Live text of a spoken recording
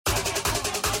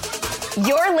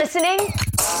You're listening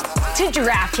to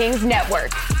DraftKings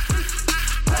Network.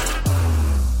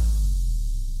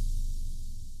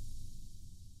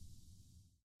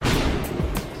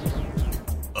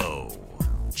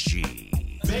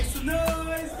 Make some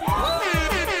noise!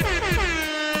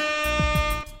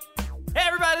 Hey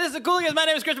everybody, this is the Cooligans. My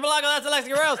name is Christian Blanco. That's Alexi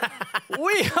Guerrero.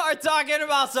 We are talking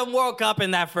about some World Cup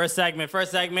in that first segment.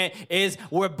 First segment is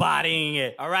we're bodying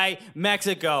it, all right?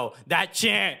 Mexico, that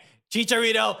chant.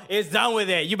 Chicharito is done with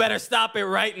it. You better stop it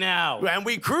right now. And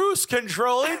we cruise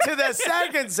control into the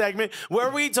second segment where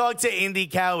we talk to Indi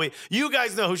Cowie. You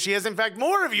guys know who she is. In fact,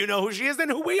 more of you know who she is than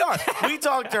who we are. We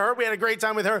talked to her. We had a great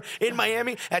time with her in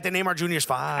Miami at the Neymar Jr.'s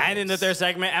 5. And in the third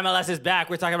segment, MLS is back.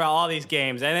 We're talking about all these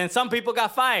games. And then some people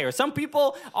got fired. Some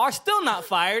people are still not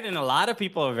fired, and a lot of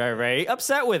people are very, very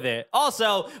upset with it.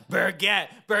 Also, Burgett.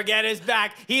 Burgett is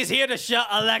back. He's here to shut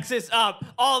Alexis up.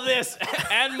 All this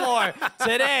and more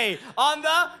today on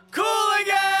the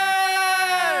Cooligans!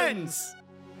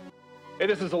 Hey,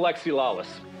 this is Alexi Lawless.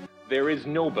 There is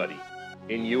nobody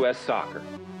in U.S. soccer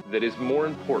that is more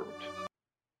important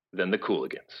than the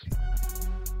Cooligans.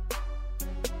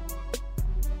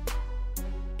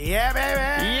 Yeah,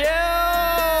 baby!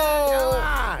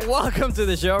 Yo! Welcome to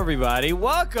the show, everybody.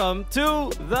 Welcome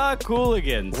to the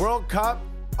Cooligans. World Cup.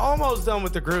 Almost done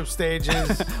with the group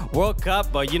stages. World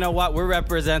Cup, but you know what? We're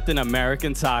representing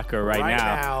American soccer right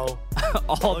now.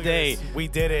 All day. We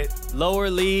did it. Lower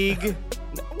league.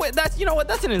 Wait, you know what?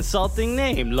 That's an insulting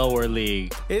name, lower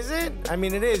league. Is it? I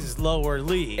mean, it is lower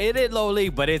league. It is lower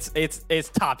league, but it's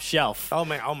top shelf. Oh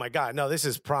my God! No, this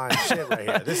is prime shit right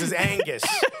here. This is Angus.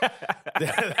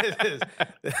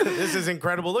 This is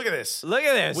incredible. Look at this. Look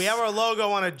at this. We have our logo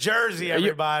on a jersey.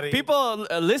 Everybody. People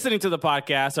listening to the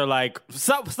podcast are like,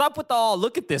 stop with the all.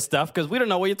 Look at this stuff because we don't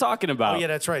know what you're talking about. Oh yeah,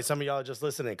 that's right. Some of y'all are just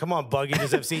listening. Come on, Bug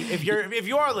Eaters FC. If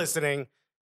you are listening,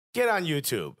 get on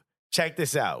YouTube. Check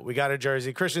this out. We got a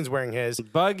jersey. Christian's wearing his.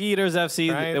 Bug Eaters FC,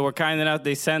 right? They were kind enough.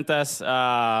 They sent us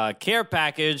care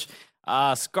package,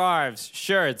 scarves,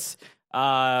 shirts.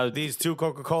 These two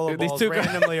Coca-Cola balls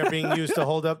randomly are being used to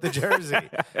hold up the jersey.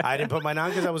 I didn't put mine on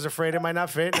because I was afraid it might not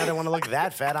fit, and I didn't want to look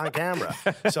that fat on camera.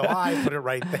 So I put it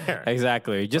right there.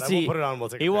 Exactly. Just we'll put it on. We'll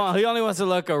take he only wants to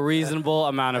look a reasonable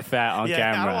amount of fat on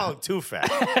camera. I don't want to look too fat.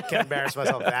 Can't embarrass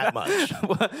myself that much.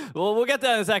 Well, we'll get to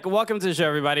that in a second. Welcome to the show,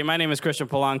 everybody. My name is Christian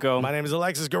Polanco. My name is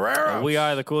Alexis Guerrero. We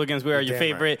are the Cooligans. We are your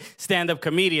favorite stand-up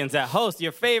comedians that host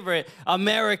your favorite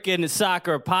American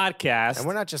soccer podcast. And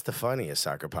we're not just the funniest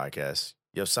soccer podcast.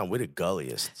 Yo, son, we're the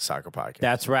gulliest soccer podcast.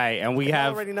 That's right. And we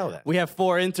already know that. We have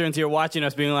 4 interns here watching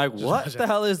us being like, what the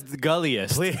hell is the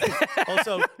gulliest? Please.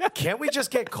 Also, can't we just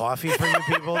get coffee for you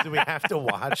people? Do we have to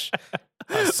watch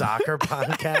a soccer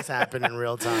podcast happen in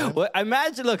real time? Well,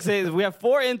 imagine, look, say we have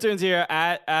 4 interns here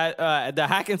at the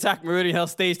Hackensack Meridian Hill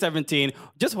Stage 17,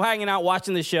 just hanging out,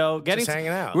 watching the show. Just hanging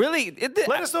out. Really?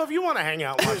 Let us know if you want to hang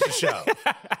out and watch the show.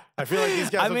 I feel like these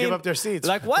guys will give up their seats.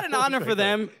 Like, what an honor for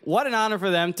them. What an honor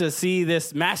for them to see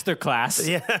this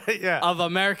masterclass of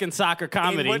American soccer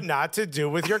comedy. What not to do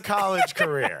with your college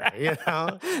career, you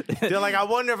know? They're like, I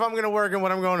wonder if I'm going to work in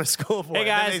what I'm going to school for. Hey,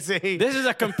 guys, this is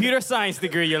a computer science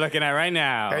degree you're looking at right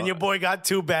now. And your boy got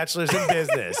 2 bachelors in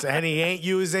business, and he ain't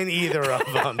using either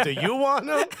of them. Do you want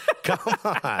them? Come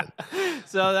on.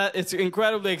 So it's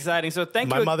incredibly exciting. So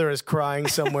thank you. My mother is crying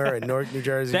somewhere in Newark, New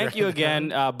Jersey. Thank you again,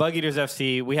 Bug Eaters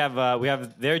FC. We have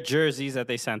their jerseys that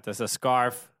they sent us, a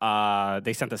scarf.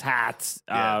 They sent us hats.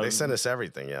 Yeah, they sent us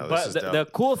everything. Yeah, but this is dope. The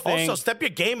cool thing. Also, step your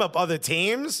game up, other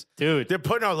teams, dude. They're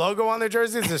putting our logo on their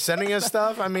jerseys. They're sending us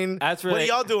stuff. I mean, what are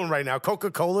y'all doing right now?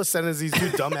 Coca-Cola sending us these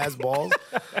 2 dumbass balls.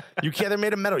 You can't. They're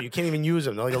made of metal. You can't even use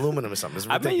them. They're like aluminum or something. It's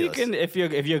ridiculous. I mean, you can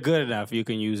if you're good enough, you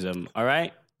can use them. All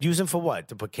right. Use them for what?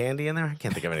 To put candy in there? I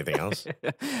can't think of anything else.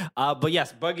 But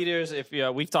yes, Bug Eaters, if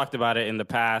we've talked about it in the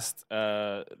past,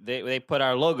 they put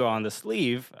our logo on the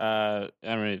sleeve. I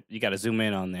mean, you got to zoom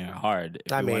in on there hard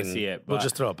if you want to see it. We'll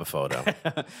just throw up a photo.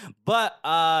 But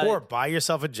or buy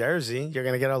yourself a jersey. You're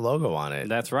going to get our logo on it.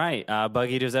 That's right.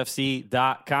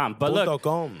 BugEatersFC.com. But look,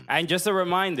 and just a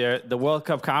reminder, the World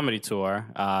Cup Comedy Tour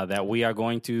that we are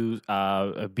going to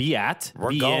be at.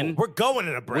 We're going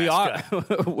to Nebraska.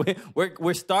 We are.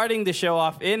 We're starting the show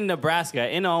off in Nebraska,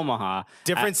 in Omaha.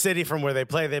 Different city from where they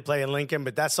play. They play in Lincoln,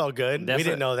 but that's all good. We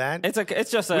didn't know that.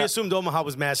 We assumed Omaha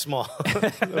was mad small.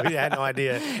 We had no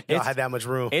idea it had that much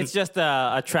room. It's just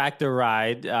a tractor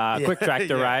ride, quick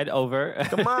tractor ride over.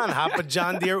 Come on, hop a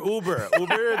John Deere Uber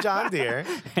or John Deere,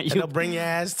 and they'll bring your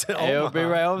ass to Omaha. It'll be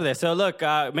right over there. So look,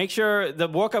 make sure the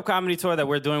World Cup Comedy Tour that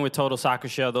we're doing with Total Soccer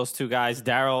Show, those 2 guys,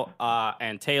 Daryl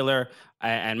and Taylor,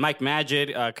 and Mike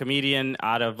Magid, a comedian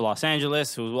out of Los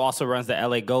Angeles, who also runs the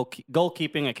LA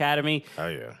Goalkeeping Academy. Oh,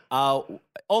 yeah.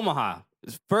 Omaha.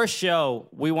 First show,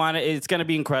 it's going to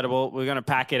be incredible. We're going to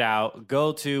pack it out.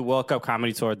 Go to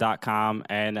worldcupcomedytour.com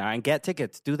and get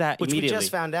tickets. Do that immediately. We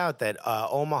just found out that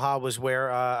Omaha was where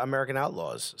American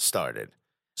Outlaws started.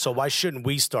 So why shouldn't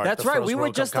we start? That's right. We were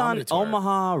just on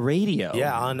Omaha radio.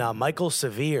 Yeah, on Michael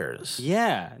Severe's.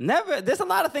 Yeah. There's a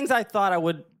lot of things I thought I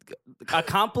would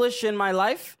accomplish in my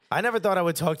life. I never thought I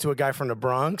would talk to a guy from the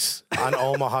Bronx on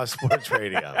Omaha Sports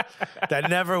Radio. That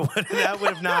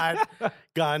would have not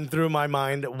gone through my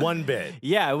mind one bit.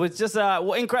 Yeah, it was just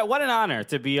incredible. What an honor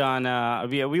to be on.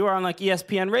 We were on like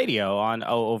ESPN Radio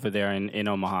over there in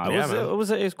Omaha. It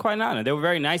was quite an honor. They were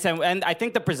very nice, and I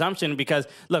think the presumption, because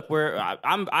look,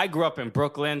 I grew up in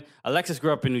Brooklyn. Alexis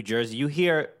grew up in New Jersey. You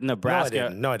hear Nebraska?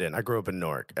 No, I didn't. I grew up in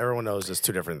Newark. Everyone knows it's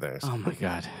two different things. Oh my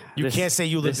God! You can't say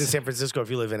you lived in San Francisco if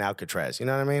you live in Alcatraz. You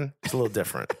know what I mean? It's a little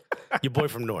different. Your boy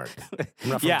from Newark. I'm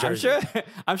not from Jersey.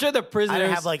 I'm sure the prisoners. I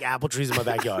didn't have like apple trees in my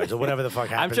backyard or whatever the fuck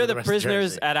happened. I'm sure the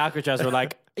prisoners at Alcatraz were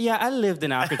like, yeah, I lived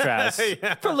in Alcatraz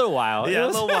for a little while. Yeah, a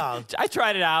little while. I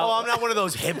tried it out. Oh, I'm not one of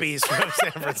those hippies from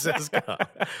San Francisco.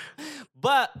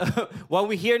 But when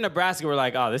we hear Nebraska, we're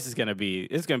like, oh, this is gonna be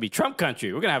Trump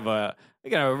country. We're gonna have a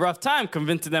rough time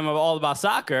convincing them all about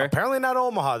soccer. Apparently not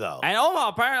Omaha though. And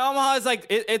Omaha is like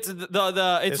it's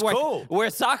cool. where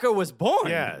soccer was born.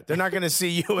 Yeah, they're not going to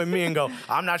see you and me and go,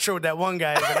 I'm not sure what that one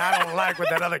guy is, and I don't like what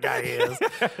that other guy is.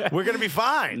 We're going to be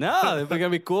fine. No, it's going to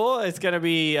be cool. It's going to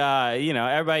be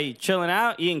everybody chilling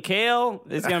out, eating kale.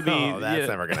 It's going to be. Oh, that's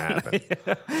never going to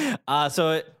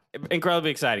happen.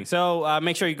 Incredibly exciting. So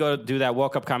make sure you go do that,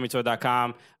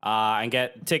 WorldCupComedyTour.com, and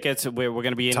get tickets. We're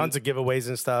going to be in tons of giveaways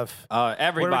and stuff.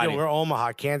 Everybody. We're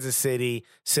Omaha, Kansas City,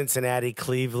 Cincinnati,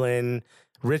 Cleveland,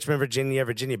 Richmond,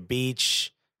 Virginia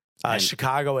Beach,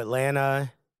 Chicago,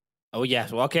 Atlanta. Oh,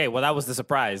 yes. Well, okay. Well, that was the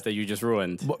surprise that you just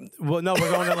ruined. Well, no,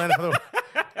 we're going to Atlanta for the...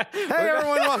 Hey,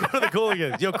 everyone, welcome to the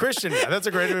Cooligans. Yo, Christian, that's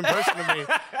a great impression of me.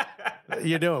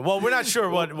 You're doing well. We're not sure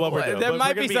what we're doing. There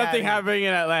might be something happening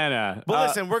in Atlanta. But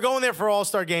listen, we're going there for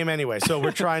All-Star Game anyway, so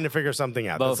we're trying to figure something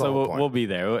out. That's the whole point. We'll be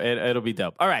there. It'll be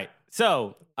dope. All right.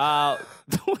 So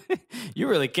you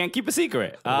really can't keep a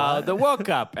secret. The World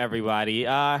Cup, everybody.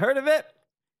 Heard of it?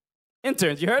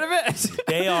 Interns, you heard of it?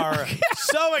 They are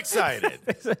so excited.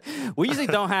 We usually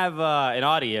don't have an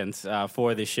audience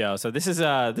for this show, so this is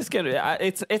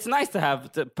it's nice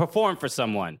to perform for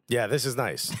someone. Yeah, this is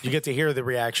nice. You get to hear the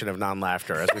reaction of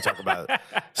non-laughter as we talk about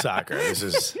soccer. This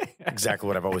is exactly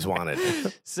what I've always wanted.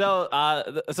 So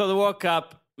the World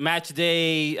Cup match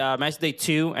day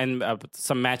 2 and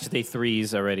some match day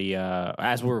 3s already.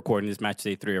 As we're recording this, match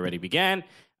day 3 already began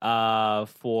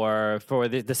for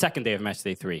the second day of match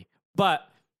day 3. But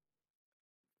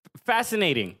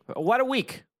fascinating. What a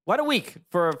week. What a week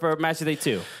for match day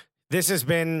 2. This has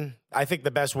been, I think,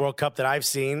 the best World Cup that I've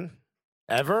seen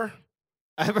ever.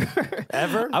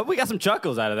 Ever? We got some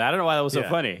chuckles out of that. I don't know why that was so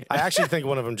funny. I actually think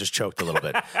one of them just choked a little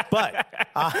bit. But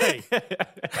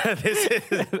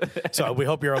so we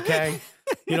hope you're okay.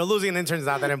 You know, losing an intern is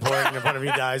not that important in front of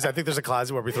you guys. I think there's a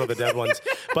closet where we throw the dead ones.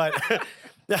 But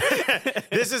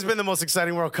this has been the most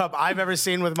exciting World Cup I've ever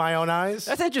seen with my own eyes.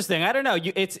 That's interesting. I don't know.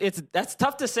 That's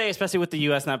tough to say, especially with the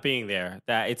U.S. not being there.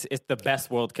 That it's the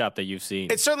best World Cup that you've seen.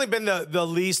 It's certainly been the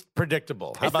least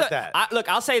predictable. How about that? Look,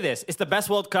 I'll say this: it's the best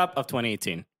World Cup of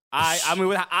 2018. I mean,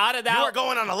 without a doubt. You are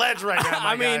going on a ledge right now,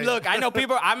 I mean, look, I know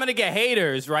people. I'm going to get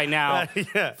haters right now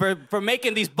for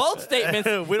making these bold statements.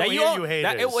 We don't hear you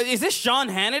haters. Is this Sean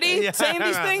Hannity saying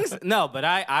these things? No, but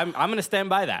I'm going to stand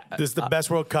by that. This is the best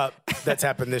World Cup that's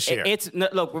happened this year.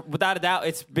 Look, without a doubt,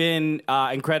 it's been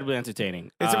incredibly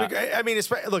entertaining.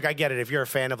 Look, I get it. If you're a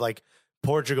fan of like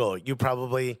Portugal, you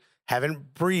probably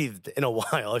haven't breathed in a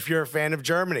while. If you're a fan of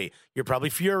Germany, you're probably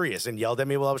furious and yelled at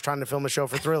me while I was trying to film a show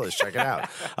for Thrillers. Check it out.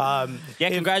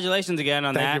 Congratulations again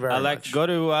on that. Thank you very much. Go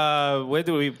to where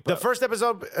do we? The first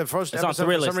episode for some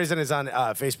reason is on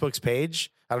Facebook's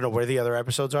page. I don't know where the other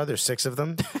episodes are. There's 6 of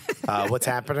them. What's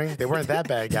happening? They weren't that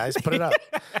bad, guys. Put it up.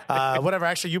 Whatever.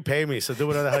 Actually, you pay me, so do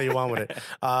whatever the hell you want with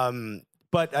it.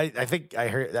 But I think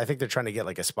they're trying to get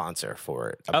like a sponsor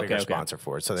for it, a bigger sponsor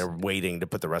for it. So they're waiting to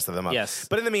put the rest of them up. Yes.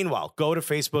 But in the meanwhile, go to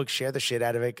Facebook, share the shit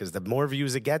out of it, because the more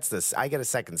views it gets, I get a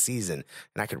second season,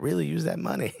 and I could really use that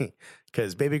money.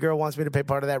 because baby girl wants me to pay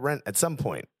part of that rent at some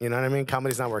point. You know what I mean?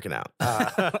 Comedy's not working out.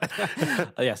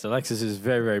 Yes, Alexis is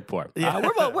very, very poor. Yeah,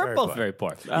 we're both very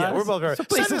poor. Yeah, we're both very. So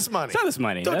please send us money. Send us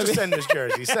money. Don't just send us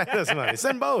jersey. Send us money.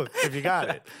 Send both if you got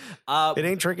it. It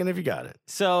ain't tricking if you got it.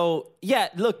 So yeah,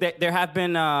 look, there have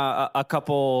been a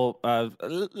couple.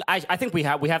 I think we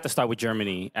have to start with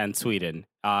Germany and Sweden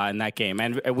in that game,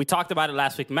 and we talked about it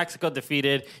last week. Mexico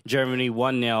defeated Germany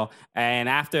 1-0, and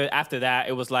after that,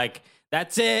 it was like,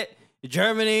 that's it.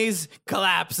 Germany's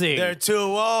collapsing. They're too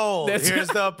old. Here's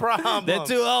the problem. They're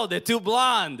too old. They're too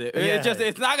blonde. Yeah.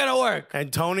 It's not gonna work.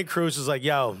 And Tony Cruz was like,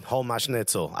 yo, hold my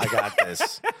schnitzel. I got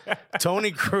this.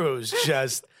 Tony Cruz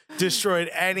just destroyed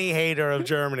any hater of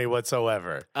Germany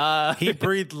whatsoever. He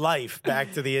breathed life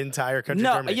back to the entire country.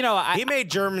 No, Germany. you know, he made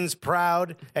Germans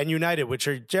proud and united, which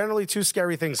are generally two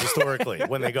scary things historically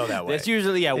when they go that way. That's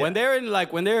usually when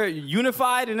they're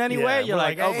unified in any way. You're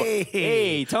like,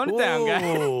 hey, tone it down,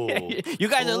 guys. You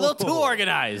guys are a little too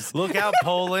organized. Look out,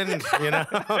 Poland. You know.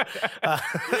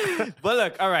 But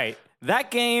look, all right.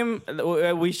 That game,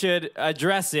 we should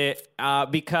address it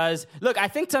because, look, I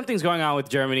think something's going on with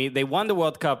Germany. They won the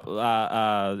World Cup.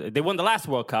 They won the last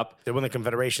World Cup. They won the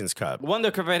Confederations Cup. Won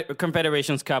the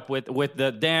Confederations Cup with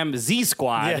the damn Z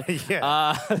squad.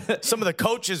 Yeah. Some of the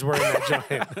coaches were in that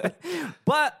joint.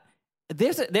 But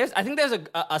I think there's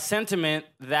a sentiment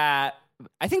that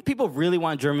I think people really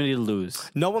want Germany to lose.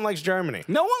 No one likes Germany.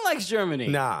 No one likes Germany.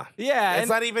 Nah. Yeah. It's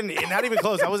not even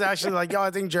close. I was actually like, yo,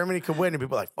 I think Germany could win. And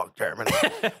people are like, fuck Germany.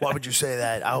 Why would you say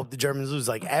that? I hope the Germans lose.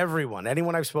 Like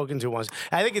anyone I've spoken to wants.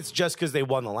 I think it's just because they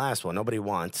won the last one. Nobody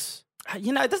wants.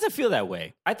 You know, it doesn't feel that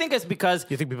way. I think it's because...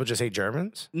 You think people just hate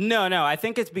Germans? No. I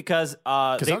think it's because...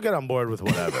 Because I'll get on board with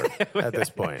whatever at this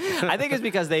point. I think it's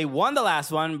because they won the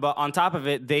last one, but on top of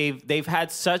it, they've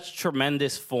had such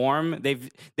tremendous form.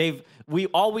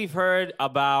 We've heard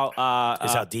about...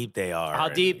 is how deep they are. How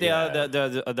deep they are,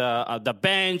 the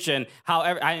bench, and how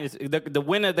the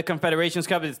win of the Confederations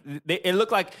Cup it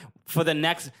looked like for the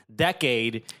next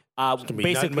decade...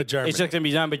 basically, it's just gonna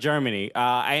be done by Germany,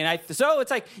 so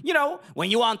it's like, you know, when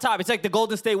you on top, it's like the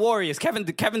Golden State Warriors. Kevin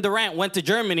Durant went to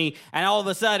Germany, and all of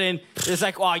a sudden, it's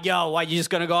like, oh, why you just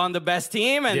gonna go on the best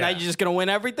team, and now you're just gonna win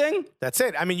everything? That's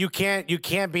it. I mean, you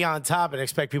can't be on top and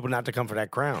expect people not to come for that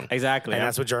crown. Exactly, and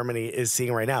that's what Germany is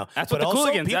seeing right now. That's what the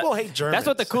Cooligans. People hate Germans. That's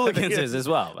what the Cooligans is as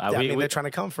well. They're trying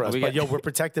to come for us, but we're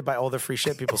protected by all the free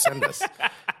shit people send us.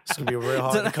 It's gonna be real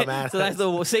hard to come at us. So that's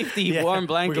the safety warm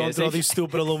blanket. We're going through all these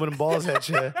stupid aluminum balls at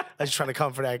you. I'm just trying to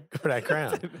come for that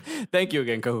crown. Thank you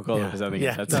again, Coca-Cola, for something.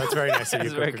 Yeah, it's very nice of you,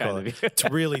 Coca-Cola. It's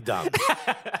really dumb.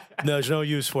 There's no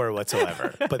use for it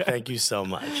whatsoever. But thank you so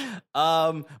much.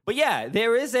 But yeah,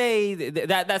 there is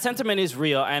that sentiment is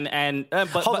real,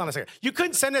 but hold on a second. You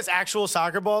couldn't send us actual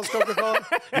soccer balls, Coca-Cola?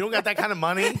 You don't got that kind of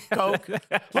money, Coke? Look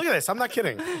at this. I'm not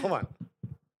kidding. Hold on.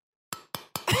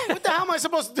 What the hell am I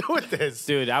supposed to do with this?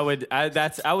 Dude, I would head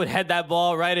that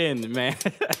ball right in, man.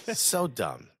 So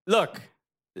dumb. Look,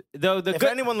 if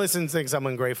anyone listens thinks I'm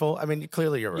ungrateful, I mean,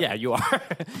 clearly you're right. Yeah, you are.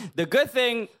 The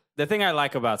thing I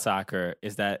like about soccer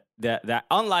is that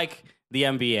unlike the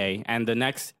NBA and the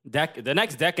next decade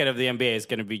of the NBA is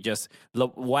going to be just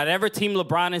whatever team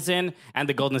LeBron is in and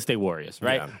the Golden State Warriors,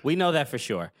 right? Yeah. We know that for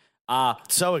sure.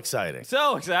 So exciting.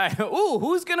 So exciting. Ooh,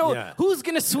 who's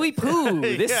gonna sweep who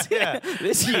this year?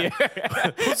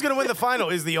 Who's gonna win the final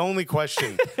is the only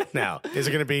question now. Is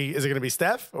it gonna be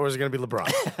Steph or is it gonna be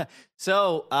LeBron?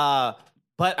 So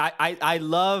but I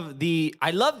love the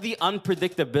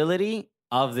unpredictability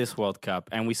of this World Cup,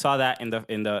 and we saw that in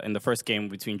the first game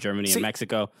between Germany and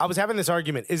Mexico. I was having this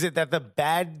argument. Is it that the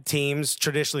bad teams,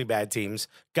 traditionally bad teams,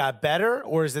 got better,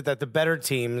 or is it that the better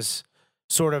teams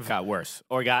sort of got worse,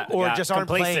 or just aren't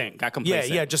playing? Got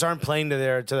complacent. Yeah, just aren't playing to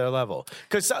their level.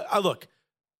 Because look,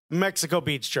 Mexico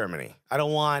beats Germany. I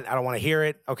don't want to hear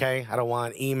it. Okay, I don't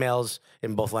want emails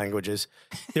in both languages.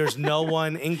 There's no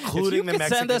one, including the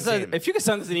Mexican team. If you could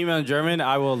send us an email in German,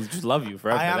 I will just love you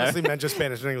forever. I honestly meant just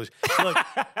Spanish and English. Look,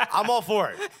 I'm all for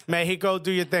it. Mexico,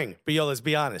 do your thing. But let's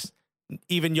be honest.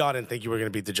 Even y'all didn't think you were going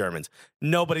to beat the Germans.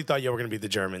 Nobody thought you were going to beat the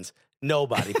Germans.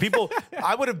 Nobody. People,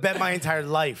 I would have bet my entire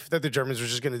life that the Germans were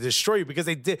just going to destroy you because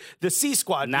they did. The C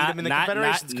squad beat them in the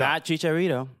Confederations Cup. Not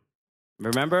Chicharito.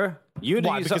 Remember?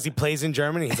 Why? Because he plays in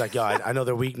Germany? He's like, yo, I know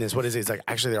their weakness. What is it? He's like,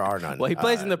 actually, there are none. Well, he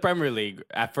plays in the Premier League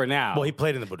for now. Well, he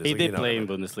played in the Bundesliga. He did play in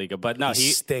Bundesliga, but no,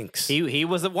 he stinks. He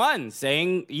was the one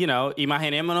saying,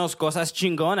 imaginémonos cosas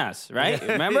chingonas, right?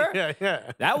 Remember?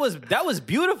 yeah. That was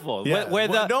beautiful. Yeah.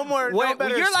 No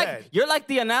better said. You're like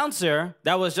the announcer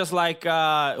that was just like,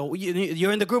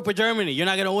 you're in the group with Germany. You're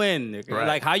not gonna win. Right.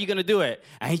 Like, how are you gonna do it?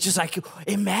 And he's just like,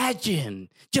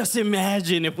 just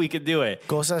imagine if we could do it.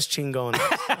 Cosas Chingonas.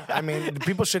 I mean,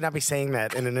 people should not be saying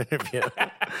that in an interview,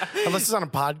 unless it's on a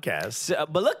podcast. So,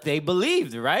 but look, they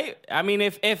believed, right? I mean,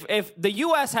 if the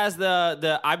U.S. has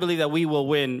the I believe that we will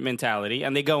win mentality,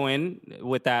 and they go in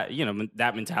with that,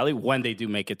 that mentality when they do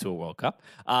make it to a World Cup.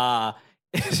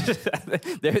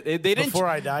 They didn't. Before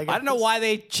I die, I don't know why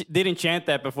they didn't chant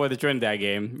that before the Trinidad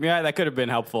game. Yeah, that could have been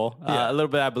helpful. A little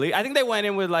bit, I believe. I think they went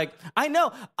in with like, I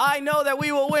know that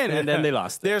we will win, and then they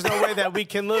lost. There's no way that we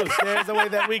can lose. There's no way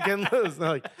that we can lose.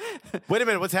 Like, wait a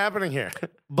minute, what's happening here?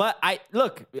 But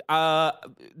the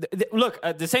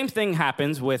same thing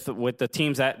happens with the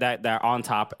teams that are on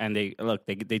top, and they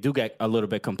do get a little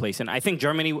bit complacent. I think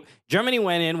Germany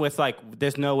went in with like,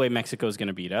 there's no way Mexico is going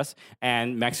to beat us,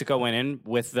 and Mexico went in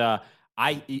with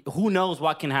who knows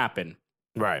what can happen,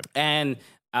 right? And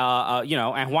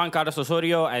and Juan Carlos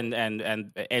Osorio and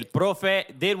El Profe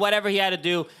did whatever he had to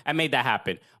do and made that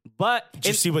happen. But did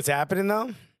you see what's happening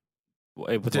though?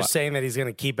 They're saying that he's going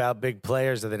to keep out big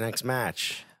players of the next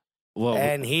match. Well,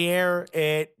 and here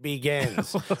it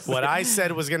begins. What I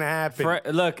said was going to happen.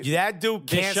 Look, that dude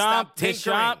can't stop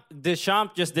tinkering.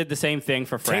 Deschamps just did the same thing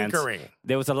for France. Tinkering.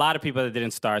 There was a lot of people that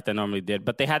didn't start that normally did,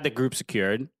 but they had the group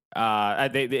secured.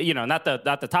 Not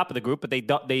the top of the group, but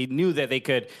they knew that they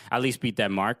could at least beat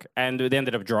Denmark, and they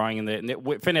ended up drawing and they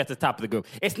finished at the top of the group.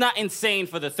 It's not insane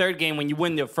for the third game when you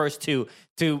win the first two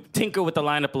to tinker with the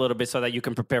lineup a little bit so that you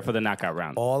can prepare for the knockout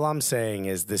round. All I'm saying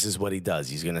is this is what he does.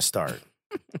 He's going to start.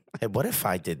 Hey, what if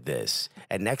I did this?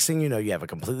 And next thing you know, you have a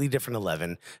completely different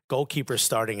 11. Goalkeeper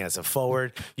starting as a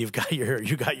forward. You've got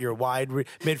your wide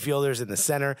midfielders in the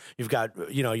center. You've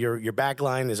got your back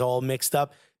line is all mixed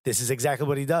up. This is exactly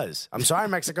what he does. I'm sorry,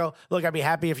 Mexico. Look, I'd be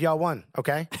happy if y'all won,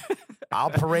 okay?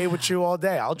 I'll parade with you all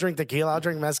day. I'll drink tequila. I'll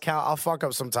drink mezcal. I'll fuck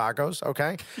up some tacos,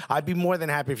 okay? I'd be more than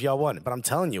happy if y'all won. But I'm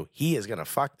telling you, he is going to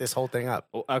fuck this whole thing up.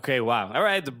 Okay, wow. All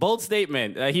right, the bold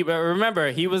statement.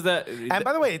 Remember, he was the... And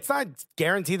by the way, it's not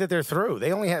guaranteed that they're through. They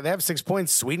have 6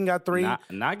 points. Sweden got 3.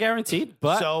 Not guaranteed,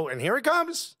 but... So, and here it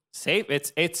comes. Safe.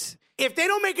 It's... If they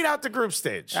don't make it out the group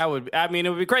stage, it would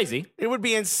be crazy. It would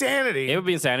be insanity. It would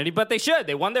be insanity, but they should.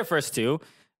 They won their first 2.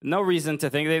 No reason to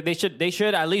think they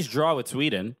should at least draw with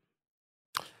Sweden.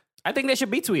 I think they should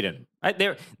beat Sweden.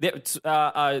 They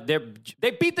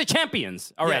beat the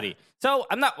champions already. Yeah. So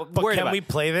I'm not worried about it. Can we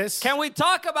play this? Can we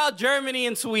talk about Germany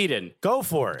and Sweden? Go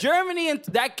for it. Germany in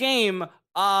that game.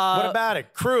 What about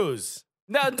it? Cruise.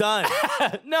 No, done.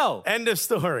 No. End of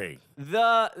story.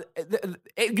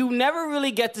 You never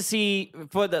really get to see,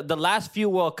 for the last few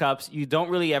World Cups, you don't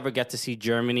really ever get to see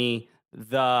Germany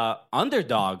the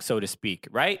underdog, so to speak,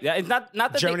 right? It's not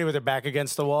that Germany with their back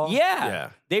against the wall.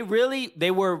 Yeah. They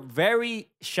were very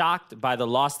shocked by the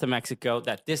loss to Mexico.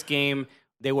 That this game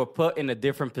they were put in a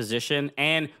different position,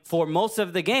 and for most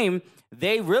of the game,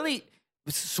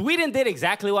 Sweden did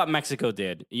exactly what Mexico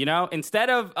did.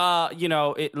 Instead of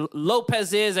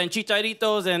Lopez's and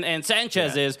Chicharitos and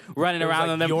Sanchez's running around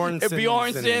on them,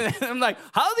 Bjornsson. I'm like,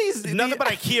 how these nothing but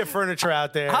IKEA furniture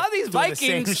out there? How these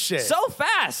Vikings so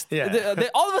fast? Yeah.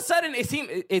 All of a sudden, it seemed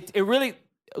it really.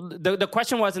 The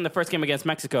question was in the first game against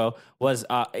Mexico was,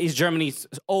 is Germany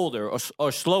older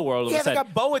or slower? All of a sudden? They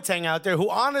got Boateng out there who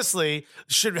honestly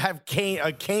should have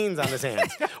canes on his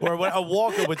hands or a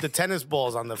walker with the tennis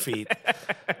balls on the feet.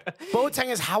 Boateng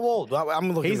is how old?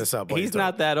 I'm looking this up. He's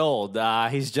not that old.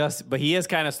 But he is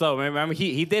kind of slow. Remember,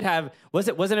 he did have,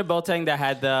 wasn't it Boateng that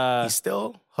had the... He's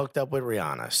still hooked up with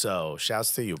Rihanna, so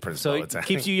shouts to you, Prince Boateng. So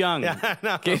keeps you young. Yeah,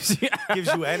 no. Gives you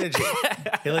energy.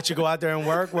 He lets you go out there and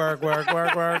work.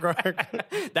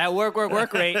 That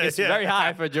work rate is very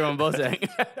high for Jerome Boateng.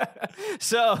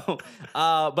 So,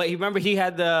 but remember he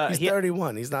had He's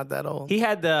 31. He's not that old. He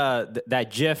had that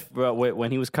GIF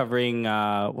when he was covering.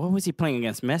 What was he playing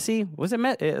against? Messi? Was it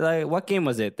Messi? Like what game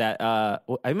was it? That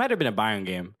it might have been a Bayern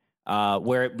game.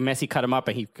 Where Messi cut him up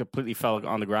and he completely fell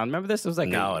on the ground. Remember this? It was like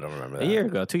I don't remember that. A year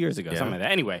ago, 2 years ago, something like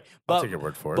that. Anyway, I'll take your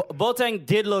word for it. Boateng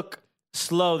did look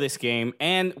slow this game,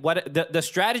 and what the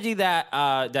strategy that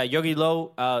Jogi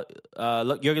Löw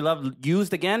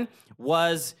used again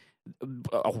was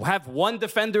have one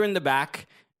defender in the back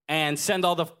and send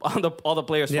all the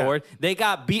players forward. They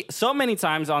got beat so many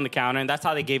times on the counter, and that's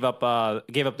how they gave up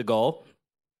the goal.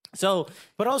 So,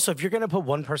 But also, if you're going to put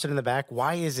one person in the back,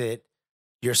 why is it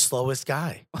your slowest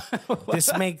guy?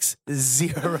 This makes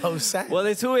zero sense. well,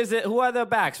 it's who is it? Who are the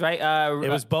backs, right? It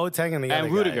was Boateng and the other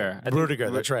Rudiger. guy.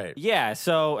 Rudiger, that's right. Yeah.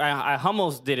 So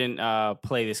Hummels didn't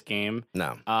play this game.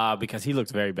 No. Because he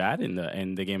looked very bad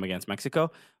in the game against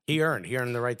Mexico. He earned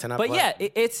the right to not But play. yeah,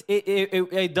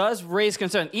 it does raise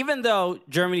concern. Even though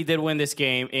Germany did win this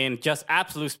game in just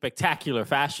absolute spectacular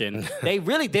fashion, they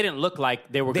really didn't look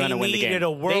like they were going to win the game.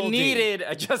 They needed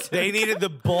They needed the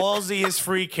ballsiest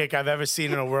free kick I've ever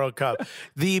seen in a World Cup.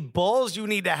 The balls you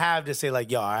need to have to say,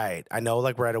 like, yo, all right, I know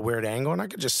like we're at a weird angle and I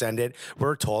could just send it.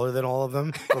 We're taller than all of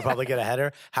them. We'll probably get a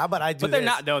header. How about I do But this? they're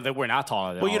not. No, we're not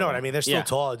taller than Well, you know all what of I mean. them. They're still Yeah.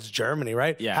 tall. It's Germany,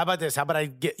 right? Yeah. How about this? How about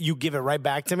you give it right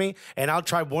back to me, and I'll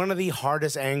try one of the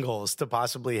hardest angles to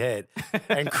possibly hit,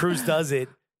 and Cruz does it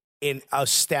in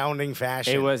astounding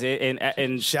fashion. It was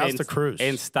in Shouts to Cruz.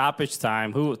 in stoppage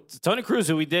time. Tony Cruz,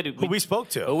 who we spoke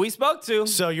to.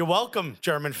 So you're welcome,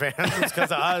 German fans. It's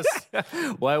because of us.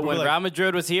 Well, when like, Real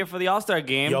Madrid was here for the All-Star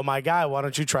game. Yo, my guy, why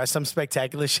don't you try some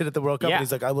spectacular shit at the World Cup? Yeah. And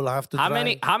he's like, I will have to. How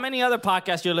try. many other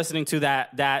podcasts you're listening to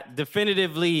that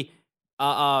definitively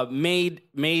made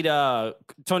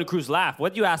Tony Cruz laugh? What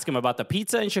did you ask him about, the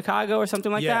pizza in Chicago or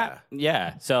something like that?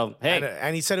 Yeah. So hey,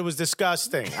 and he said it was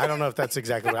disgusting. I don't know if that's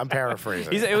exactly what I'm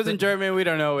paraphrasing. it was in German. We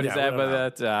don't know what he said,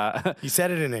 but that. He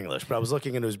said it in English, but I was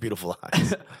looking into his beautiful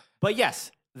eyes. But yes,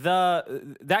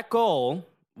 that goal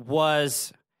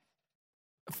was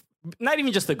not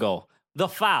even just a goal. The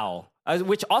foul,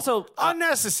 which also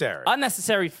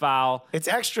unnecessary foul. It's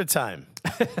extra time.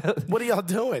 What are y'all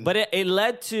doing? But it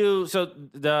led to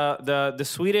the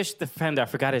Swedish defender. I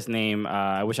forgot his name.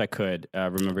 I wish I could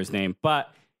remember his name.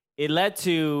 But it led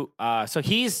to so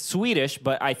he's Swedish,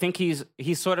 but I think he's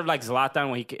sort of like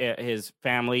Zlatan when his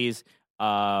family's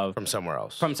from somewhere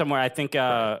else. From somewhere, I think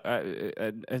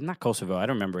not Kosovo. I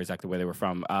don't remember exactly where they were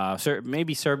from.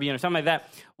 Maybe Serbian or something like that.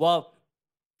 Well,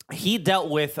 he dealt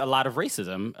with a lot of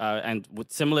racism, and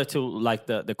similar to like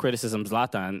the criticism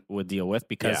Zlatan would deal with,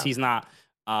 because he's not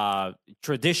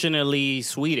traditionally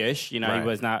Swedish. You know, Right. he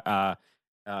was not.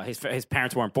 His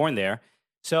parents weren't born there,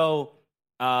 so.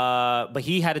 But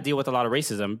he had to deal with a lot of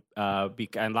racism,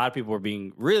 and a lot of people were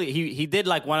being really. He did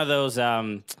like one of those.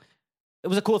 It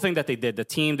was a cool thing that they did. The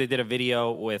team, they did a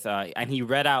video with, and he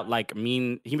read out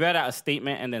he read out a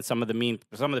statement, and then some of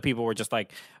the people were just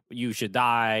like, "You should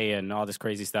die," and all this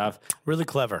crazy stuff. Really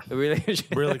clever.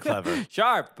 Really clever.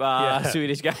 Sharp,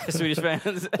 Swedish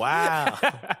fans. Wow.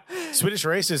 Swedish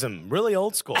racism, really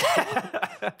old school.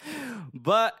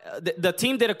 But the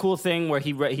team did a cool thing where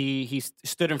he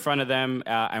stood in front of them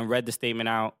and read the statement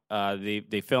out.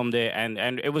 They filmed it,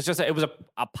 and it was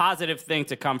a positive thing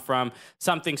to come from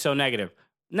something so negative.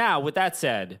 Now, with that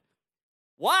said,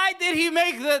 why did he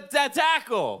make that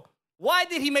tackle? Why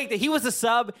did he make that? He was a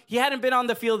sub. He hadn't been on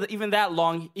the field even that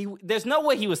long. There's no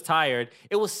way he was tired.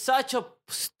 It was such a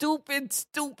stupid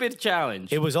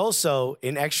challenge. It was also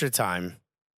in extra time,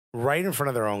 right in front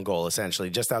of their own goal, essentially,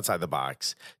 just outside the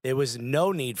box. There was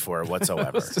no need for it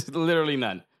whatsoever. Literally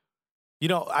none. You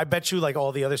know, I bet you like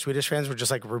all the other Swedish fans were just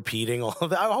like repeating all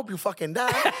of that. I hope you fucking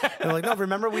die. And they're like, no,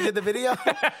 remember we did the video?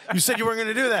 You said you weren't going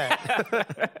to do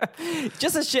that.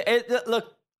 Just a shit.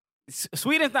 Look,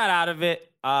 Sweden's not out of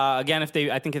it. Again, if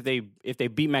they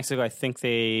beat Mexico, I think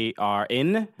they are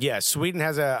in. Yeah, Sweden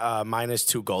has a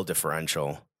 -2 goal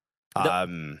differential.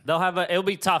 They'll have it'll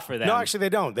be tough for them. No, actually they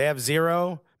don't. They have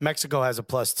 0. Mexico has a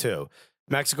 +2.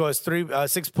 Mexico has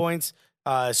 6 points.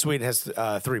 Sweden has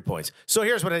 3 points. So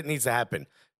here's what it needs to happen.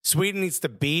 Sweden needs to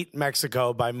beat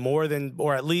Mexico by more than,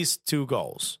 or at least 2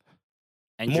 goals.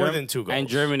 And more than 2 goals. And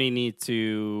Germany needs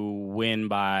to win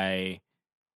by.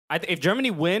 If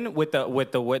Germany win with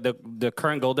the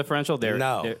current goal differential, they're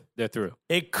through.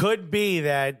 It could be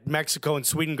that Mexico and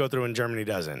Sweden go through and Germany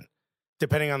doesn't,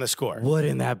 depending on the score.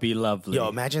 Wouldn't that be lovely? Yo,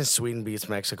 imagine Sweden beats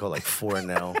Mexico like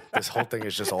 4-0. This whole thing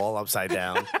is just all upside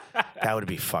down. That would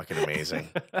be fucking amazing.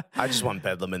 I just want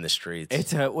Bedlam in the streets.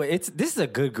 This is a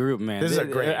good group, man. This is a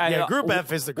great. Group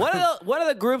F is the group. What are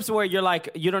the groups where you're like,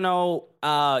 you don't know,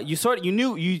 you sort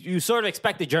of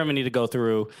expected Germany to go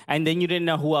through, and then you didn't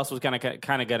know who else was gonna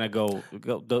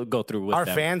go through with Our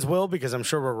them. fans will, because I'm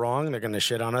sure we're wrong. They're gonna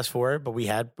shit on us for it, but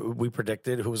we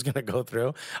predicted who was gonna go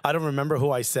through. I don't remember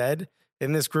who I said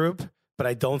in this group, but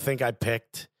I don't think I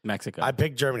picked Mexico. I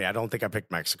picked Germany. I don't think I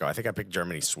picked Mexico. I think I picked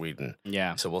Germany, Sweden.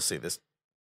 Yeah. So we'll see. This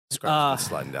scribe's been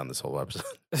sliding down this whole episode.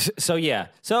 So yeah.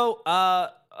 So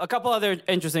a couple other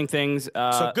interesting things.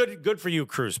 So good for you,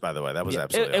 Cruz. By the way, that was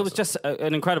absolutely. It was just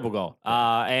an incredible goal,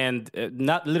 and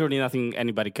not literally nothing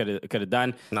anybody could have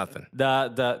done. Nothing.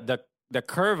 The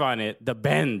curve on it, the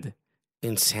bend.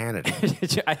 Insanity.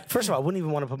 First of all, I wouldn't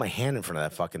even want to put my hand in front of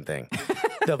that fucking thing.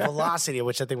 The velocity at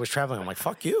which that thing was traveling, I'm like,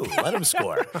 fuck you. Let him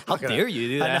score. How dare you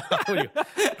do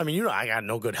that? I mean, I got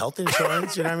no good health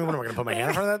insurance. You know what I mean? When am I going to put my hand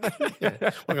in front of that thing?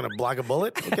 Yeah. We're going to block a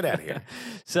bullet? Get out of here.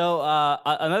 So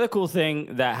another cool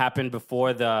thing that happened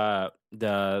before the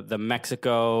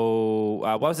Mexico,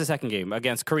 what was the second game?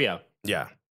 Against Korea. Yeah.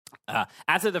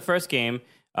 After the first game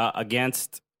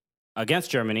against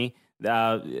Germany,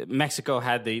 Mexico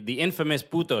had the infamous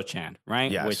puto chant,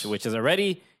 right? Yes. Which is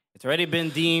already been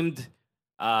deemed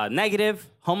negative,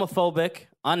 homophobic,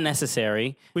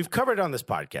 unnecessary. We've covered it on this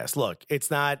podcast. Look, it's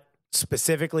not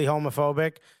specifically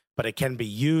homophobic, but it can be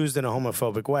used in a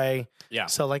homophobic way. Yeah.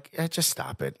 So, just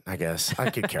stop it, I guess. I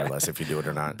could care less if you do it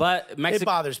or not. But it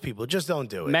bothers people. Just don't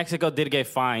do it. Mexico did get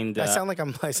fined. I sound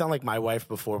like my wife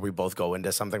before we both go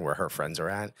into something where her friends are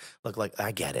at. Look,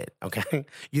 I get it, okay?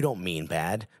 You don't mean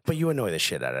bad, but you annoy the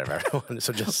shit out of everyone,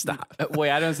 so just stop. Wait,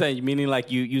 I don't understand. Meaning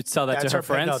you tell that to her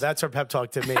friends? No, that's her pep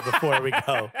talk to me before we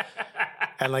go.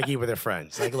 And eat with her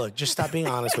friends. Look, just stop being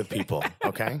honest with people,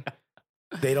 okay?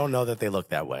 They don't know that they look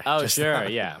that way. Oh, just sure, stop.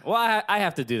 Yeah. Well, I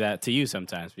have to do that to you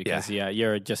sometimes because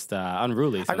you're just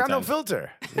unruly sometimes. I got no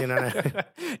filter, you know.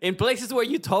 In places where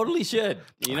you totally should,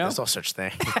 you know. There's no such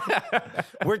thing.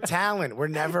 We're talent. We're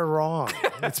never wrong.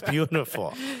 It's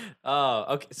beautiful.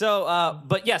 Oh, okay. So,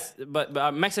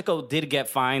 but Mexico did get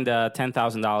fined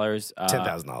 $10,000.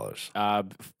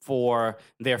 $10,000 for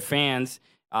their fans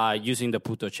using the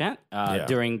puto chant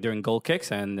during goal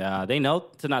kicks, and they know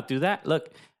to not do that. Look.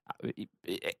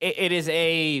 It is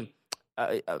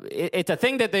it's a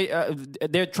thing that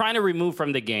they're trying to remove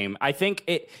from the game. I think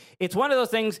it's one of those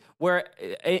things where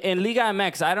in Liga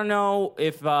MX, I don't know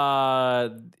if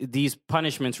these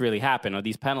punishments really happen or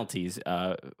these penalties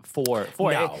for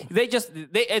no.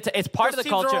 It's part of the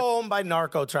culture. They're all owned by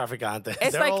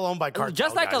narco-traficantes. They're all owned by cartel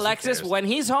just like guys. Alexis, when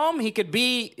he's home, he can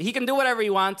do whatever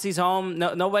he wants. He's home.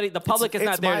 Nobody, the public is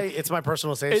not there. It's my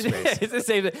personal safe space. It's a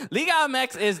safe. Liga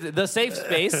MX is the safe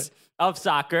space of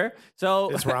soccer. So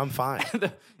it's where I'm fine.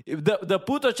 The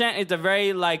puto chant is a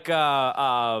very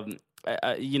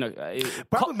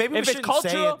probably maybe we shouldn't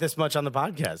say it this much on the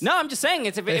podcast. No, I'm just saying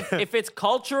if it's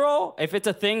cultural, if it's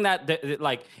a thing that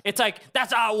it's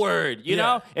that's our word, you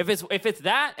know. If it's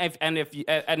that,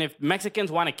 if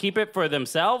Mexicans want to keep it for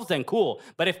themselves, then cool.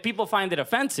 But if people find it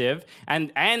offensive,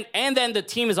 and then the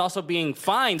team is also being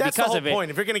fined that's because the of whole it. point.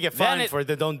 If you're gonna get fined for it,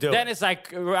 then don't do it. Then it's all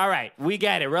right, we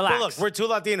get it. Relax. But look, we're two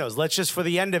Latinos. Let's just for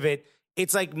the end of it.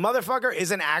 It's motherfucker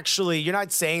isn't actually, you're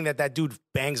not saying that dude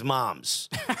bangs moms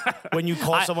when you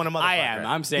call someone a motherfucker. I am.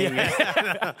 I'm saying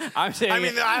it. I'm saying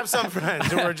I have some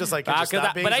friends who are just like,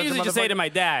 but I usually just say to my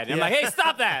dad, I'm like, hey,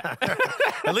 stop that.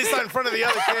 At least not in front of the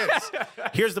other kids.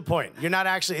 Here's the point. You're not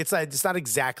actually, it's not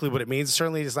exactly what it means.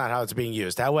 Certainly it's not how it's being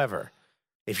used. However,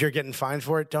 if you're getting fined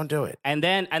for it, don't do it. And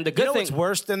the good thing. What's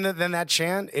worse than that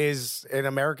chant is in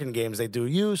American games, they do,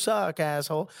 you suck,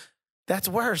 asshole. That's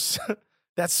worse.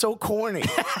 That's so corny.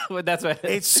 That's what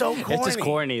it's so corny. It's just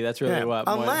corny. That's really what.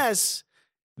 Unless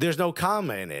there's no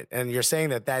comma in it, and you're saying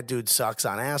that dude sucks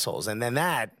on assholes, and then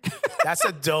that's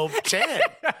a dope chant.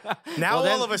 Now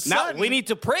all of a sudden, we need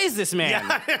to praise this man.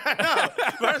 Yeah,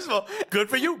 First of all, good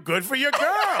for you, good for your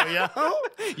girl.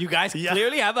 You guys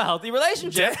clearly have a healthy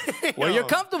relationship where you're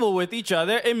comfortable with each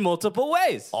other in multiple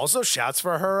ways. Also, shouts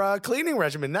for her cleaning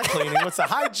regimen. Not cleaning. What's the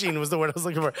hygiene was the word I was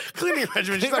looking for. Cleaning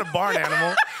regimen. She's not a barn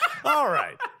animal. All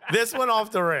right. This went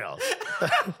off the rails.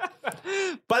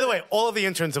 By the way, all of the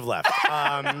interns have left.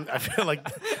 I feel like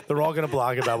they're all going to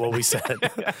blog about what we said.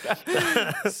 But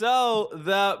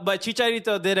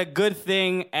Chicharito did a good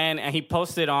thing, and he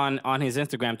posted on his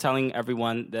Instagram telling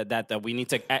everyone that we need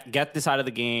to get this out of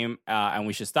the game, and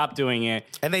we should stop doing it.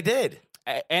 And they did.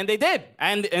 And they did.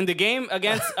 And in the game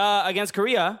against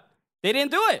Korea, they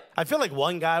didn't do it. I feel like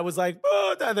one guy was like,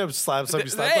 oh, they slapped somebody.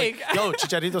 Yo,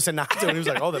 Chicharito said not to. And he was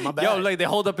like, oh, then my bad. Yo, they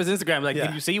hold up his Instagram.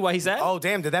 Did you see what he said? Oh,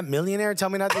 damn. Did that millionaire tell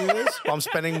me not to do this? While I'm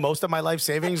spending most of my life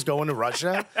savings going to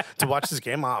Russia to watch this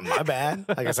game? Oh, my bad.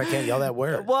 I guess I can't yell that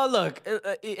word. Well, look,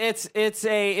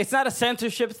 it's not a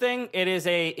censorship thing.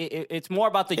 It's more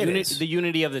about the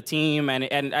unity of the team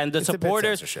and the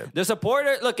supporters. The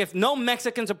supporter. Look, if no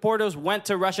Mexican supporters went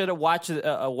to Russia to watch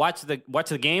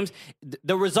the games,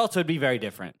 the results would be very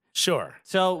different. Sure.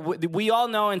 So we all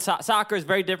know in soccer is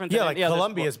very different. Yeah,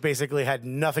 Colombia's basically had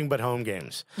nothing but home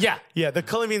games. Yeah. Yeah, the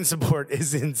Colombian support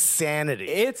is insanity.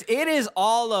 It is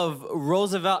all of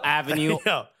Roosevelt Avenue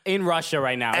in Russia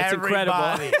right now. It's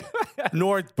incredible.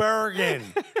 North Bergen,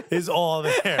 is all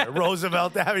there.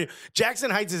 Roosevelt Avenue. Jackson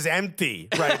Heights is empty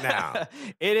right now.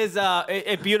 It is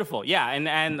beautiful. Yeah,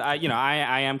 and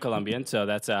I am Colombian, so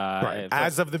that's Right.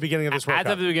 As of the beginning of this World Cup.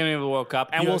 As of the beginning of the World Cup,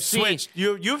 and we'll switched. see.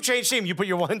 You've changed team. You put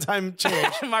your one-time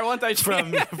change My one-time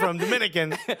from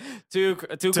Dominican to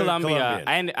Colombia,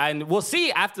 Colombian. and we'll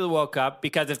see after the World Cup,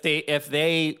 because if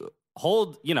they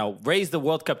hold, raise the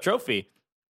World Cup trophy,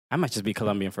 I might just be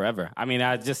Colombian forever. I mean,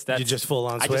 you just full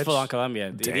on switch. I just full on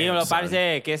Colombian. Damn, son.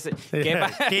 Que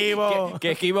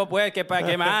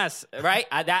más, right?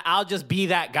 I'll just be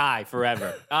that guy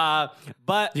forever.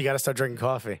 But You got to start drinking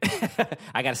coffee.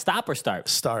 I got to stop or start.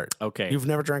 Start. Okay. You've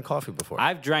never drank coffee before.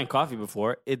 I've drank coffee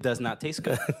before. It does not taste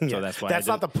good. So that's why. That's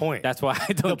not the point. That's why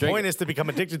I don't The drink point it. is to become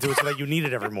addicted to it so that you need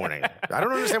it every morning. I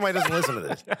don't understand why he doesn't listen to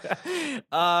this.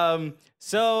 I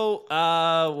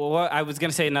was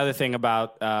gonna say another thing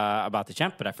about the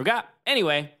champ, but I forgot.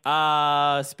 Anyway,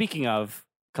 speaking of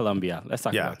Colombia, let's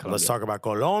talk about Colombia. Let's talk about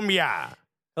Colombia.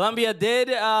 Colombia did.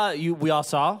 We all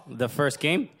saw the first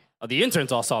game. The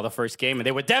interns all saw the first game, and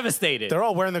they were devastated. They're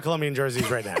all wearing the Colombian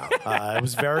jerseys right now. It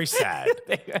was very sad.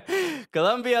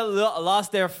 Colombia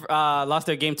lost their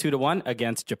game 2-1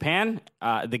 against Japan.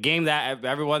 The game that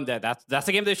everyone that's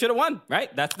the game they should have won,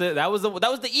 right? That was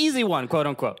the easy one, quote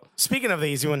unquote. Speaking of the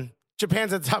easy one,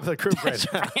 Japan's at the top of the group right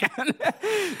now.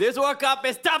 This World Cup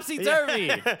is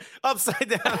topsy-turvy. Upside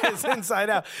down is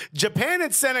inside out. Japan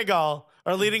and Senegal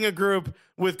are leading a group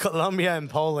with Colombia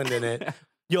and Poland in it.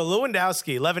 Yo,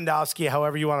 Lewandowski,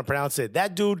 however you want to pronounce it,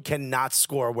 that dude cannot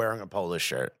score wearing a Polish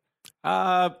shirt.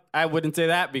 I wouldn't say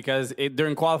that, because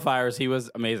during qualifiers he was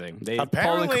amazing.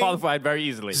 Apparently, Poland qualified very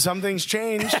easily. Some things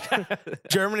changed.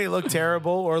 Germany looked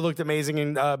terrible or looked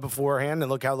amazing beforehand, and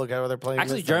look how they're playing.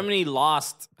 Actually, Germany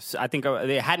lost. I think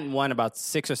they hadn't won about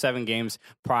 6 or 7 games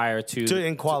prior to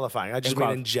in qualifying. I just mean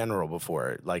in general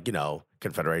before,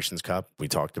 Confederations Cup. We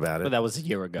talked about it. Well, that was a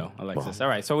year ago, Alexis. All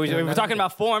right, so we were talking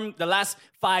about form. The last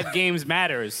 5 games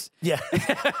matters. Yeah,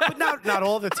 but not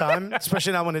all the time,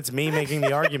 especially not when it's me making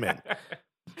the argument.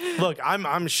 Look,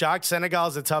 I'm shocked.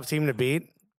 Senegal's a tough team to beat.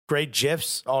 Great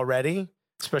GIFs already,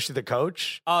 especially the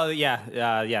coach. Oh yeah.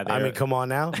 I mean, come on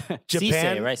now.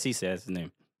 Japan, Cisse, right? Cisse is his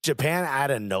name. Japan out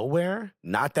of nowhere,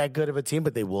 not that good of a team,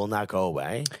 but they will not go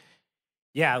away.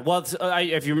 Yeah, well,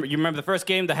 if you remember the first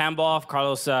game, the handball off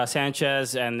Carlos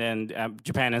Sanchez, and then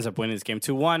Japan ends up winning this game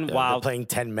 2-1. While they're playing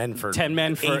 10 men for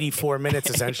 84 minutes,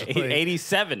 essentially.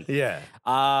 87. Yeah.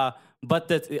 But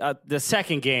the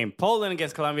second game, Poland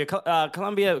against Colombia,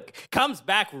 Colombia comes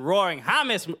back roaring.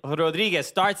 James Rodriguez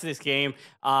starts this game,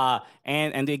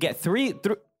 and they get 3.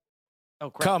 Oh,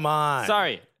 crap. Come on.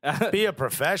 Sorry. Be a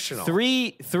professional.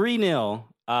 3-0 against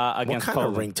What kind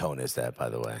Poland. of ringtone is that, by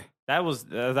the way? That was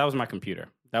my computer.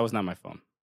 That was not my phone.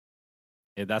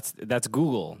 Yeah, that's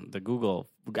Google.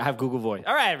 I have Google Voice.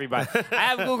 All right, everybody. I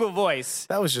have Google Voice.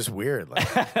 That was just weird.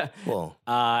 Well,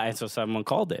 and so someone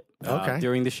called it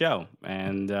during the show.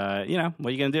 And what are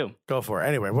you gonna do? Go for it.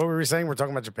 Anyway, what were we saying? We're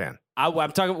talking about Japan. We're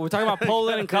talking about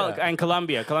Poland and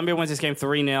Colombia. Colombia wins this game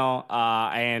 3-0.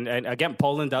 And again,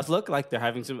 Poland does look like they're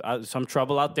having some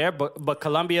trouble out there. But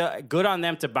Colombia, good on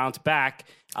them to bounce back.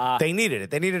 They needed it.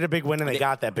 They needed a big win, and they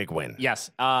got that big win. Yes.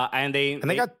 And they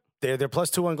got their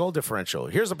 +2 on goal differential.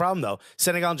 Here's the problem, though.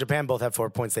 Senegal and Japan both have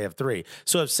 4 points. They have 3.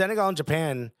 So if Senegal and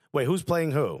Japan... Wait, who's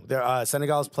playing who?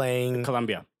 Senegal's playing...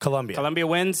 Colombia. Colombia. Colombia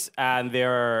wins, and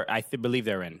I believe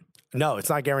they're in. No, it's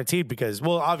not guaranteed because...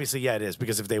 Well, obviously, yeah, it is.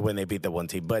 Because if they win, they beat the one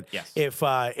team. But yes.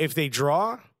 If they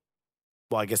draw...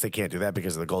 Well, I guess they can't do that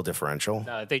because of the goal differential.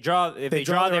 No, if they draw,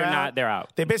 they're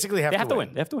out. They basically have to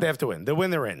win. They have to win. They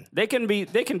win, they're in. They can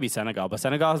be Senegal, but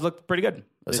Senegal has looked pretty good.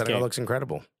 Senegal looks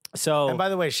incredible. So, and by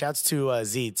the way, shouts to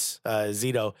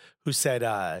Zito, who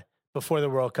said before the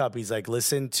World Cup, he's like,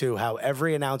 listen to how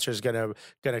every announcer is gonna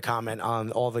comment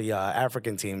on all the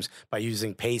African teams by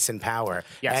using pace and power.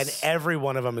 Yes. And every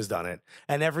one of them has done it.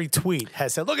 And every tweet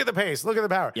has said, look at the pace, look at the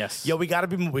power. Yes. Yo, we gotta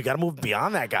move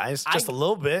beyond that, guys. Just a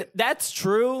little bit. That's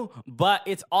true, but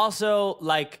it's also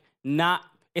like not.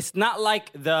 It's not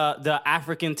like the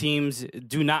African teams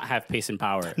do not have pace and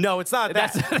power. No, it's not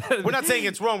that. We're not saying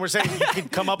it's wrong. We're saying you can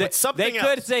come up with something else.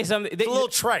 They could say something. It's a little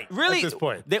trite really, at this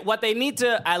point. What they need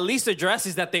to at least address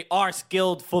is that they are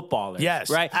skilled footballers. Yes,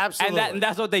 right? absolutely. And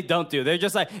that's what they don't do. They're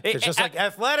just like... It's just like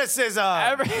athleticism.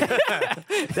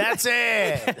 That's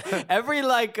it. Every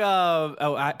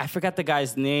I forgot the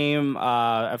guy's name.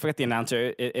 I forgot the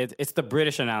announcer. It's the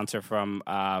British announcer from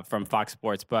Fox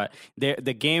Sports. But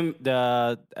the game,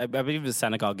 I believe it was the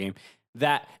Senegal game,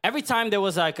 that every time there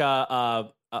was like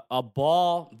a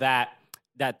ball that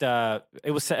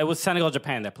it was Senegal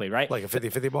Japan that played, right? Like a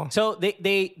 50-50 ball? So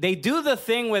they do the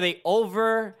thing where they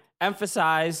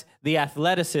emphasize the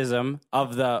athleticism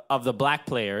of the black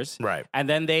players, Right. And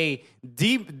then they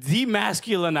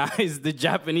demasculinize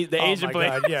the Asian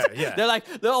players. God, yeah. They're like,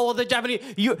 oh, well, the Japanese,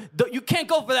 you can't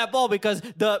go for that ball because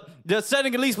the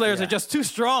Senegalese players are just too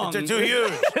strong. They're too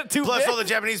huge. Plus, big. all the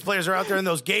Japanese players are out there in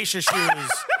those geisha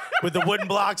shoes with the wooden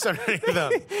blocks underneath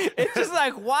them. It's just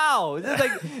like, wow. It's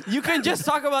like, you can just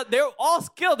talk about, they're all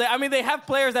skilled. They have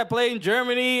players that play in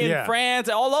Germany, in France,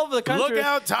 all over the country. Look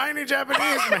out, tiny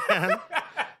Japanese, man.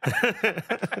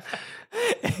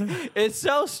 It's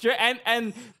so strange.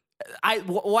 And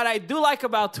what I do like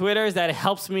about Twitter is that it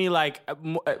helps me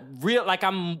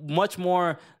I'm much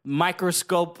more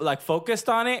microscope focused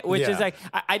on it, which is like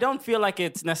I don't feel like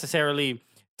it's necessarily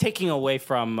taking away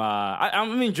from.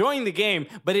 I'm enjoying the game,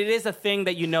 but it is a thing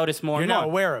that you notice more. You're and more. not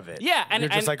aware of it. Yeah, and you're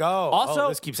just like, also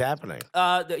this keeps happening.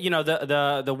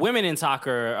 The women in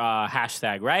soccer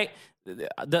hashtag, right?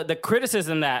 The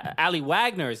criticism that Ali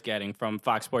Wagner is getting from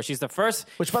Fox Sports. She's the first.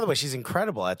 Which, by the way, she's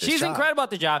incredible at this job. She's incredible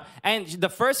at the job. And the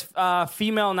first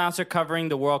female announcer covering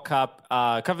the World Cup,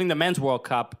 covering the men's World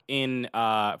Cup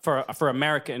for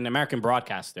American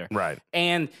broadcaster. Right.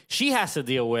 And she has to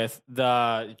deal with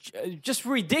the just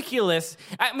ridiculous.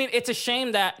 I mean, it's a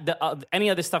shame that any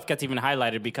of this stuff gets even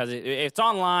highlighted because it's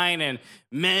online and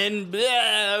men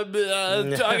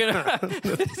talking about.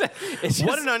 It's just,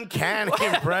 what an uncanny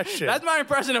impression. That's my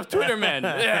impression of Twitter men.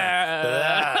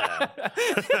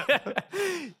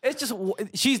 It's just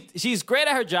she's great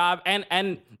at her job,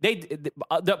 and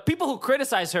the people who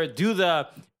criticize her do the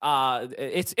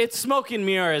it's smoke and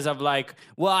mirrors of like,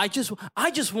 well, I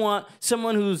just want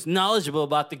someone who's knowledgeable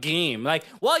about the game. Like,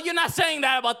 well, you're not saying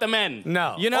that about the men.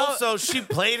 No. You know. Also, she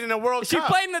played in a World Cup. She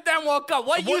played in the damn World Cup.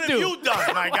 What have you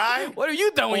done, my guy? What have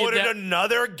you done? Ordered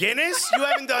another Guinness? You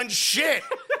haven't done shit.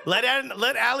 Let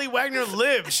Ali Wagner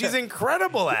live. She's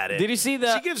incredible at it. Did you see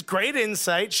the? She gives great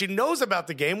insight. She knows about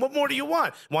the game. What more do you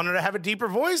want? Want her to have a deeper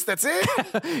voice? That's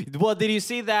it. Well, did you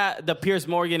see the Piers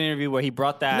Morgan interview where he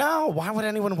brought that? No. Why would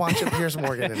anyone watch a Piers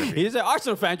Morgan interview? He's an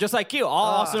Arsenal fan, just like you.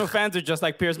 All Arsenal fans are just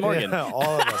like Piers Morgan. Yeah,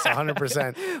 all of us,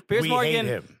 100%. Piers Morgan.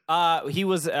 Hate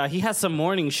him. He has some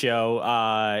morning show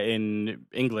in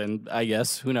England, I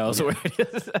guess. Who knows where it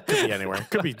is? Could be anywhere.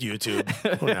 Could be YouTube.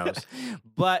 Who knows?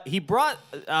 But he brought.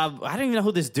 I don't even know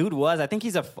who this dude was. I think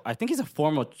he's a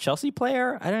former Chelsea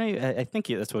player. I think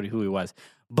that's who he was.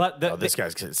 But this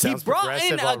guy's sounds he brought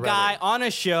in progressive a already. guy on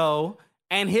a show.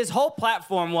 And his whole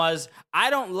platform was, I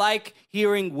don't like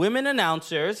hearing women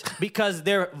announcers because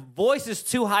their voice is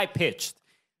too high pitched.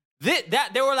 They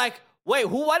were like, wait,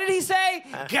 what did he say?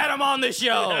 Get him on the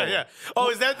show. Yeah. Oh,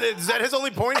 is that his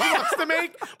only point he wants to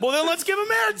make? Well, then let's give him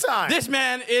airtime. This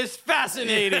man is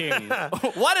fascinating.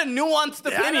 What a nuanced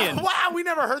opinion. Wow, we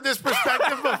never heard this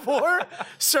perspective before.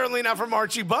 Certainly not from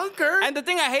Archie Bunker. And the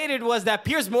thing I hated was that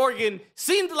Piers Morgan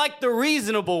seemed like the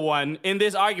reasonable one in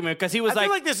this argument because he was I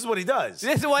feel like this is what he does.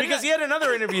 Because he had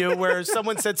another interview where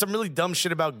someone said some really dumb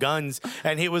shit about guns,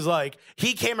 and he was like,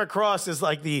 he came across as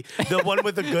like the one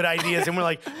with the good ideas, and we're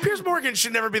like, Piers Morgan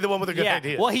should never be the one with the good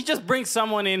ideas. Well, he just brings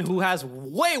someone in who has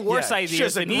way worse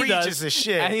ideas than he does. As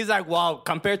shit. And he's like, well,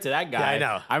 compared to that guy, I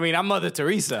know. I mean, I'm Mother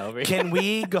Teresa. Can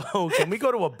we go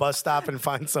to a bus stop and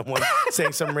find someone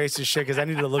saying some racist shit? Because I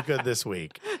need to look good this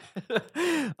week.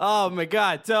 Oh my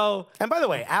God. So, and by the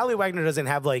way, Ali Wagner doesn't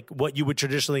have like what you would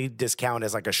traditionally discount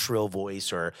as like a shrill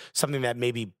voice or something that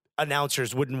maybe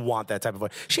announcers wouldn't want that type of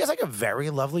voice. She has like a very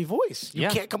lovely voice. You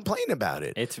can't complain about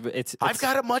it. I've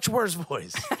got a much worse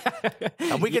voice.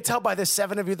 And we can tell by the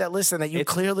 7 of you that listen that you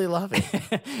clearly love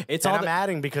it. I'm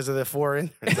adding because of the 4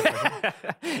 interns.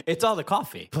 It's all the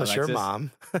coffee. Plus your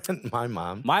mom. My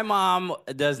mom. My mom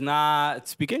does not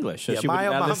speak English. So my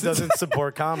mom doesn't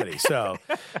support comedy. So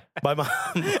my mom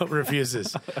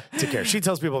refuses to care. She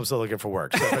tells people I'm still looking for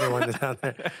work. So if anyone is out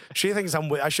there, she thinks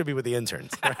I should be with the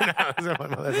interns right now. So my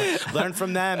mother's like, learn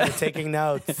from them. They're taking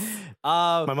notes.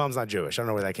 My mom's not Jewish. I don't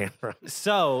know where that came from.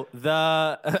 So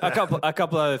a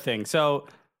couple other things. So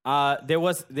there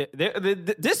was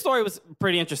this story was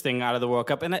pretty interesting out of the World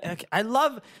Cup, and I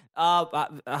love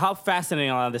how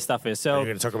fascinating a lot of this stuff is. So you're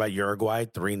going to talk about Uruguay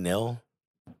 3-0.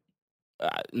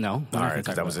 No. All right,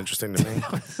 because that was interesting to me.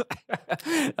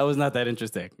 That was not that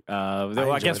interesting.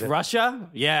 Against Russia?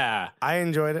 Yeah. I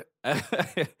enjoyed it.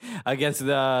 Against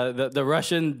the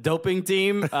Russian doping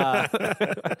team.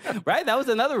 Right? That was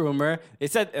another rumor.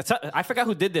 It said, I forgot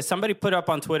who did this. Somebody put up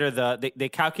on Twitter, they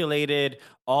calculated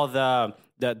all the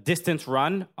distance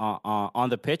run on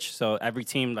the pitch. So every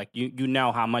team, like you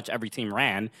know how much every team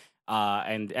ran.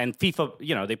 And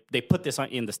FIFA, they put this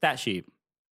in the stat sheet.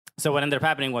 So what ended up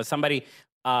happening was somebody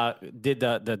did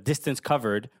the distance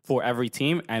covered for every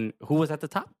team, and who was at the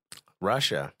top?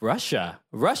 Russia.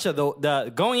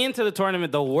 The going into the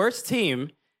tournament, the worst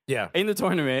team in the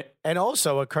tournament. And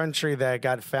also a country that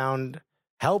got found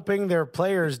helping their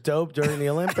players dope during the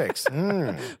Olympics.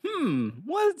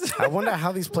 What? I wonder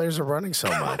how these players are running so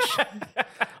much.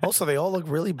 Also, they all look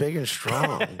really big and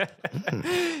strong.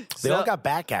 They all got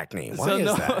back acne. Why is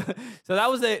that? So that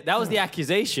was the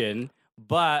accusation,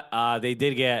 but they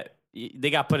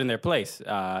got put in their place.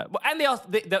 And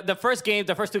the first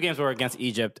two games were against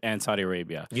Egypt and Saudi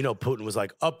Arabia. You know, Putin was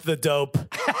like, up the dope.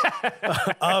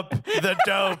 Up the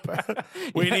dope.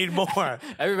 We need more.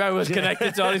 Everybody was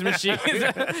connected to all these machines.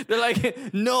 They're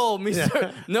like, no,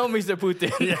 Mr.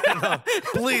 Putin. No,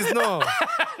 please, no.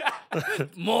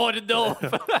 More dope.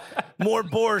 More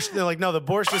borscht. They're like, no, the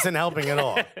borscht isn't helping at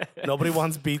all. Nobody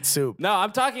wants beet soup. No,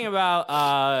 I'm talking about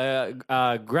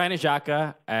Granit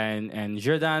Xhaka and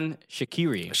Jordan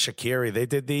Shaqiri. Shaqiri, they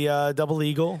did the double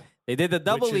eagle. They did the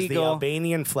double which is eagle. the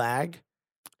Albanian flag.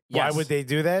 Yes. Why would they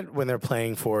do that when they're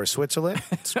playing for Switzerland?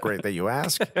 It's great that you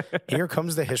ask. Here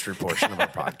comes the history portion of our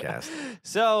podcast.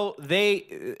 So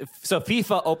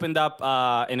FIFA opened up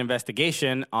an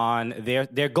investigation on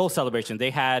their goal celebration.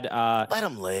 They had let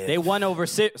them live. They won over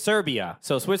Serbia.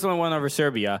 So Switzerland won over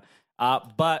Serbia.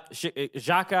 But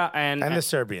Xhaka and the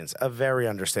Serbians, a very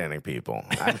understanding people.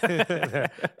 They're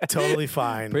totally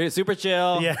fine. Super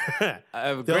chill. Yeah.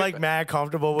 They're like mad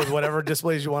comfortable with whatever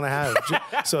displays you want to have.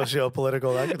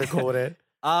 Socio-political, they're cool with it.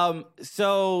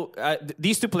 So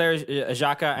these two players,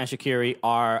 Xhaka and Shaqiri,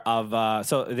 are of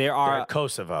they're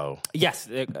Kosovo. Yes,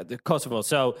 Kosovo.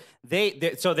 So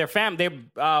they're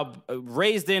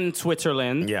raised in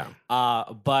Switzerland. Yeah.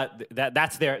 But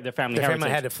that's their family. Their heritage. family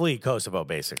had to flee Kosovo,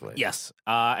 basically. Yes.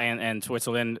 And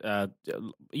Switzerland. It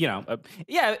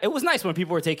was nice when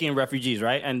people were taking in refugees,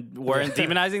 right, and weren't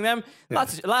demonizing them. A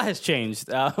lot has changed.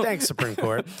 Thanks, Supreme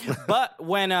Court. But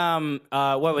when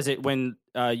what was it when?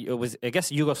 It was, I guess,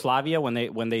 Yugoslavia when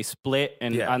they split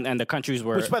and the countries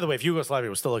were. Which, by the way, if Yugoslavia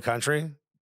was still a country,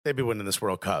 they'd be winning this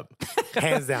World Cup,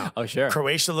 hands down. Oh, sure.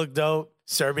 Croatia looked dope.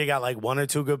 Serbia got like one or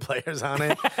two good players on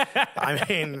it. I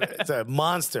mean, it's a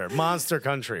monster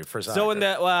country for soccer.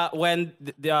 So when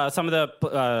some of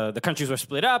the countries were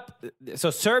split up, so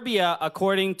Serbia,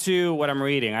 according to what I'm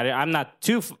reading, I'm not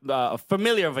too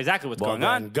familiar with exactly what's going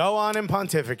on. Go on and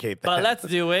pontificate that. But let's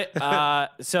do it.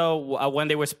 So when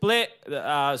they were split,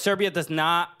 Serbia does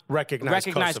not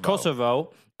recognize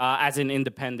Kosovo as an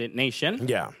independent nation.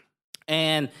 Yeah.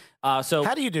 And so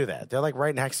how do you do that? They're like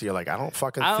right next to you. Like, I don't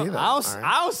fucking see them. I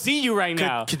don't see you right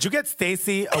now. Could you get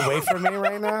Stacy away from me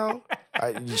right now?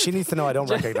 She needs to know I don't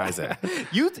recognize it.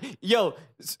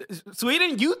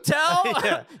 Sweden, you tell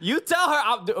her,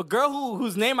 a girl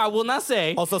whose name I will not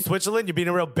say. Also, Switzerland, you're being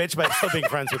a real bitch by still being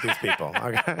friends with these people.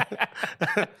 Okay.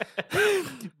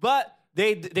 But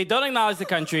they don't acknowledge the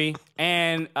country,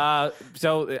 and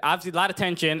so obviously a lot of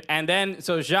tension. And then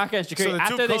Xhaka and Shaqiri,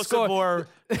 after they score,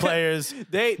 players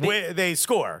they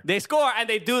score. They score and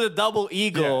they do the double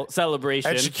eagle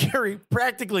celebration. And Shaqiri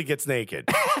practically gets naked.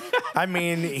 I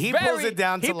mean, he pulls it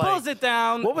down. He pulls it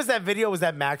down. What was that video? Was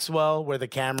that Maxwell where the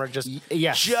camera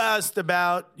just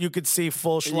about you could see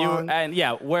full schlong?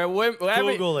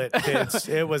 Google it, kids.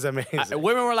 It was amazing.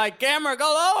 Women were like, "Camera, go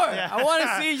lower. I want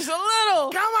to see just a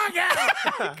little. Come on,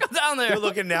 camera. Go down there." You're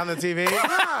looking down the TV.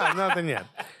 No, nothing yet.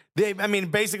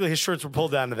 Basically, his shirts were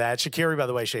pulled down to that. Shaqiri, by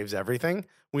the way, shaves everything.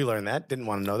 We learned that. Didn't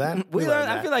want to know that. We learned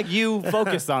that. I feel like you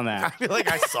focused on that. I feel like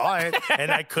I saw it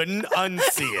and I couldn't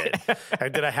unsee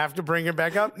it. Did I have to bring it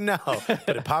back up? No. But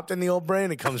it popped in the old brain.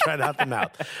 It comes right out the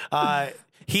mouth.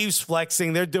 He's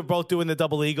flexing. They're both doing the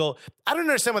double eagle. I don't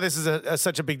understand why this is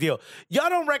such a big deal. Y'all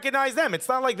don't recognize them. It's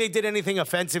not like they did anything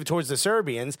offensive towards the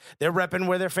Serbians. They're repping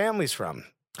where their family's from.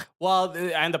 Well,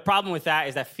 and the problem with that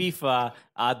is that FIFA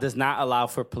does not allow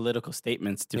for political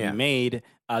statements to be made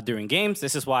during games.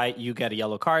 This is why you get a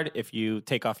yellow card if you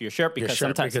take off your shirt because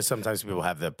sometimes people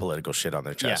have the political shit on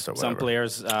their chest or whatever. Some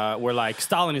players were like,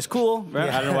 Stalin is cool. Right?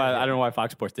 Yeah. I don't know why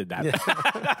Fox Sports did that.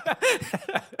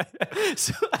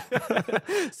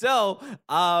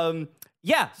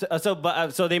 Yeah.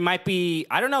 So they might be.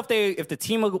 I don't know if the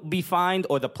team will be fined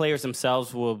or the players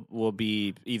themselves will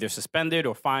be either suspended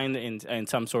or fined in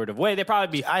some sort of way. They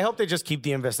probably be. I hope they just keep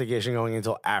the investigation going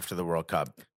until after the World Cup,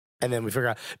 and then we figure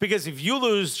out. Because if you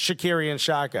lose Shaqiri and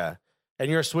Xhaka, and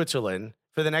you're Switzerland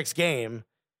for the next game,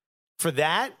 for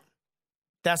that's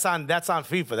on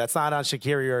FIFA. That's not on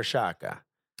Shaqiri or Xhaka.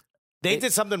 They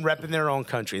did something repping their own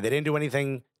country. They didn't do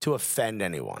anything to offend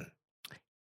anyone.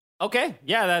 Okay,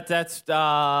 yeah, that's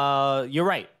you're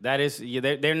right. That is,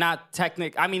 they're not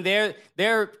technical. I mean, they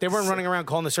weren't running around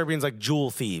calling the Serbians like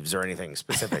jewel thieves or anything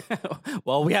specific.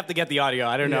 Well, we have to get the audio.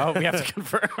 I don't know. We have to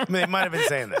confirm. They might have been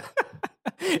saying that.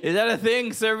 Is that a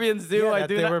thing Serbians do? Yeah,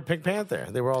 they were Pink Panther.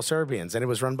 They were all Serbians, and it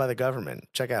was run by the government.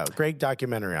 Check out. Great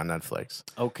documentary on Netflix.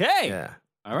 Okay. Yeah.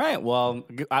 All right. Well,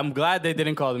 I'm glad they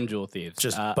didn't call them jewel thieves.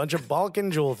 Just a bunch of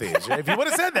Balkan jewel thieves. If you would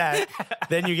have said that,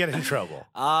 then you get in trouble.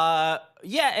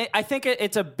 Yeah, I think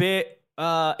it's a bit.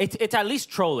 It's at least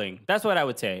trolling. That's what I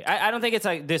would say. I don't think it's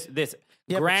like this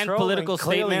grand political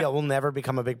clearly statement. It will never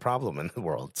become a big problem in the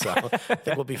world, so I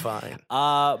think we'll be fine.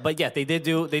 But yeah, they did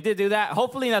do that.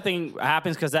 Hopefully, nothing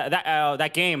happens because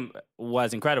that game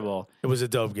was incredible. It was a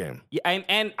dope game. Yeah,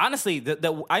 and honestly,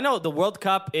 I know the World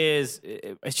Cup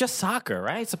it's just soccer,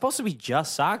 right? It's supposed to be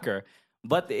just soccer,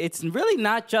 but it's really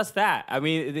not just that. I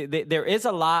mean, there is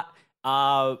a lot.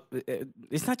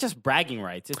 It's not just bragging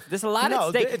rights. There's a lot at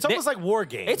stake. It's almost like war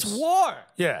games. It's war.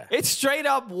 Yeah. It's straight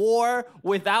up war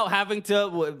without having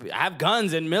to have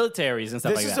guns and militaries and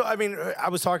stuff like that. So, I mean, I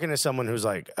was talking to someone who's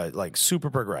like super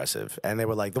progressive, and they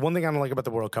were like, the one thing I don't like about the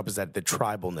World Cup is that the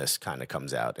tribalness kind of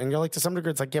comes out. And you're like, to some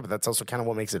degree, it's like, yeah, but that's also kind of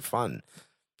what makes it fun.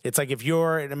 It's like if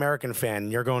you're an American fan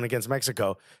and you're going against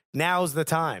Mexico, now's the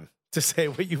time to say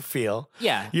what you feel.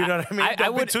 Yeah. You know what I mean? I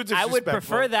would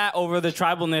prefer that over the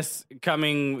tribalness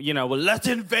coming, well, let's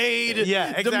invade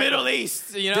the Middle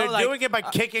East. They're doing it by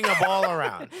kicking a ball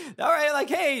around. All right, like,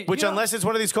 hey. Which, unless it's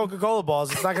one of these Coca-Cola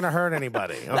balls, it's not going to hurt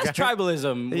ananybody. Okay? That's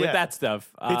tribalism with that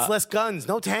stuff. It's less guns,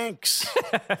 no tanks.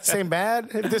 Same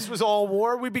bad. If this was all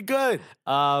war, we'd be good.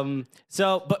 But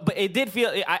it did feel,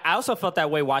 I also felt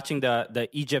that way watching the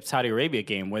Egypt-Saudi Arabia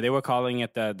game where they were calling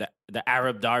it the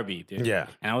Arab Derby, dude. Yeah.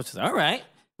 And I was just all right.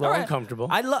 Uncomfortable.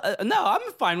 No, I'm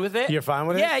fine with it. You're fine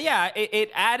with it? Yeah.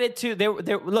 It added to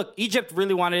look, Egypt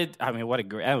really wanted. I mean,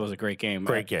 that was a great game.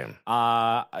 Great game.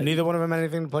 Neither one of them had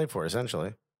anything to play for,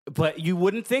 essentially. But you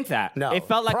wouldn't think that. No, it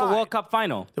felt like a World Cup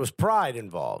final. There was pride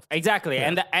involved. Exactly,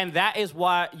 yeah. and that is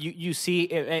what you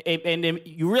see, and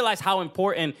you realize how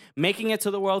important making it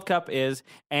to the World Cup is,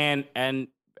 and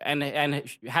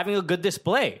having a good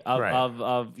display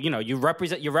of you're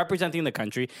representing the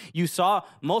country. You saw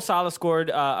Mo Salah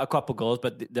scored a couple goals,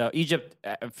 but the Egypt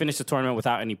finished the tournament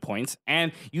without any points,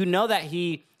 and you know that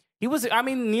he was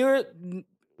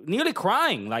nearly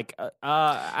crying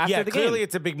after the game. Clearly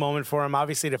it's a big moment for him.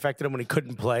 Obviously it affected him when he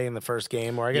couldn't play in the first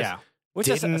game, or I guess which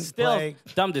is still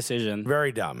dumb decision.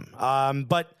 Very dumb.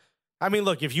 But I mean,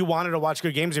 look, if you wanted to watch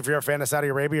good games, if you're a fan of Saudi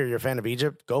Arabia or you're a fan of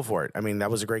Egypt, go for it. I mean,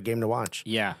 that was a great game to watch.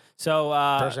 Yeah. So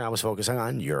personally, I was focusing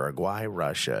on Uruguay,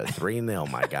 Russia, 3-0,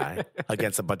 my guy,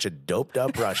 against a bunch of doped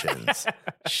up Russians.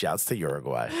 Shouts to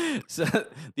Uruguay. So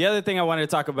the other thing I wanted to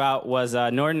talk about was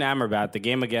Northern Amrabat, the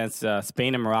game against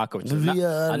Spain and Morocco, which is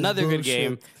another good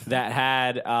game that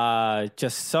had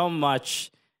just so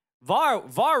much.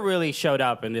 VAR really showed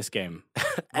up in this game.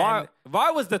 VAR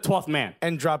was the 12th man.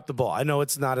 And dropped the ball. I know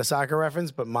it's not a soccer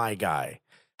reference, but my guy.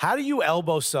 How do you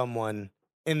elbow someone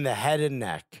in the head and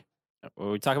neck?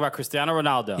 We talk about Cristiano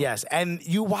Ronaldo. Yes, and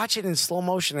you watch it in slow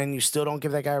motion and you still don't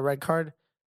give that guy a red card?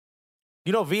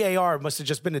 You know, VAR must have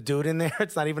just been a dude in there.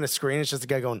 It's not even a screen. It's just a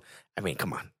guy going, I mean,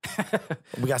 come on.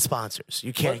 We got sponsors.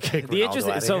 You can't kick Ronaldo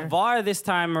out of here. VAR this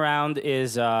time around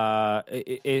is there's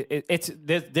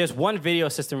one video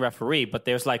assistant referee, but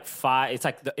there's like five. It's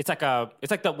like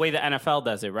the way the NFL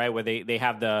does it, right? Where they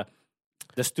have the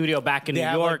studio back in New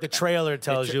York. Like the trailer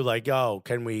tells you like, oh,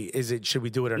 should we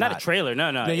do it or not? Not a trailer, no.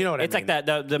 You know what I mean. It's like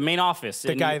the main office.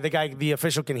 The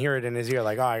official can hear it in his ear,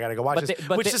 like, oh, I gotta go watch this.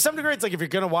 Which to some degree, it's like if you're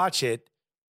gonna watch it,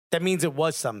 that means it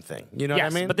was something. You know what I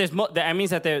mean? But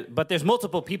there's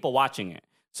multiple people watching it.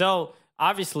 So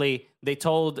obviously they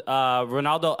told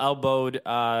Ronaldo elbowed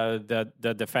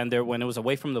the defender when it was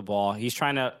away from the ball. He's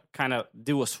trying to kind of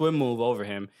do a swim move over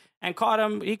him and caught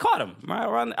him. He caught him,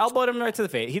 right? Elbowed him right to the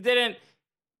face. He didn't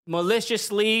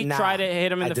maliciously try to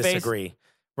hit him in the face. I disagree.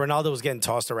 Ronaldo was getting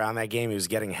tossed around that game. He was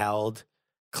getting held.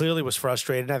 Clearly was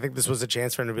frustrated. I think this was a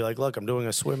chance for him to be like, look, I'm doing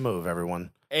a swim move,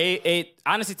 everyone.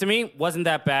 Honestly, to me, wasn't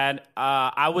that bad.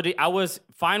 I was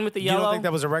fine with the yellow. You don't think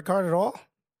that was a red card at all?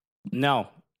 No,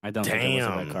 I don't think it was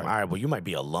a red card. All right, well, you might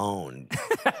be alone.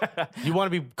 You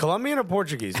want to be Colombian or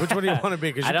Portuguese? Which one do you want to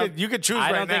be? Because you could choose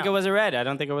right now. I don't think it was a red. I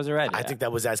think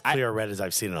that was as clear a red as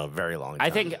I've seen in a very long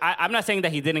time. I'm not saying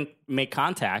that he didn't make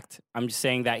contact. I'm just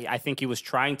saying that I think he was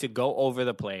trying to go over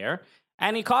the player,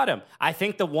 and he caught him. I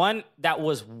think the one that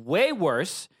was way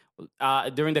worse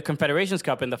during the Confederations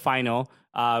Cup in the final,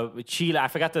 Chile, I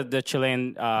forgot the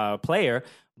Chilean player,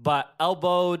 but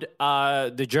elbowed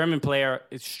the German player,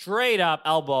 straight up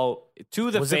elbow to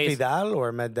the face. Was it Vidal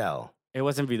or Medel? It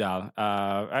wasn't Vidal.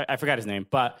 I forgot his name,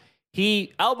 but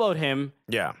he elbowed him.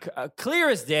 Yeah. Clear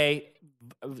as day.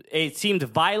 It seemed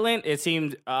violent. It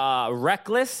seemed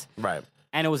reckless. Right.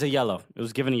 And it was a yellow. It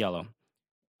was given a yellow.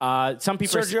 Some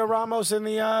people. Sergio Ramos in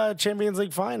the Champions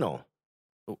League final.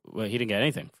 Well, he didn't get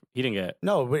anything. He didn't get.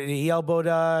 No, but he elbowed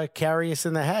Karius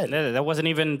in the head. That wasn't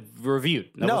even reviewed.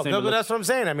 No, that's what I'm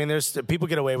saying. I mean, there's people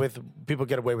get away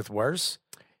with worse.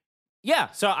 Yeah.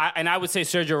 So I would say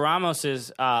Sergio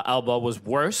Ramos's elbow was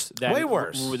worse than way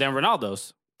worse than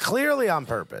Ronaldo's. Clearly on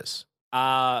purpose.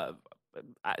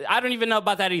 I don't even know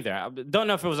about that either. I don't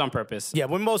know if it was on purpose. Yeah,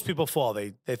 when most people fall,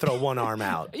 they throw one arm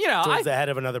out towards the head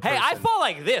of another person. Hey, I fall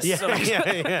like this. Yeah, so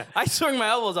yeah. I swing my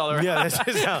elbows all around. Yeah, this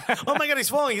is how. Oh my God, he's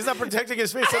falling. He's not protecting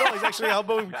his face at all. He's actually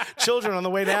elbowing children on the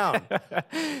way down.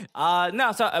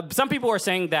 No, so some people were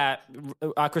saying that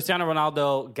Cristiano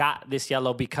Ronaldo got this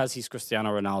yellow because he's Cristiano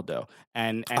Ronaldo,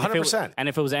 and 100%.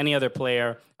 If it was any other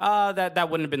player, that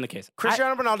wouldn't have been the case.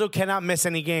 Cristiano Ronaldo cannot miss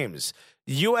any games.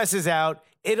 U.S. is out.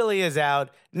 Italy is out.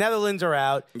 Netherlands are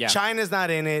out. Yeah. China's not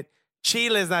in it.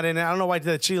 Chile's not in it. I don't know why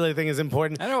the Chile thing is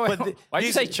important. I don't know why'd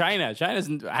you say China?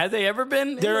 Has they ever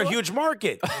been? They're a huge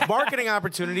market. Marketing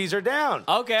opportunities are down.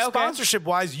 Okay.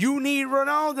 Sponsorship-wise, you need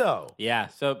Ronaldo. Yeah,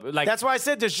 so like That's why I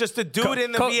said there's just a dude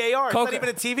in the VAR. It's not even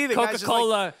a TV. The guy's just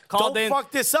like, called don't in.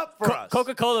 fuck this up for us.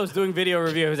 Coca-Cola was doing video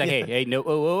review. He was like, hey, no,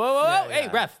 whoa. Yeah,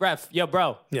 Hey, ref, yo,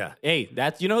 bro. Yeah. Hey,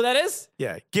 you know who that is?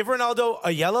 Yeah. Give Ronaldo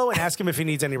a yellow and ask him if he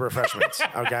needs any refreshments,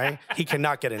 okay? He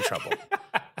cannot get in trouble.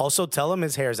 Also, tell him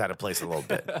his hair's out of place a little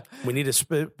bit. We need to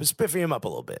spiffy him up a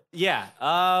little bit. Yeah.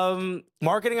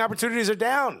 Marketing opportunities are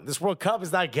down. This World Cup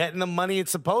is not getting the money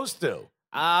it's supposed to.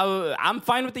 I'm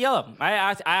fine with the yellow.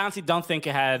 I honestly don't think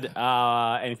it had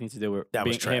anything to do with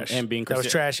him being That was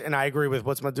trash, and I agree with,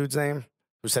 what's my dude's name?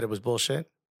 Who said it was bullshit?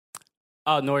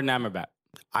 Oh, Norden Amrabat.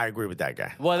 I agree with that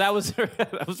guy. Well, that was for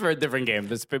a different game.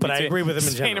 But I agree with him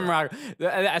in Spain general. and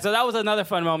Morocco. So that was another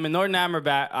fun moment. Norden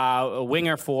Amrabat, a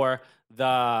winger for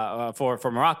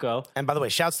Morocco. And by the way,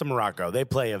 shouts to Morocco. They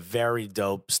play a very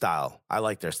dope style. I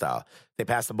like their style. They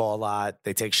pass the ball a lot.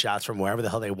 They take shots from wherever the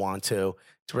hell they want to.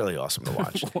 It's really awesome to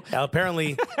watch.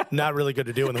 Apparently, not really good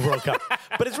to do in the World Cup,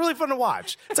 but it's really fun to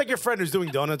watch. It's like your friend who's doing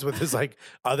donuts with his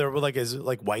his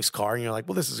wife's car, and you're like,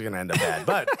 well, this is going to end up bad,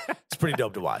 but it's pretty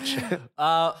dope to watch.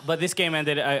 But this game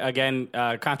ended again,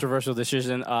 controversial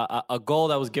decision. A goal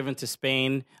that was given to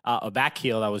Spain, a back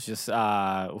heel that was just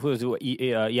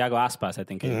Iago Aspas, I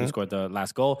think, who scored the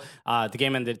last goal. The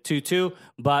game ended 2-2,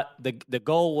 but the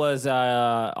goal was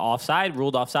offside,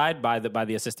 ruled offside by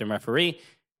the assistant referee.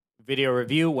 Video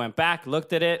review went back,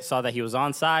 looked at it, saw that he was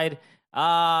onside,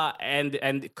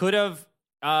 and could have.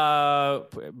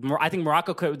 I think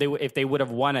Morocco could. If they would have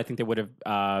won, I think they would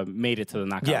have made it to the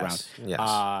knockout round.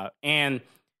 Yes. And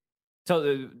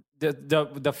so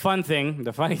the funny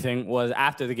thing was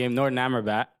after the game, Norden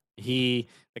Amrabat, the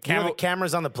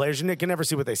camera's on the players. You can never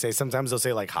see what they say. Sometimes they'll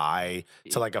say like hi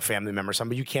to like a family member or something,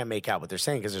 but you can't make out what they're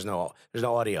saying because there's no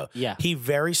audio. Yeah. He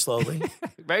very slowly,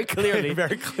 very clearly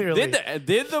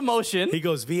did the motion. He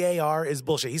goes, VAR is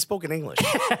bullshit. He spoke in English.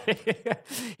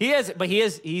 He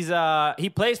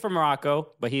plays for Morocco,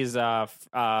 but he's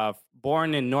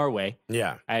born in Norway.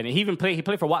 Yeah. And he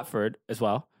played for Watford as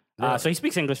well. So he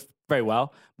speaks English very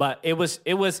well, but it's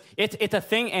a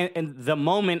thing. And the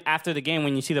moment after the game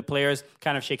when you see the players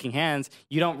kind of shaking hands,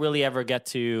 you don't really ever get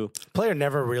to. Player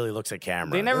never really looks at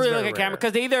camera. They never really look at camera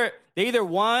because they either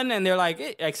won and they're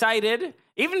like excited.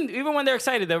 Even when they're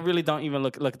excited, they really don't even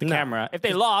look at the camera. If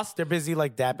they lost, they're busy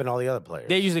like dapping all the other players.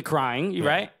 They're usually crying,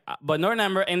 right? But Norden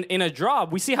Amrabat, in a draw,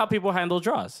 we see how people handle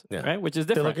draws, right? Which is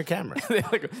different. They look at camera. they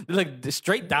look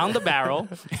straight down the barrel.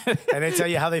 And they tell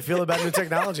you how they feel about new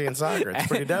technology in soccer. It's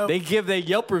pretty dope. They give their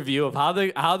Yelp review of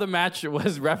how the match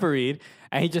was refereed,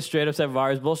 and he just straight up said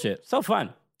VAR is bullshit. So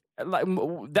fun.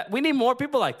 We need more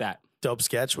people like that. Dope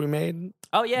sketch we made.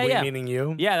 Oh yeah. Meaning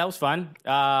you. Yeah, that was fun.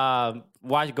 Go on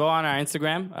our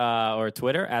Instagram or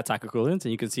Twitter at Soccer Coolins,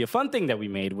 and you can see a fun thing that we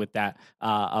made with that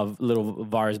of little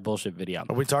VAR's bullshit video.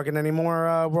 Are we talking any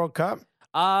more World Cup?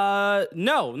 No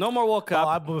more World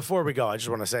Cup. Before we go, I just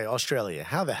want to say, Australia,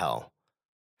 how the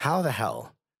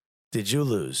hell did you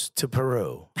lose to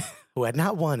Peru, who had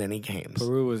not won any games?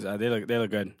 Peru was they look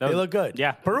good. They look good.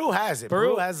 Yeah, Peru has it.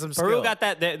 Peru has some skill. Peru got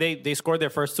that. They scored their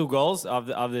first 2 goals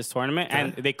of this tournament,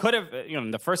 and they could have.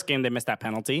 In the first game they missed that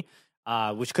penalty,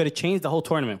 which could have changed the whole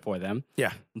tournament for them.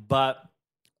 Yeah, but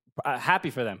happy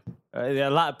for them. A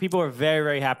lot of people are very,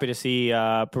 very happy to see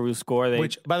Peru score.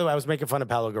 Which, by the way, I was making fun of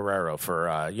Paulo Guerrero for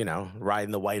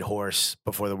riding the white horse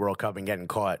before the World Cup and getting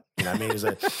caught. You know what I mean? He was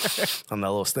like, on the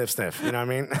little sniff. You know what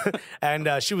I mean?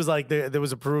 And she was like, there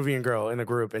was a Peruvian girl in the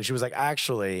group, and she was like,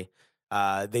 actually,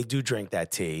 they do drink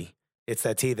that tea. It's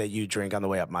that tea that you drink on the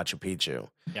way up Machu Picchu.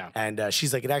 Yeah. And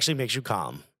she's like, it actually makes you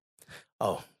calm.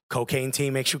 Oh, cocaine tea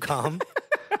makes you calm?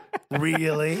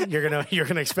 Really? You're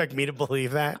gonna expect me to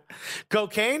believe that?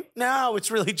 Cocaine? No,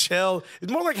 it's really chill.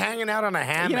 It's more like hanging out on a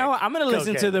hammock. You know what? I'm going to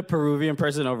listen Cocaine. to the Peruvian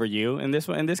person over you in this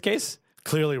one. In this case,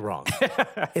 Clearly wrong.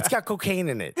 It's got cocaine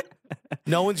in it.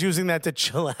 No one's using that to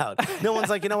chill out. No one's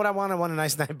like, you know what I want? I want a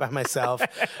nice night by myself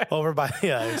over by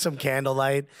some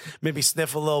candlelight, maybe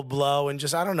sniff a little blow and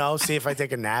just, I don't know, see if I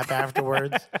take a nap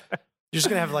afterwards. You're just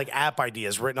going to have like app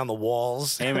ideas written on the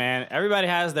walls. hey man, everybody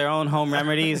has their own home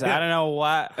remedies. I don't know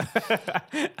what.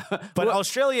 But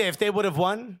Australia, if they would have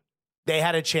won, they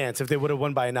had a chance. If they would have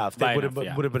won by enough, they would have been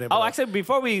able Oh, to actually,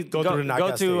 before we go through the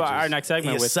knockout to our stages. next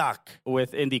segment You suck.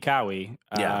 with Indi Cowie,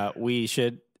 Yeah. we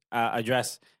should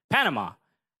address Panama.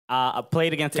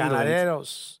 Played against England.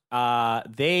 Canaleros.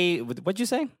 What'd you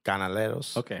say?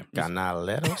 Canaleros. Okay.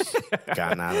 Canaleros.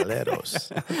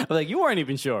 Canaleros. I was like, you weren't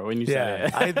even sure when you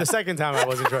said it. The second time I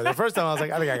wasn't sure. The first time I was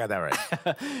like, I think I got that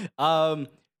right.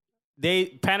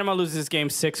 Panama loses this game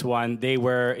 6-1. They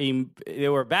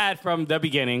were bad from the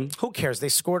beginning. Who cares? They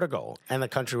scored a goal and the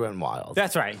country went wild.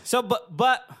 That's right. So,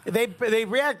 but They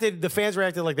reacted. The fans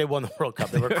reacted like they won the World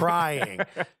Cup. They were crying.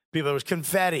 People, there was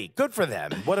confetti. Good for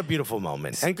them. What a beautiful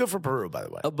moment. And good for Peru, by the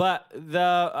way. But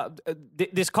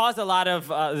this caused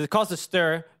it caused a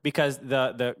stir because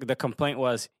the complaint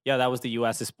was, yeah, that was the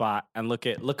U.S.'s spot, and look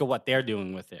at what they're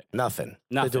doing with it. Nothing.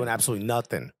 They're doing absolutely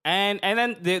nothing. And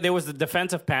then there was the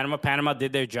defense of Panama. Panama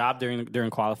did their job during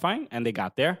qualifying, and they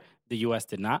got there. The U.S.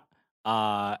 did not.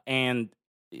 And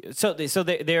so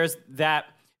there's that.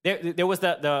 There was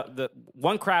the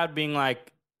one crowd being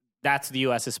like, that's the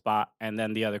U.S.'s spot, and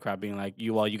then the other crowd being like,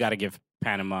 you got to give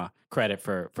Panama credit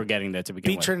for getting there to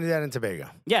begin Beat with. Trinidad and Tobago.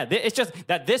 Yeah, it's just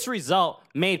that this result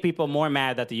made people more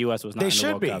mad that the U.S. was not in the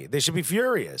World Cup. They should be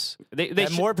furious.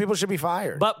 And more people should be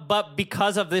fired. But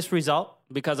because of this result,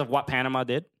 because of what Panama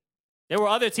did, there were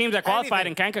other teams that qualified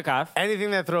in CONCACAF.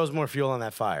 Anything that throws more fuel on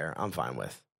that fire, I'm fine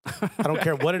with. I don't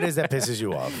care what it is that pisses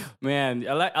you off. Man,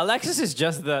 Alexis is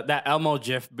just that Elmo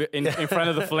gif in front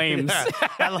of the flames. Yeah,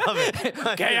 I love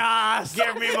it. Chaos!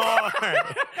 Give me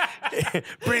more.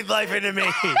 Breathe life into me.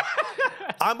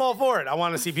 I'm all for it. I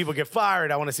want to see people get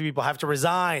fired. I want to see people have to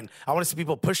resign. I want to see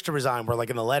people pushed to resign. Where like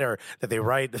in the letter that they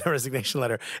write, the resignation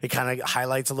letter, it kind of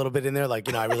highlights a little bit in there.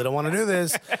 Like, I really don't want to do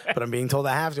this, but I'm being told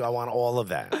I have to. I want all of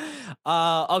that.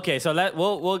 Okay, so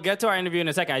we'll get to our interview in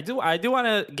a second. I do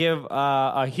want to give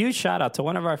a huge shout out to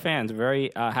one of our fans.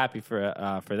 Very happy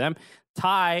for them.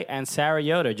 Ty and Sarah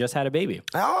Yoder just had a baby.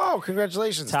 Oh,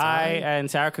 congratulations, Ty and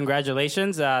Sarah,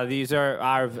 congratulations. These are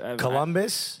our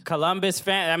Columbus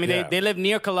fans. I mean, they live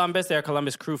near Columbus. They're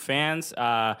Columbus Crew fans.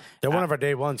 They're one of our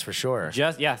day ones for sure.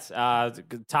 Yes.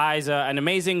 Ty's an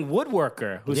amazing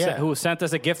woodworker who sent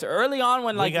us a gift early on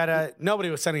when nobody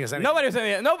was sending us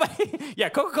anything. Yeah,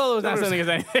 Coca-Cola was not sending us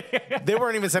anything. They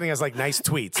weren't even sending us like nice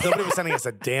tweets. Nobody was sending us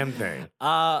a damn thing.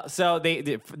 So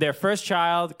their first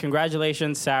child,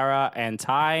 congratulations, Sarah and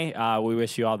Ty. We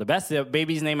wish you all the best. The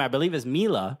baby's name, I believe, is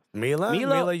Mila. Mila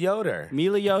Yoder.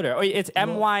 Mila Yoder. Oh, it's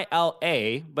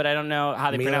Myla, but I don't know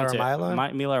how they pronounce it.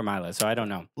 Mila or Mila, so I don't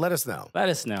know. Let us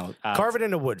know. Carve it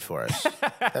into wood for us.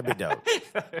 That'd be dope.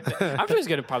 I'm sure he's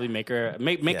gonna probably make her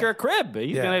a crib.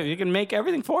 You can make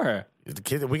everything for her.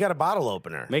 We got a bottle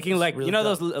opener. Making really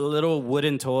those little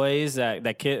wooden toys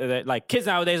that kids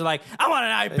nowadays are like, I want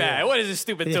an iPad. Yeah. What is this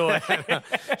stupid toy?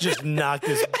 Just knock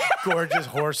this gorgeous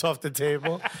horse off the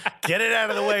table. Get it out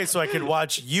of the way so I can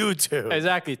watch YouTube.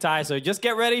 Exactly, Ty. So just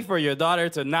get ready for your daughter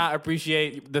to not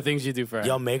appreciate the things you do for her.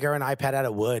 Yo, make her an iPad out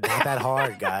of wood. Not that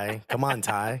hard, guy. Come on,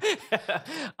 Ty.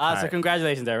 So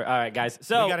congratulations there. All right, guys.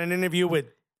 So we got an interview with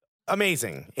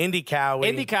amazing Indi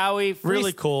Cowie.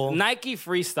 Really cool. Nike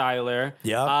freestyler.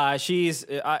 Yeah. She's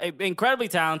incredibly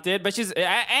talented, but she's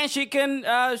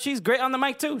great on the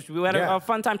mic too. We had a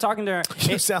fun time talking to her.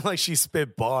 You sound like she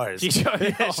spit bars. She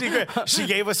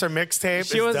gave us her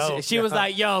mixtape. She was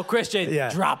like, "Yo,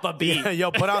 Christian, drop a beat.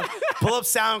 Yo, pull up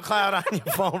SoundCloud on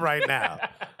your phone right now."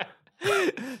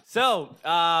 So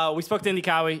we spoke to Indi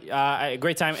Cowie. A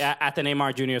great time at the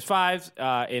Neymar Juniors 5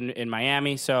 in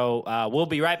Miami. So we'll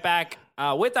be right back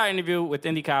with our interview with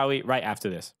Indi Cowie right after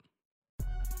this.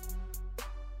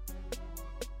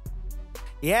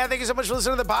 Yeah, thank you so much for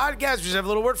listening to the podcast. We just have a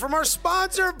little word from our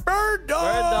sponsor, Bird Dogs.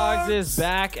 Bird Dogs is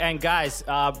back. And guys,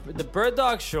 the Bird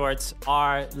Dog shorts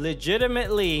are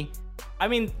legitimately, I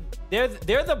mean, they're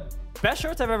the best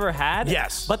shorts I've ever had.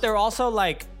 Yes. But they're also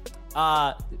like,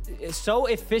 so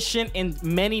efficient in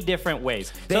many different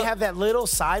ways. They have that little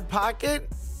side pocket.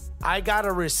 I got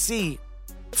a receipt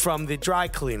from the dry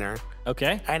cleaner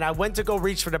Okay. And I went to go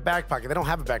reach for the back pocket. They don't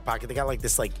have a back pocket. They got like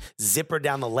this like zipper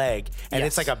down the leg, and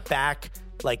it's like a back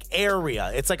like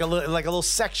area. It's like a little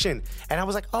section. And I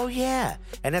was like, oh yeah.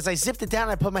 And as I zipped it down,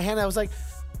 I put my hand. I was like,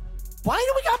 why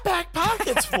do we got back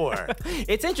pockets for?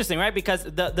 It's interesting, right? Because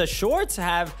the shorts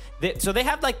have so they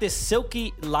have like this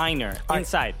silky liner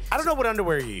inside. I don't know what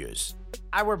underwear you use.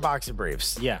 I wear boxer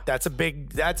briefs. Yeah. That's a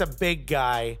big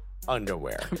guy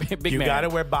underwear. Big you man. gotta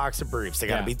wear boxer briefs. They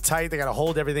gotta be tight. They gotta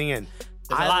hold everything in.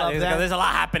 There's a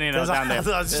lot happening down there.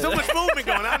 There's so much movement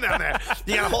going on down there.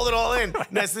 You gotta hold it all in,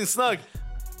 nice and snug.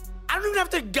 I don't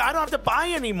have to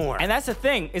buy anymore. And that's the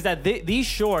thing, is that these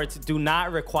shorts do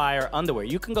not require underwear.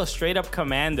 You can go straight up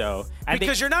commando. And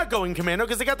because you're not going commando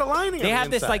because they got the lining. They have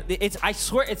the this inside. I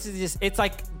swear it's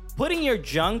like putting your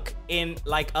junk in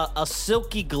like a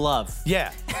silky glove.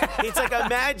 Yeah. It's like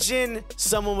imagine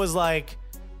someone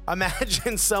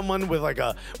with like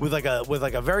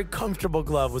a very comfortable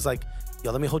glove was like,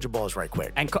 yo, let me hold your balls right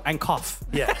quick. And cough.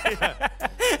 Yeah.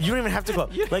 You don't even have to go.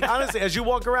 Like, honestly, as you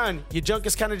walk around, your junk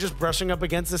is kind of just brushing up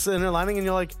against this inner lining, and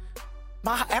you're like,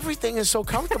 everything is so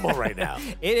comfortable right now.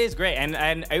 It is great.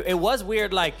 And it was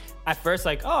weird, like, at first,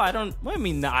 like, I don't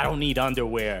need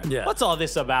underwear. Yeah. What's all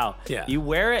this about? Yeah. You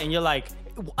wear it, and you're like,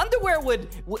 underwear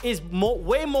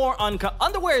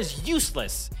underwear is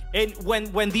useless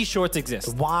when these shorts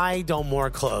exist. Why don't more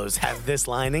clothes have this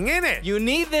lining in it? You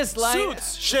need this lining.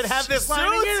 Suits should have this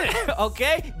lining in it.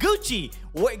 Okay, Gucci,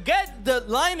 get the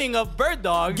lining of Bird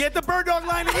Dog. Get the Bird Dog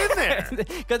lining in there.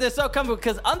 Because they're so comfortable.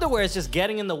 Because underwear is just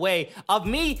getting in the way of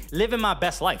me living my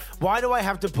best life. Why do I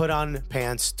have to put on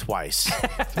pants twice?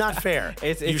 It's not fair.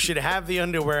 You should have the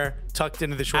underwear tucked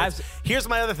into the shorts. Here's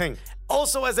my other thing.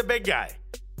 Also, as a big guy,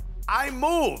 I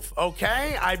move,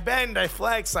 okay? I bend, I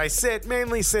flex, I sit,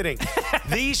 mainly sitting.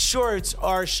 These shorts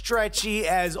are stretchy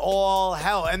as all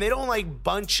hell, and they don't like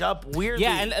bunch up weirdly.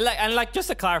 Yeah, and like just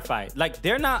to clarify, like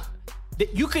they're not.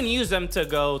 You can use them to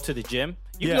go to the gym.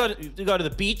 You can go to the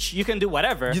beach. You can do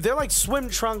whatever. They're like swim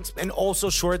trunks and also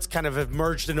shorts, kind of have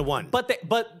merged into one. But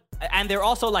they're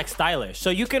also like stylish, so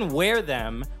you can wear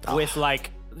them with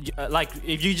like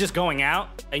if you're just going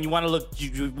out and you want to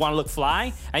look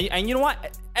fly, and you know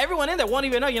what? Everyone in there won't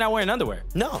even know you're not wearing underwear.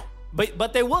 No.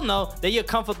 But they will know that you're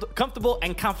comfortable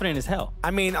and confident as hell.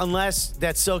 I mean, unless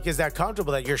that silk is that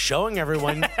comfortable that you're showing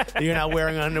everyone that you're not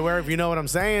wearing underwear, if you know what I'm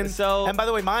saying. And by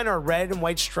the way, mine are red and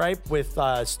white stripe with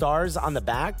stars on the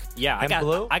back. Yeah,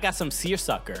 blue. I got some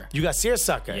seersucker. You got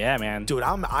seersucker? Yeah, man. Dude,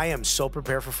 I am so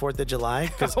prepared for 4th of July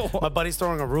because my buddy's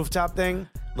throwing a rooftop thing.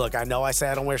 Look, I know I say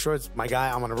I don't wear shorts. My guy,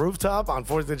 I'm on a rooftop on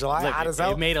 4th of July. Look, hot as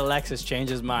hell. It made Alexis change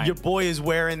his mind. Your boy is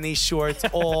wearing these shorts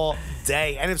all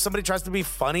day. And if somebody tries to be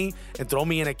funny and throw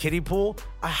me in a kiddie pool,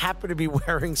 I happen to be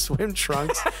wearing swim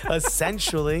trunks,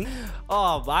 essentially.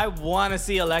 Oh, I want to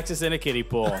see Alexis in a kiddie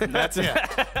pool. That's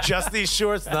just these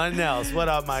shorts, nothing else. What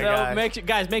up, my guy?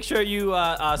 Guys, make sure you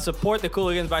support the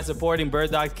Cooligans by supporting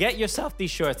Bird Dogs. Get yourself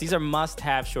these shorts. These are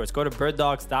must-have shorts. Go to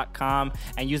birddogs.com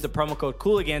and use the promo code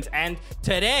Cooligans. And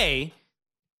today,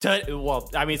 it's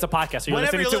a podcast, so you're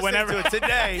listening to whenever.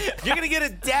 Today, you're going to get a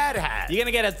dad hat. You're going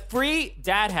to get a free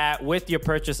dad hat with your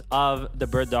purchase of the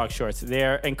Bird Dog shorts.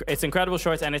 It's incredible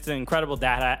shorts, and it's an incredible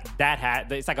dad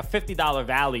hat. It's like a $50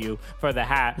 value for the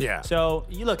hat. Yeah. So,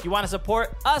 you want to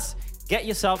support us? Get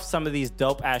yourself some of these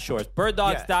dope-ass shorts.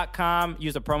 Birddogs.com.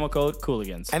 Use the promo code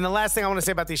Cooligans. And the last thing I want to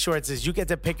say about these shorts is you get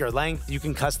to pick your length. You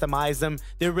can customize them.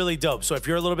 They're really dope. So if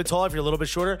you're a little bit taller, if you're a little bit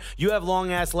shorter, you have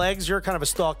long-ass legs, you're kind of a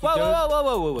stalky dude.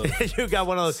 Whoa. You got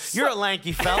one of those. You're a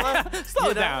lanky fella.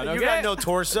 Slow down, okay? You got no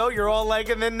torso. You're all leg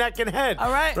and then neck and head.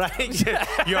 All right. Right?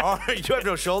 You have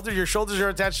no shoulders. Your shoulders are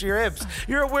attached to your hips.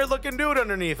 You're a weird-looking dude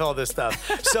underneath all this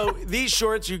stuff. So these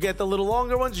shorts, you get the little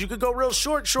longer ones. You could go real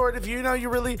short if you're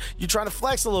trying to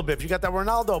flex a little bit. If you got that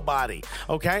Ronaldo body,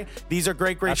 okay? These are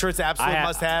great shorts. Absolute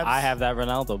must-haves. I have that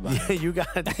Ronaldo body. You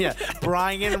got,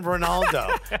 Brian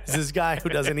Ronaldo. This is this guy who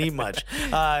doesn't eat much.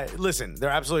 Listen, they're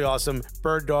absolutely awesome.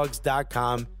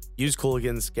 Birddogs.com. Use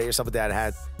Cooligans. Get yourself a dad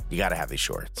hat. You got to have these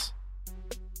shorts.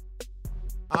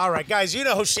 All right, guys, you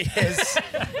know who she is.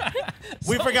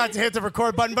 We forgot to hit the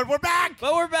record button, but we're back.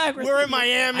 We're in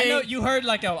Miami. I know you heard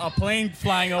like a plane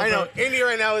flying over. I know. Indi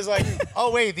right now is like, oh,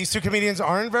 wait, these two comedians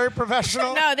aren't very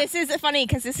professional? No, this is funny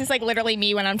because this is like literally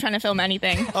me when I'm trying to film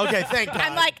anything. Okay, thank God.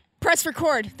 I'm like, press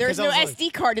record. There's no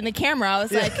SD card in the camera. I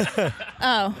was like,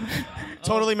 oh.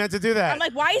 Totally meant to do that. I'm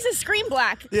like, why is the screen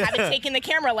black? I haven't taken the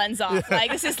camera lens off. Like,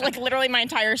 this is like literally my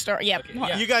entire story. Yep.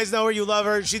 Yeah. You guys know her. You love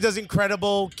her. She does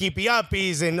incredible keepy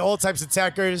uppies and all types of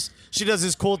techers. She does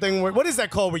this cool thing where, what is that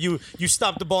called where you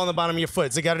stomp the ball on the bottom of your foot?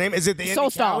 Has it got a name? Is it the Soul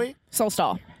Indi stall. Cowie? Soul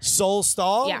stall. Soul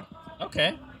stall? Yeah.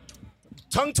 Okay.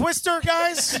 tongue twister,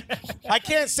 guys. I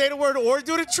can't say the word or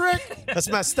do the trick. That's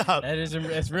messed up.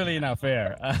 It's really not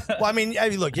fair. Well, I mean,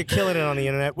 look, you're killing it on the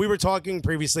internet. We were talking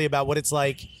previously about what it's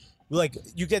like. Like,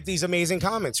 you get these amazing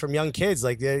comments from young kids.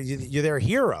 Like, you're their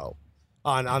hero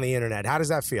on the internet. How does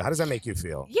that feel? How does that make you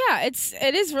feel? Yeah,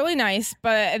 it is really nice,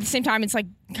 but at the same time, it's like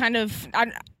kind of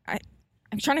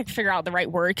I'm trying to figure out the right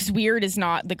word because weird is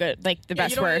not the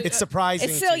best word. It's surprising.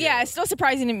 It's still to you. It's still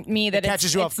surprising to me that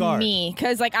catches you off guard. Me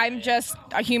because like I'm just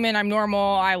a human. I'm normal.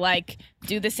 I like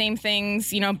do the same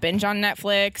things. Binge on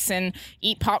Netflix and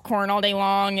eat popcorn all day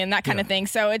long and that kind of thing.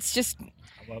 So it's just.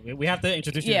 Well, we have to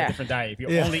introduce you to a different diet if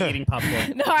you're only eating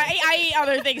popcorn. No, I eat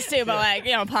other things too, but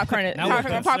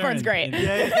popcorn's great.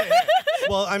 Yeah.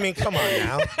 Well, I mean, come on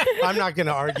now. I'm not going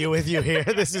to argue with you here.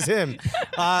 This is him.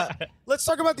 Let's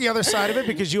talk about the other side of it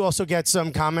because you also get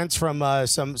some comments from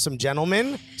some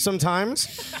gentlemen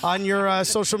sometimes on your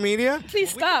social media.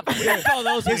 Please stop.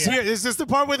 Is this the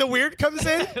part where the weird comes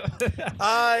in?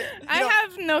 I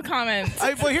have no comments.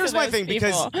 Well, here's my thing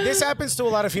because this happens to a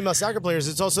lot of female soccer players.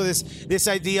 It's also this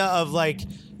idea of like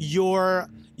your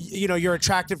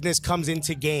attractiveness comes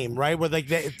into game, right? Where like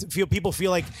people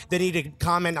feel like they need to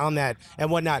comment on that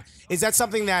and whatnot. Is that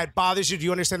something that bothers you? Do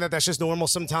you understand that that's just normal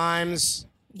sometimes?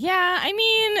 Yeah, I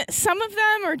mean, some of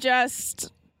them are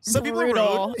just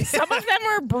brutal. Some of them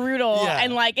are brutal,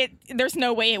 and like there's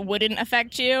no way it wouldn't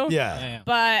affect you. Yeah.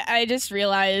 But I just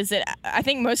realized that I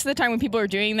think most of the time when people are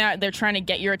doing that, they're trying to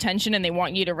get your attention and they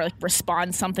want you to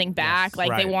respond something back.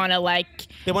 They want to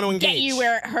engage. Get you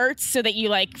where it hurts so that you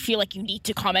like feel like you need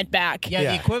to comment back. Yeah,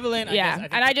 the equivalent.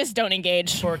 I just don't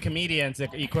engage. For comedians, the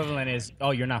equivalent is,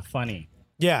 oh, you're not funny.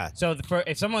 Yeah. So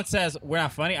if someone says we're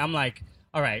not funny, I'm like,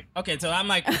 all right, okay. So I'm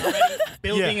like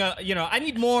building I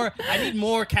need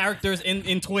more characters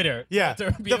in Twitter. Yeah.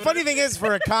 The funny thing is,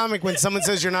 for a comic, when someone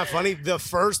says you're not funny, the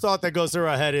first thought that goes through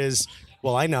our head is,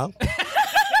 well, I know.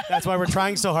 That's why we're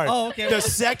trying so hard. Oh, okay. The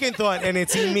second thought, and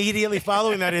it's immediately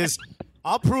following that, is,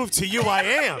 I'll prove to you I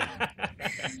am.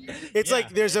 It's like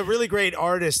there's a really great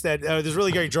artist there's a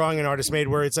really great drawing an artist made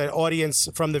where it's an audience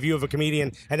from the view of a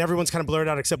comedian and everyone's kind of blurred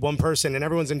out except one person and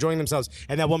everyone's enjoying themselves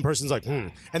and that one person's like,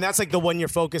 And that's like the one you're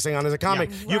focusing on as a comic.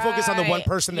 You focus on the one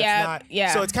person that's not.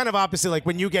 Yeah. So it's kind of opposite. Like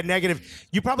when you get negative,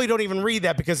 you probably don't even read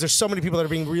that because there's so many people that are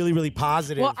being really, really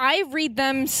positive. Well, I read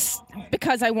them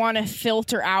because I want to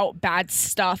filter out bad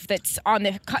stuff that's on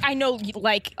the. I know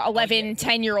like 11,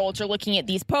 10-year-olds are looking at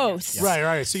these posts. Right.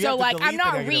 So you have to delete I'm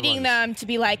not the negative reading ones. them to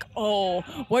be like, oh,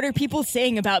 what are people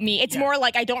saying about me? It's more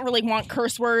like I don't really want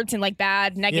curse words and like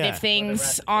bad negative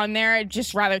things on there. I'd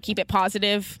just rather keep it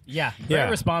positive. Yeah,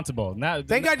 very responsible.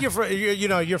 Thank God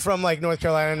you're from like North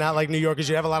Carolina, not like New York, because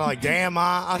you have a lot of like, damn,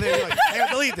 ma on there. You're like, hey,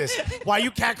 delete this. Why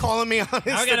you catcalling me on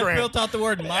Instagram? I gotta filter out the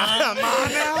word ma. Ma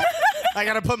now? I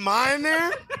gotta put ma in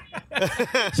there?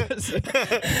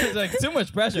 It's like too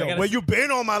much pressure. Where you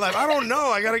been all my life? I don't know.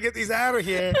 I gotta get these out of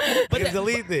here. I gotta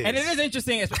delete these. And it is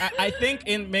interesting. I think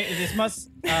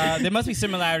there must be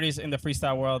similarities in the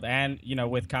freestyle world and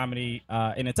with comedy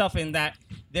in itself. In that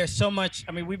there's so much.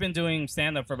 I mean, we've been doing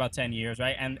stand up for about 10 years,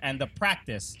 right? And the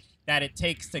practice that it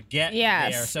takes to get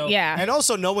there. So and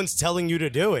also, no one's telling you to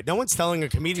do it. No one's telling a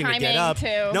comedian to get up.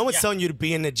 Too. No one's telling you to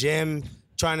be in the gym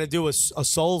trying to do a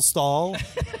soul stall.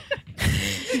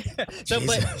 So,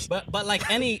 but like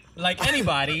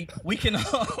anybody, we can. No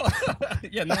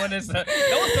one is. No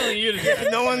one's telling you to do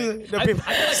it. No one.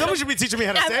 Someone should be teaching me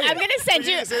how to say it. I'm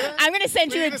gonna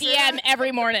send you a DM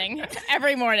every morning.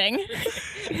 Every morning.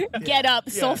 Get up,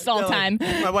 soul stall time.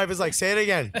 My wife is like, say it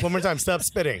again. One more time. Stop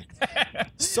spitting.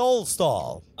 Soul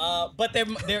stall. But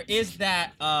there is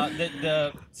that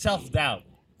the self-doubt.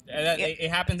 It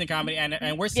happens in comedy,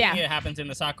 and we're seeing it happens in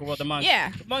the soccer world amongst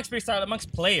freestyle,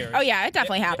 amongst players. Oh yeah, it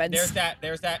definitely happens.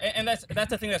 There's that, and that's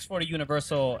the thing that's sort of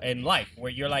universal in life,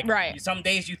 where you're like, some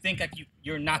days you think like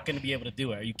you're not going to be able to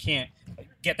do it, or you can't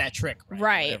get that trick.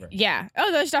 Right. Yeah.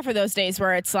 Oh, there's definitely those days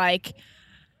where it's like,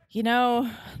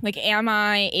 like, am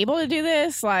I able to do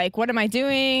this? Like, what am I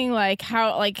doing? Like,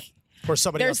 how? Like, or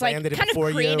somebody else landed it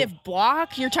before you. There's like kind of creative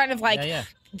block. You're trying to like.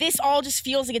 This all just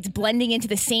feels like it's blending into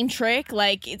the same trick.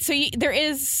 Like, there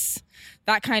is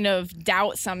that kind of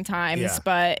doubt sometimes,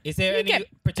 but is there any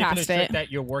particular trick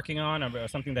that you're working on or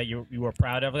something that you were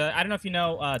proud of? I don't know if you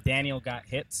know Daniel Got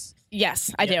Hits. Yes,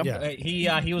 I do.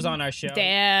 Yeah. He was on our show.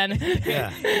 Dan. Yeah.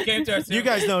 He came to our show. You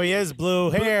guys know he has blue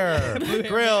hair,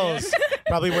 grills,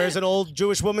 probably wears an old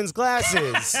Jewish woman's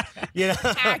glasses.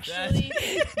 Actually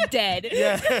dead.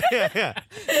 Yeah.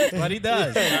 What he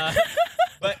does.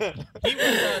 But he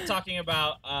was talking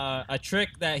about a trick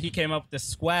that he came up with, the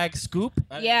swag scoop.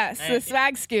 Yes, the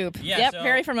swag scoop. Yeah, yep, so,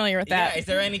 very familiar with that. Yeah, is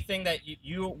there anything that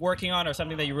you're working on or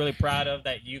something that you're really proud of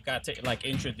that you got to like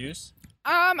introduce?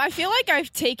 I feel like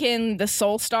I've taken the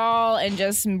soul stall and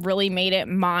just really made it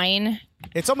mine.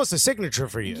 It's almost a signature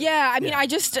for you. Yeah, I mean,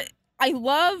 I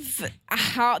love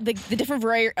how the different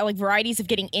varieties of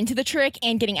getting into the trick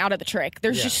and getting out of the trick.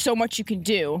 There's just so much you can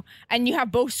do, and you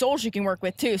have both souls you can work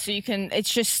with too. So you can.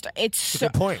 It's so, a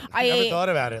good point. I never thought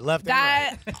about it. Left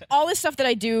and right. All the stuff that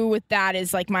I do with that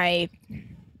is like my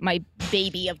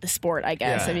baby of the sport, I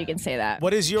guess, if you can say that.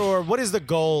 What is the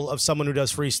goal of someone who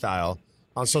does freestyle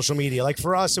on social media? Like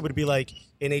for us, it would be like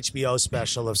an HBO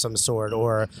special of some sort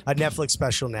or a Netflix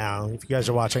special now, if you guys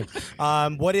are watching.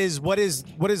 What is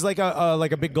like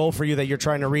a big goal for you that you're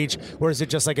trying to reach, or is it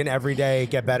just like an everyday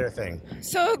get better thing?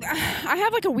 So I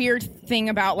have like a weird thing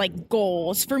about like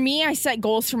goals. For me, I set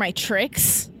goals for my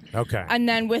tricks. Okay. And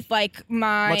then with like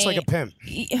much like a pimp.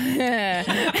 And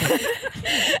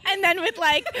then with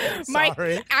like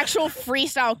my actual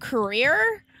freestyle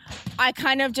career, I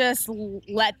kind of just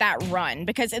let that run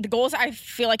because the goals I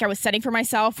feel like I was setting for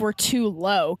myself were too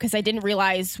low because I didn't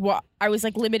realize what I was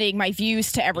like limiting my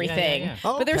views to everything. Yeah.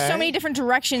 But there's so many different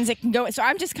directions it can go. So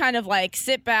I'm just kind of like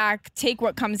sit back, take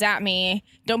what comes at me.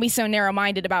 Don't be so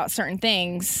narrow-minded about certain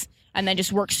things. And then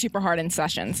just work super hard in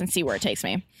sessions and see where it takes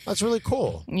me. That's really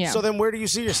cool. Yeah. So then where do you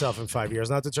see yourself in 5 years?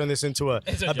 Not to turn this into a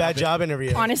bad job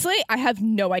interview. Honestly, I have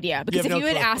no idea. Because if you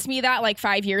had asked me that like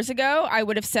 5 years ago, I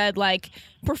would have said like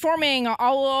performing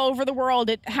all over the world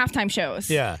at halftime shows.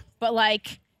 Yeah. But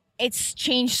like it's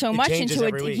changed so much into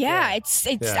every week, it's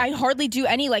I hardly do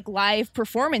any like live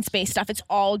performance based stuff. It's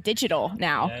all digital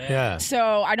now. Yeah.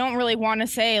 So I don't really want to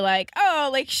say like,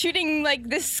 oh, like shooting like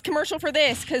this commercial for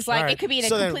this because like it could be in a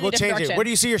completely different direction. Where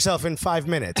do you see yourself in 5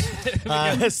 minutes?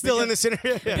 Still in this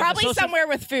interview? Yeah. Probably somewhere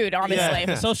with food, honestly.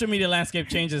 The social media landscape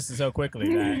changes so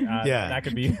quickly that that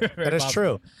could be very That is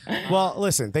possible. true. Well,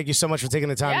 listen, thank you so much for taking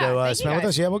the time to spend with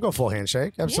us. Yeah, we'll go full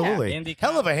handshake. Absolutely. Indi,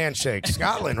 Hell of a handshake.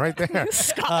 Scotland right there.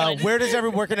 Scotland. Where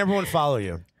can everyone follow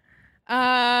you?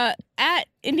 At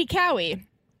Indi Cowie.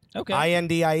 Okay.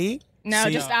 INDIE?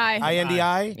 No, just I.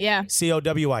 INDI? Yeah.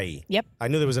 COWIE. Yep. I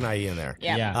knew there was an IE in there.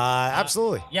 Yeah.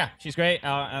 Absolutely. Yeah, she's great.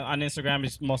 On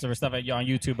Instagram, most of her stuff on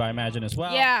YouTube, I imagine, as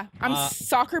well. Yeah. I'm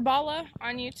Soccer Balla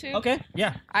on YouTube. Okay,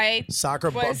 yeah. Soccer,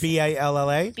 was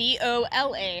BALLA?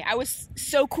 BOLA. I was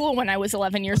so cool when I was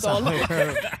 11 years old.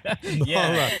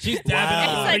 Yeah, she's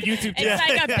dabbing all over YouTube. It's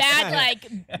like a bad like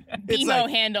BMO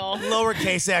handle.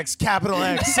 Lowercase x, capital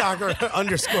X, soccer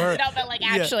underscore. No, but like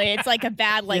actually, it's like a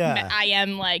bad like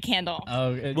IM like handle.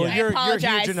 Oh, well, you're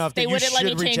huge enough that they you wouldn't let me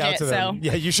should reach change out it, to them. so.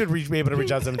 Yeah, you should be able to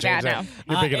reach out to them and change that.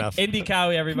 You're big enough. Indi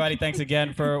Cowie, everybody, thanks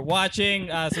again for watching.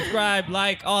 Subscribe,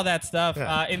 like, all that stuff.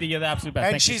 Indi, you're the absolute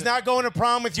best. And she's not going to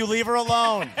prom with you. Leave her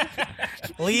alone.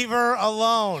 Leave her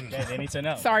alone. Yeah, they need to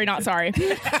know. Sorry, not sorry.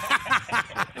 Thank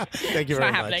you very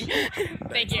It's not much. happening.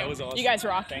 Thank you. That was awesome. You guys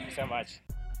rock. Thank you so much.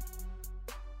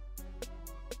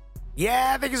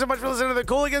 Yeah, thank you so much for listening to the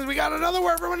Cooligans. We got another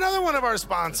word from another one of our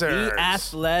sponsors. The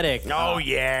Athletic. Oh,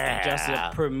 yeah. Just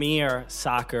a premier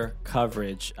soccer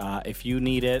coverage. If you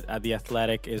need it, The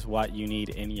Athletic is what you need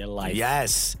in your life.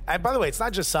 Yes. And by the way, it's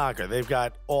not just soccer. They've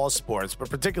got all sports, but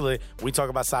particularly we talk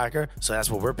about soccer, so that's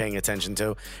what we're paying attention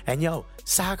to. And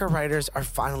soccer writers are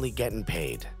finally getting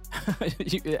paid.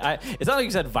 It's not like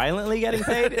you said violently getting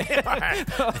paid.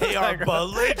 They are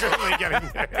belligerently getting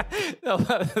paid.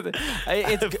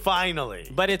 It's finally.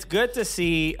 But it's good to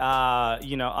see,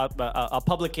 a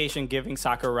publication giving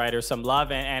soccer writers some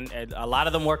love, and a lot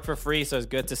of them work for free. So it's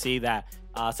good to see that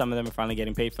some of them are finally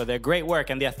getting paid for their great work.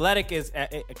 And the Athletic is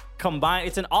combined.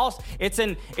 It's an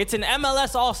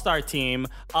MLS All-Star team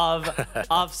of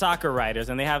soccer writers,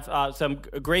 and they have some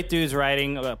great dudes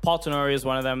writing. Paul Tenorio is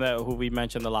one of them who we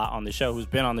mentioned a lot on the show, who's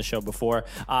been on the show before.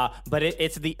 But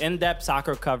it's the in-depth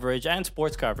soccer coverage and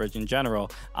sports coverage in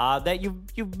general that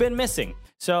you've been missing.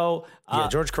 So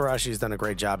George Karashi's done a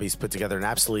great job. He's put together an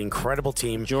absolutely incredible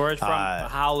team. George from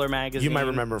Howler magazine. You might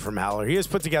remember from Howler. He has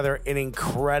put together an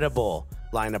incredible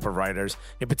lineup of writers,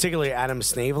 in particular Adam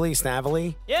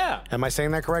Snavely. Yeah. Am I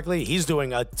saying that correctly? He's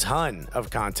doing a ton of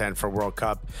content for World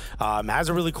Cup. Has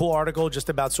a really cool article just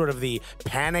about sort of the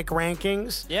panic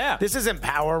rankings. Yeah. This isn't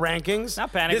power rankings.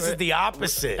 Not panic. This is the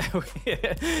opposite.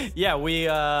 Yeah,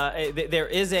 there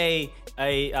is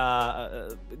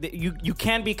you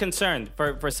can be concerned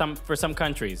for some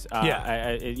countries.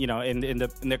 In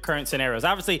the current scenarios.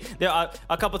 Obviously, there are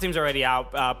a couple teams already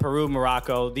out. Peru,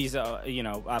 Morocco. These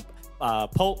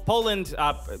Poland.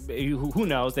 Who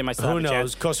knows? They might still have a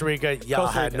chance. Costa Rica.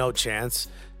 Had no chance.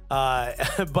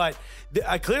 But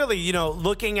clearly,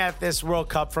 looking at this World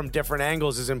Cup from different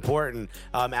angles is important.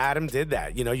 Adam did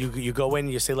that. You go in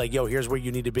and you say, like, yo, here's where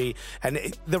you need to be.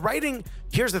 And the writing,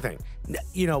 here's the thing.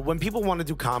 When people want to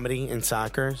do comedy in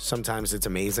soccer, sometimes it's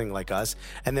amazing, like us.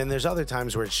 And then there's other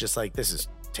times where it's just like, this is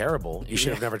terrible. You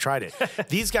should have never tried it.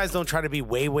 These guys don't try to be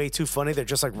way, way too funny. They're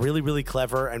just like really, really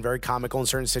clever and very comical in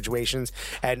certain situations.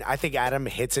 And I think Adam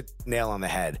hits it nail on the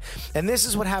head. And this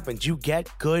is what happens. You get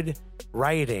good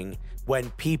writing when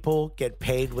people get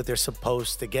paid what they're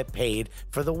supposed to get paid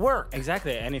for the work.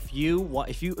 Exactly. And if you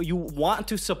want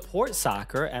to support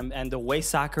soccer and the way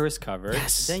soccer is covered,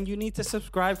 then you need to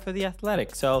subscribe for The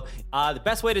Athletic. So the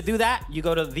best way to do that, you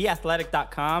go to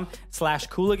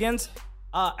theathletic.com/cooligans.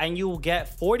 And you will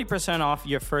get 40% off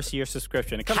your first year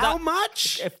subscription. How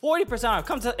much? 40% off.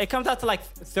 It comes out to like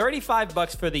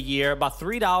 $35 for the year, about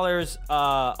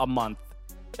 $3 a month.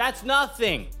 That's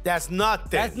nothing. That's nothing.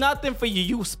 That's nothing for you.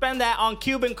 You spend that on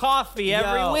Cuban coffee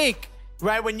every week.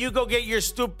 Right, when you go get your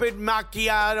stupid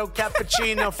macchiato,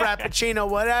 cappuccino, frappuccino,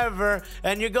 whatever,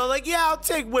 and you go like, yeah, I'll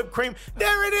take whipped cream.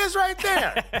 There it is right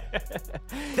there.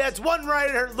 That's one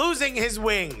writer losing his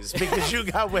wings because you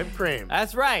got whipped cream.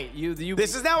 That's right.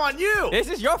 This is now on you. This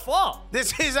is your fault.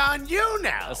 This is on you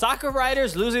now. Soccer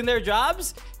writers losing their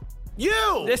jobs.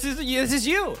 You. This is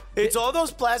you. It's all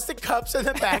those plastic cups in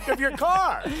the back of your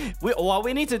car. What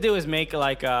we need to do is make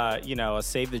like a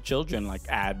Save the Children like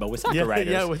ad, but with soccer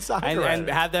writers. Yeah, with soccer writers. And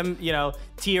have them,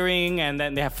 tearing, and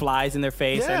then they have flies in their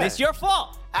face, Yeah. and it's your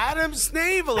fault. Adam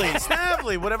Snavely,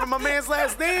 whatever my man's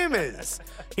last name is.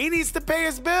 He needs to pay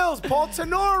his bills. Paul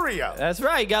Tenorio. That's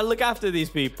right. You got to look after these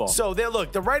people. So,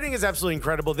 the writing is absolutely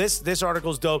incredible. This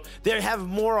article's dope. They have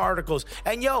more articles.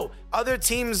 And, other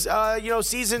teams,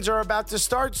 seasons are about to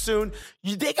start soon.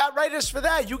 They got writers for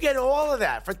that. You get all of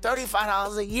that for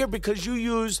 $35 a year because you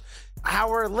use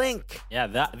our link. Yeah,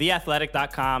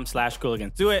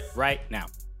 theathletic.com/cooligans. Do it right now.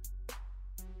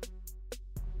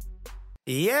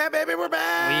 Yeah, baby, we're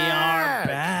back. We are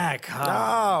back.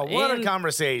 Oh, what a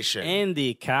conversation.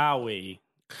 Indi, Cowie.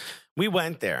 We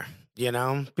went there.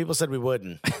 People said we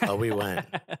wouldn't. Oh, we went.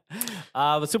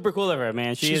 But super cool of her,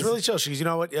 man. She's really chill. She's,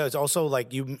 it's also like,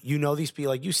 these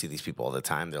people, like you see these people all the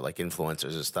time. They're like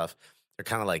influencers and stuff. They're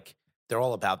kind of like, they're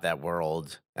all about that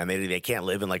world. And they can't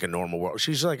live in like a normal world.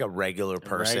 She's like a regular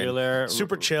person.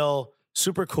 Super chill,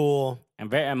 super cool.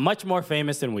 And much more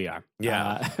famous than we are.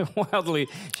 Yeah. Wildly.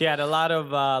 She had a lot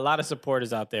of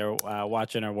supporters out there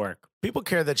watching her work. People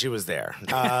care that she was there.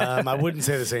 I wouldn't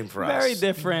say the same for us. Very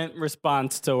different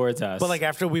response towards us. But like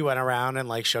after we went around and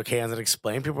like shook hands and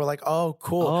explained, people were like, "Oh,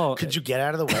 cool. Could you get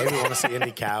out of the way? We want to see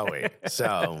Indi Cowie."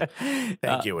 So,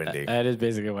 thank you, Indi. That is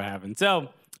basically what happened. So,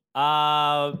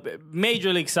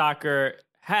 Major League Soccer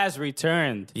has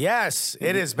returned. Yes,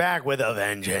 it is back with a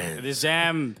vengeance. This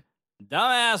damn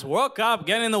dumbass World Cup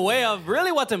getting in the way of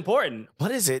really what's important. What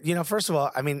is it? First of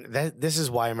all, I mean, this is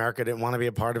why America didn't want to be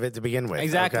a part of it to begin with.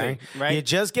 Exactly. Okay? Right. You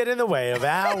just get in the way of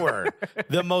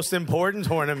the most important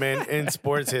tournament in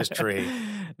sports history.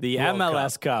 The World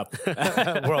MLS Cup.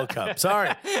 World Cup. Sorry,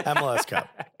 MLS Cup.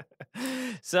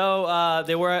 So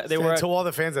they were to all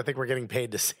the fans. I think we're getting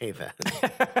paid to say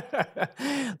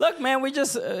that. Look, man, we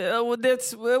just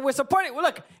we're supporting.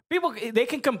 Look, people they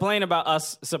can complain about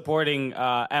us supporting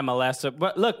MLS,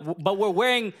 but we're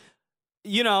wearing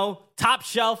top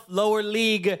shelf lower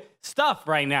league stuff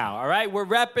right now. All right, we're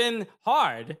repping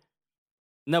hard.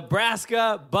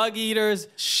 Nebraska Bug Eaters.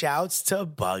 Shouts to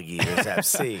Bug Eaters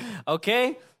FC.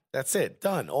 Okay. That's it.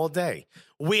 Done all day.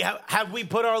 We have we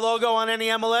put our logo on any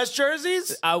MLS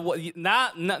jerseys?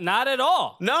 Not at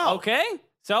all. No. Okay.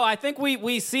 So I think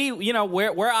we see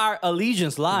where our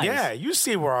allegiance lies. Yeah, you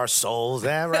see where our soul's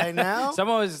at right now.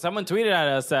 Someone tweeted at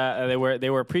us they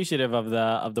were appreciative of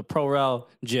the ProRel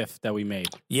GIF that we made.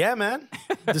 Yeah, man.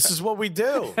 This is what we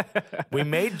do. We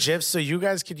made GIFs so you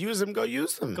guys could use them. Go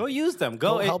use them. Go use them.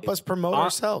 Go help us promote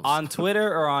ourselves on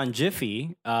Twitter or on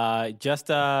Jiffy. Yeah,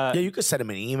 you could send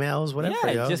them in emails,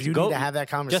 whatever. Yeah, just you need to have that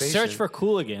conversation. Just search for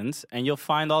Cooligans, and you'll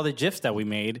find all the GIFs that we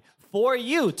made for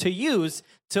you to use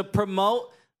to promote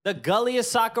the gulliest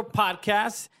soccer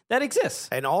podcast that exists.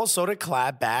 And also to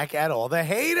clap back at all the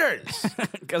haters.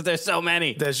 Because there's so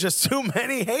many. There's just too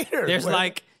many haters. There's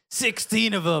like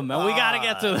 16 of them, and we got to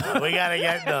get to them. We got to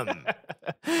get them.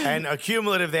 And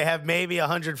accumulative, they have maybe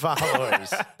 100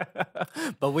 followers.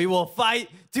 But we will fight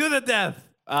to the death.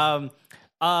 A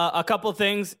couple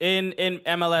things in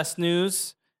MLS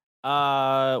news.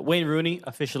 Wayne Rooney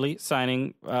officially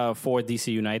signing for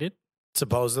DC United.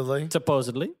 Supposedly. It's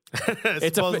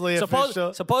Supposedly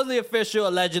official. Supposedly official,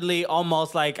 allegedly,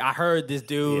 almost like I heard this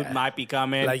dude might be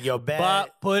coming. Like, yo,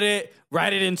 bet. But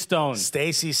write it in stone.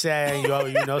 Stacy saying, yo,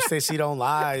 you know Stacy don't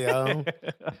lie, yo.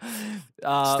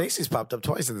 Stacy's popped up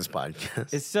twice in this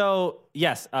podcast. So,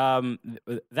 yes,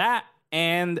 that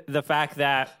and the fact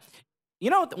that, you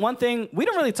know, one thing, we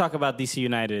don't really talk about DC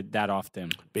United that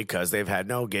often. Because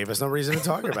gave us no reason to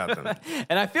talk about them.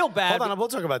 And I feel bad. Hold on, we'll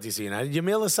talk about DC United.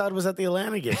 Yamil Assad was at the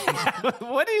Atlanta game.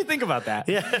 What do you think about that?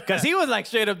 Yeah. Because he was like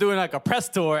straight up doing like a press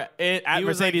tour at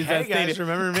Mercedes-Benz Stadium. Guys,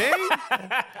 remember me?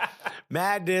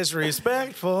 Mad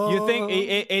disrespectful. You think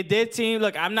it did seem,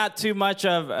 look, I'm not too much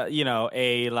of, there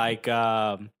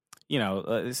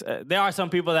are some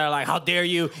people that are like, how dare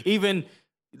you even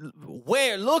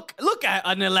look at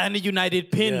an Atlanta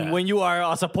United pin when you are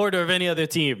a supporter of any other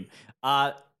team.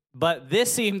 But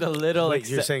this seemed a little... Wait,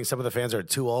 you're saying some of the fans are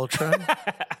too ultra?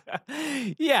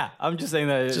 Yeah, I'm just saying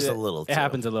that just a little. It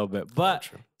happens a little bit. But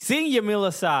seeing Yamil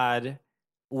Assad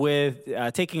with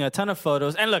taking a ton of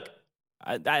photos, and look,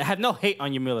 I have no hate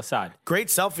on Yamil Assad. Great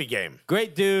selfie game.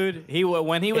 Great dude.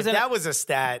 That was a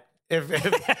stat. If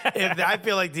I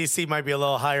feel like DC might be a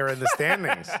little higher in the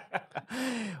standings.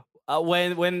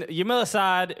 When Yamil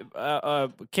Assad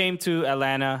came to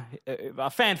Atlanta, a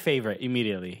fan favorite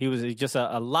immediately. He was just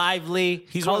a lively,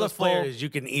 he's colorful, one of those players you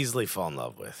can easily fall in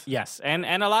love with. Yes, and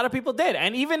a lot of people did.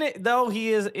 And even though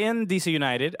he is in DC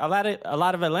United, a lot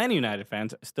of Atlanta United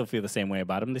fans still feel the same way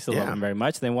about him. They still love him very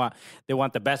much. They want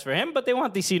the best for him, but they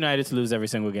want DC United to lose every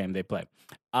single game they play.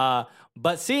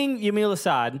 But seeing Yamil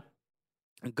Assad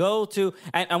go to,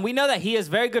 and we know that he is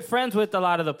very good friends with a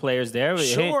lot of the players there.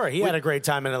 Sure, he had a great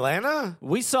time in Atlanta.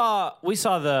 We saw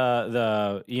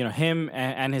the him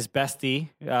and his bestie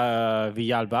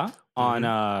Villalba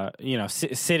on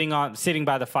sitting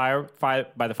by the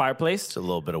fireplace. It's a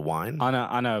little bit of wine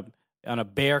on a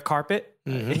bare carpet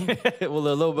with a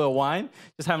little bit of wine,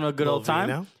 just having a good old time.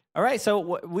 Vino. All right,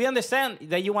 so we understand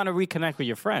that you want to reconnect with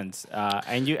your friends,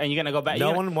 and you're gonna go back.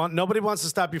 Nobody wants to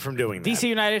stop you from doing that. DC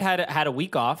United had a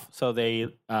week off, so they.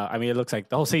 It looks like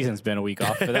the whole season's been a week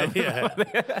off for them.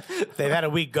 They've had a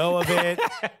week go of it.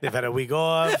 They've had a week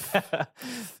off.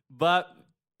 But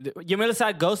Yamil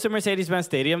Assad goes to Mercedes-Benz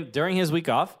Stadium during his week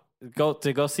off,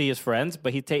 to go see his friends.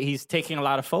 But he's taking a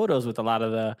lot of photos with a lot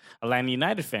of the Atlanta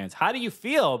United fans. How do you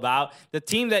feel about the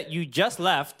team that you just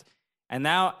left? And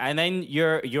then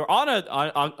you're on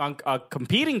a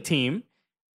competing team,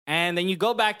 and then you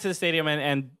go back to the stadium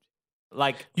and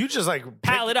you just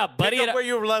pile it up, buddy. Pick up where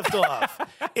you left off.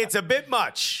 It's a bit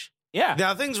much. Yeah.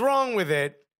 Nothing's wrong with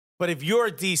it, but if you're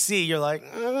DC, you're like,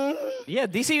 yeah,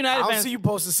 DC United. I'll see you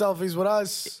posting selfies with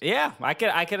us. Yeah, I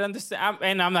could understand,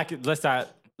 and I'm not. Let's not.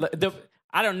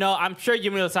 I don't know. I'm sure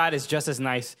Yamil Assad is just as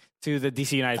nice to the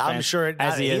DC United fans. I'm sure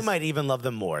as he might even love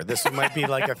them more. This might be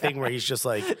like a thing where he's just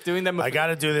like doing them. I got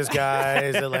to do this,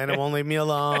 guys. Atlanta won't leave me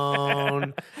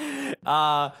alone.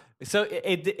 So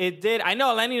it did. I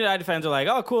know Atlanta United fans are like,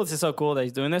 oh, cool, this is so cool that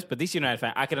he's doing this. But DC United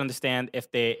fans, I could understand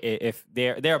if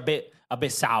they're a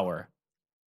bit sour.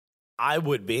 I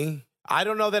would be. I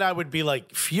don't know that I would be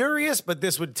like furious, but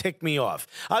this would tick me off.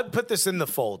 I'd put this in the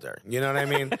folder. You know what I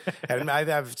mean? And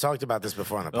I've talked about this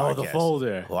before on the podcast. Oh, the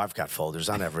folder. Oh, I've got folders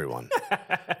on everyone.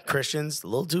 Christians, a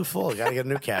little too full. Got to get a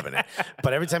new cabinet.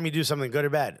 But every time you do something good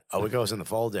or bad, it goes in the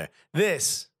folder.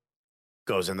 This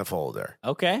goes in the folder.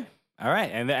 Okay. All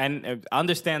right. And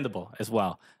understandable as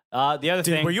well. The other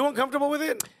thing. Were you uncomfortable with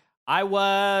it? I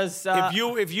was.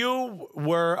 If you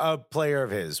were a player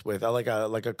of his with like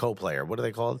a co-player, what are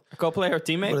they called? A co-player or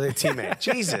teammate? What are they, teammate?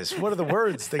 Jesus, what are the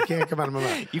words? They can't come out of my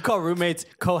mouth. You call roommates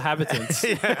cohabitants.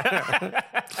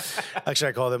 Actually,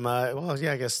 I call them.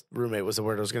 I guess roommate was the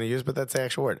word I was going to use, but that's the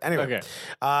actual word. Anyway,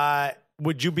 okay.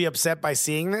 Would you be upset by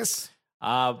seeing this?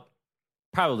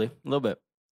 Probably a little bit.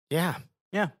 Yeah.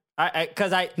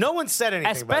 Because no one said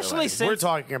anything. Especially by the way. since we're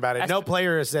talking about it. No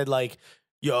player has said like,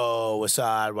 yo,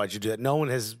 Assad, why'd you do that? No one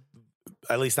has,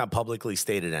 at least not publicly,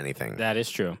 stated anything. That is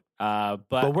true.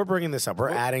 But we're bringing this up. We're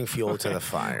adding fuel to the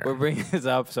fire. We're bringing this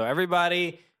up. So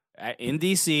everybody in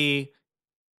DC,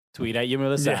 tweet at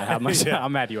Yamil Assad how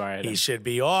mad you are at him. He should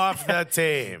be off the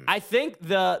team. I think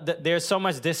there's so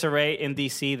much disarray in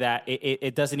DC that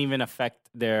it doesn't even affect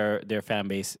their fan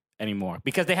base anymore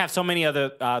because they have so many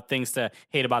other things to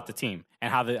hate about the team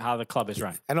and how the club is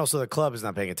run. And also the club is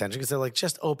not paying attention because they're like,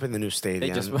 just open the new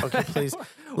stadium. Okay, please.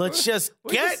 Let's just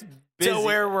get to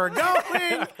where we're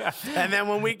going. And then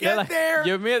when we get there,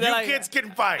 you kids can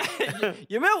fight.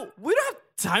 Yamil, we don't have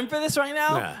time for this right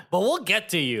now, but we'll get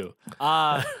to you.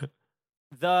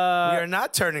 We are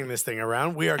not turning this thing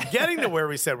around. We are getting to where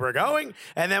we said we're going.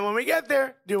 And then when we get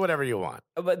there, do whatever you want.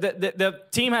 But the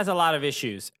team has a lot of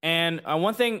issues. And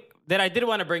one thing that I did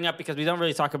want to bring up, because we don't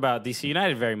really talk about DC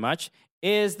United very much,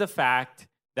 is the fact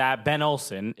that Ben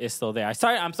Olsen is still there.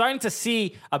 I'm starting to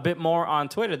see a bit more on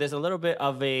Twitter. There's a little bit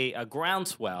of a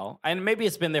groundswell, and maybe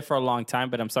it's been there for a long time,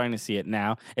 but I'm starting to see it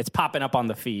now. It's popping up on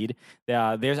the feed.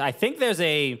 I think there's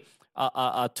a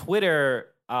Twitter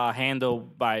handle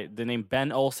by the name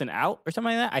Ben Olsen Out or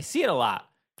something like that. I see it a lot.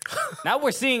 Now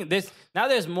we're seeing this. Now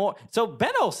there's more. So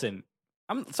Ben Olsen,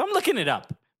 I'm looking it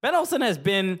up. Ben Olsen has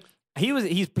been. He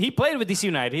played with DC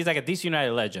United. He's like a DC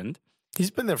United legend. He's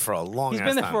been there for a long time.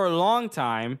 He's been there for a long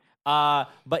time.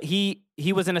 But he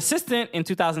was an assistant in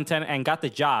 2010 and got the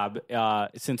job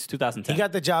since 2010. He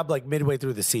got the job like midway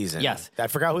through the season. Yes. I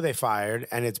forgot who they fired,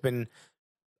 and it's been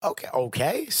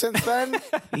okay since then.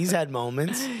 He's had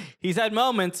moments. He's had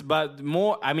moments, but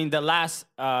more. I mean, the last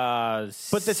but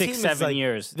the 6-7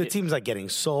 years, the team's like getting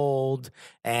sold,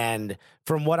 and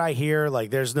from what I hear, like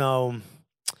there's no.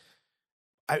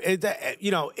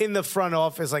 In the front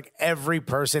office, like every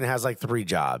person has like 3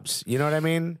 jobs. You know what I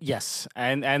mean? Yes,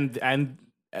 and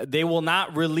they will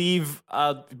not relieve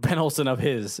Ben Olsen of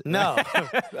his. No,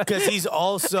 because he's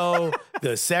also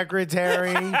the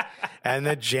secretary and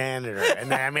the janitor.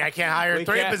 And I can't hire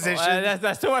 3 positions.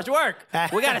 That's too much work.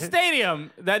 We got a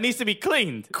stadium that needs to be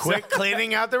cleaned. Quick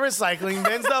cleaning out the recycling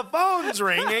bins. The phone's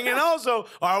ringing. And also,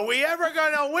 are we ever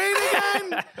going to win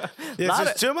again? This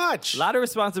is too much. A lot of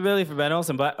responsibility for Ben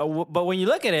Olsen. But when you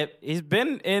look at it, he's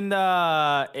been in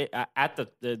at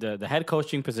the head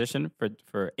coaching position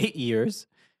for 8 years.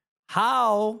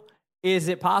 How is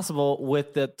it possible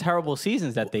with the terrible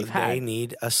seasons that they've had? They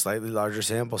need a slightly larger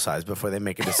sample size before they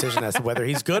make a decision as to whether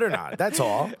he's good or not. That's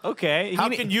all. Okay. How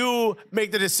can you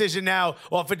make the decision now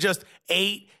off of just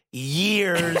 8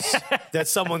 years that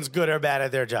someone's good or bad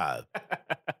at their job?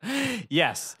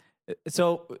 Yes.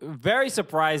 So very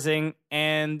surprising.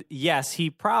 And yes, he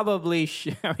probably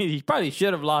should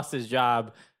have lost his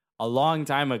job a long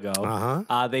time ago.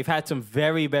 Uh-huh. They've had some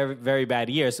very, very, very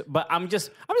bad years. But I'm just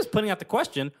putting out the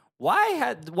question: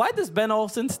 why does Ben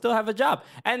Olsen still have a job?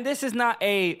 And this is not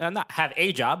have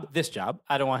a job. This job.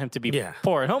 I don't want him to be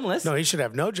poor and homeless. No, he should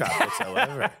have no job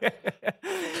whatsoever.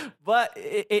 But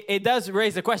it does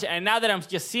raise the question. And now that I'm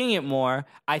just seeing it more,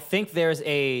 I think there's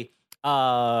a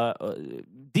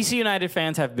DC United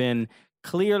fans have been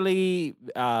clearly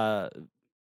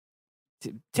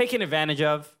taken advantage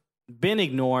of, been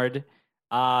ignored,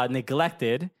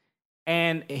 neglected,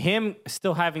 and him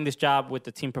still having this job with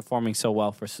the team performing so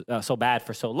well so bad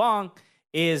for so long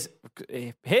is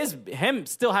him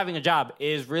still having a job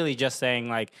is really just saying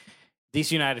like,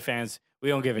 DC United fans, we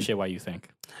don't give a shit what you think.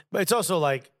 But it's also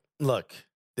like, look,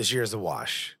 this year's a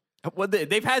wash. Well,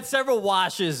 they've had several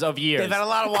washes of years. They've had a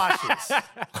lot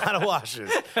of washes.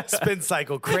 Spin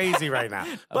cycle crazy right now.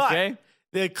 But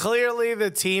clearly the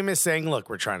team is saying, look,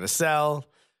 we're trying to sell.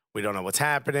 We don't know what's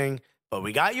happening, but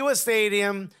we got you a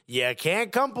stadium. You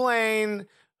can't complain.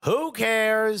 Who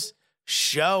cares?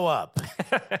 Show up.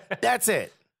 That's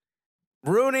it.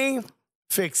 Rooney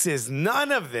fixes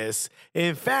none of this.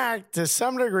 In fact, to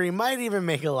some degree, might even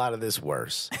make a lot of this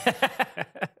worse.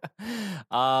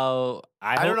 I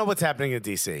don't know what's happening in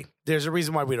DC. There's a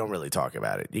reason why we don't really talk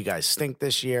about it. You guys stink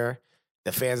this year.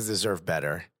 The fans deserve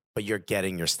better, but you're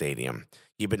getting your stadium.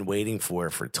 You've been waiting for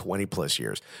 20 plus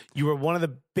years. You were one of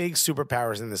the big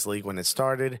superpowers in this league when it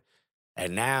started,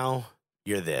 and now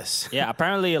you're this. Yeah,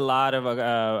 apparently a lot of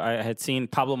I had seen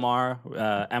Pablo Mar,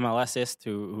 MLSist,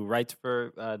 who writes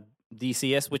for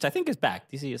DCS, which I think is back.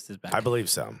 DCS is back. I believe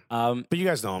so. But you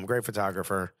guys know him, great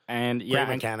photographer, and great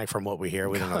mechanic from what we hear.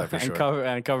 We don't know that for sure.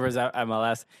 And covers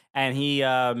MLS, and he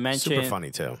mentioned super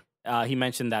funny too. He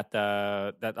mentioned that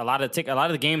a lot of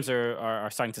the games are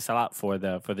starting to sell out for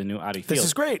the new Audi field. This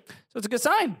is great. So it's a good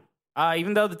sign.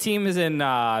 Even though the team is in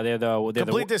they're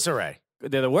complete disarray.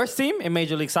 They're the worst team in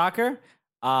Major League Soccer,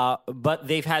 but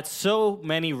they've had so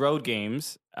many road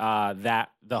games that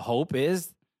the hope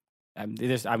is. I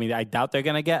doubt they're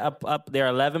gonna get up. They're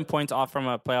 11 points off from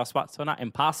a playoff spot, so not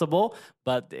impossible,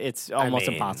 but it's almost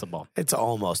impossible. It's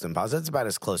almost impossible. It's about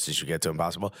as close as you get to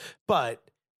impossible, but.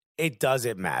 It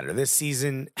doesn't matter. This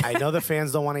season, I know the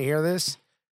fans don't want to hear this.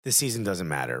 This season doesn't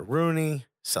matter. Rooney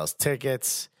sells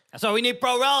tickets. That's why we need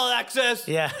pro rel access.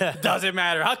 Yeah. Doesn't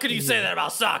matter. How could you say that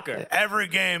about soccer? Every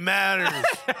game matters.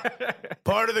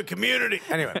 Part of the community.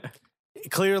 Anyway,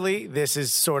 clearly, this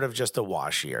is sort of just a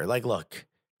wash year. Like, look,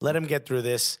 let him get through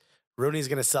this. Rooney's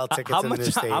going to sell tickets in the new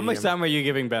stadium. How much time are you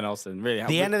giving Ben Olsen? Really?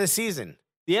 The end of the season.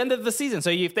 The end of the season. So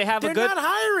if they have They're a good, not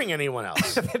hiring anyone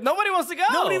else. nobody wants to go.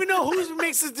 Nobody even know who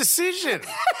makes the decision.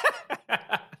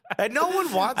 And no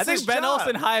one wants I think this Ben job.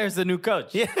 Olsen hires the new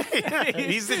coach. Yeah,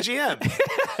 he's the GM.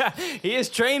 He is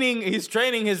training. He's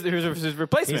training his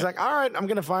replacement. He's like, all right, I'm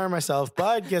going to fire myself.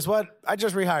 But guess what? I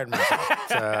just rehired myself.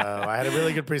 So I had a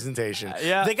really good presentation.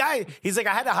 Yeah. The guy, he's like,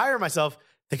 I had to hire myself.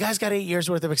 The guy's got 8 years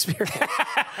worth of experience.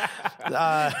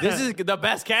 This is the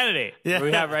best candidate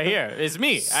we have right here. It's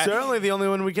me. Certainly the only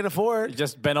one we can afford.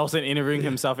 Just Ben Olsen interviewing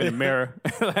himself in a mirror.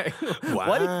 Like,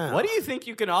 Wow. what do you think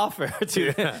you can offer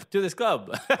to this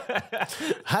club?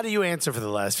 How do you answer for the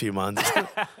last few months?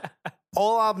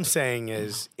 All I'm saying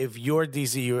is, if you're a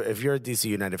DC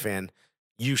United fan,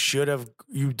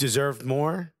 you deserved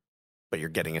more, but you're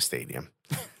getting a stadium.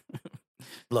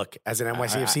 Look, as an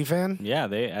NYCFC fan, Yeah,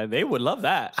 they would love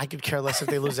that. I could care less if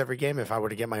they lose every game if I were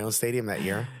to get my own stadium that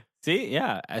year. See,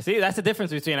 that's the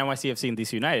difference between NYCFC and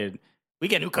DC United. We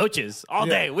get new coaches all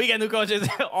day. We get new coaches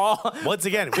all. Once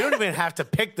again, we don't even have to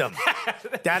pick them.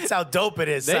 That's how dope it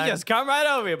is. They son. just come right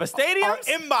over here. But Our stadiums,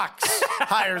 inbox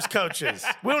hires coaches.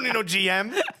 We don't need no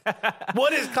GM.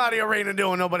 What is Claudio Reyna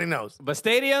doing? Nobody knows. those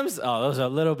are a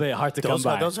little bit hard to come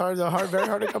by. Those are very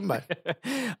hard to come by.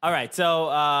 All right, so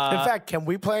In fact, can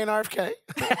we play an RFK?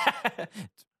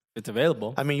 it's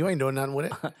available. I mean, you ain't doing nothing with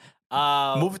it.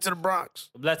 Move it to the Bronx.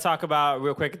 Let's talk about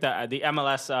real quick the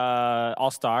MLS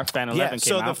All-Star Fan 11 Yeah, came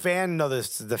so out.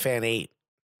 the fan 8.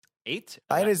 8?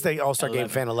 It is the All-Star game 11.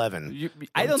 fan 11.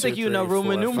 I don't think you know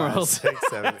Roman numerals. 5, 6,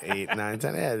 7, 8, 9,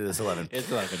 10. Yeah, it is 11. It's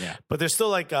 11, yeah. But there's still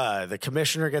like the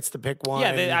commissioner gets to pick one.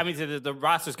 Yeah, the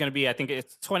roster's going to be, I think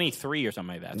it's 23 or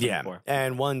something like that. Yeah. 24.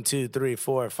 And 1, 2, 3,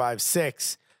 4, 5,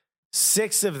 6.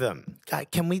 6 of them. God,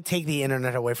 can we take the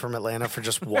internet away from Atlanta for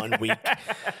just 1 week?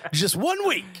 Just 1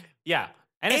 week. Yeah.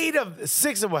 And it's-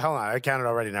 6 of, well, hold on, I counted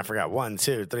already and I forgot. 1,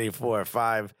 2, 3, 4,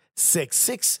 5, 6.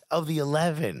 6 of the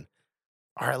 11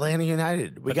 are Atlanta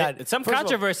United. We got some first of all,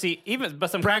 controversy,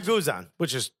 Brad Guzan,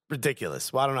 which is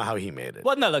ridiculous. Well, I don't know how he made it.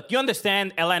 Well, no, look, you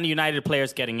understand Atlanta United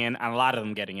players getting in, and a lot of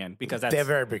them getting in because that's They have a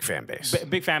very big fan base.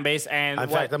 big fan base. And In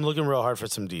fact, I'm looking real hard for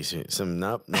some DC,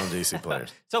 no DC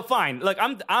players. so fine. Look,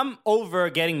 I'm over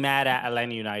getting mad at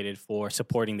Atlanta United for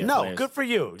supporting their No, players. good for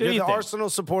you. You're you the think? Arsenal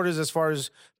supporters as far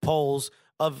as polls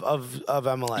of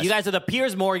MLS. You guys are the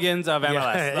Piers Morgans of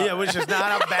MLS. Yeah, which is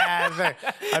not a bad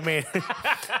thing. I mean,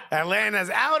 Atlanta's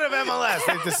out of MLS.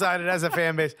 They've decided as a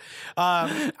fan base.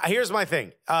 Here's my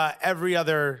thing. Every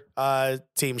other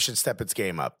team should step its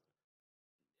game up.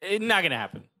 It's not gonna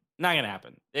happen. Not gonna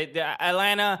happen.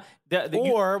 Atlanta.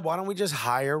 Or why don't we just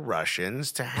hire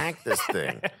Russians to hack this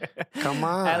thing? Come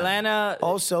on. Atlanta.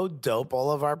 Also dope all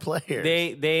of our players.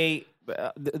 They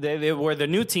were the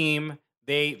new team.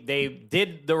 They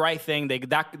did the right thing. They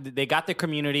got the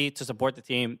community to support the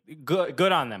team.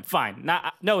 Good on them. Fine.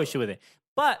 No issue with it.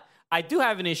 But I do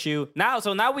have an issue now.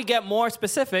 So now we get more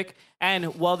specific.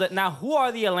 And now who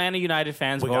are the Atlanta United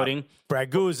fans voting? Brad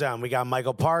Guzan. We got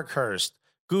Michael Parkhurst.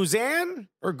 Guzan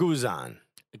or Guzan?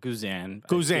 Guzan.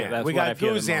 Guzan. That's We what I got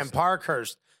fear the Guzan, most.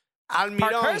 Parkhurst. Almiron.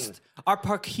 Parkhurst or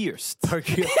Parkhurst?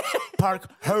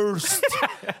 Parkhurst.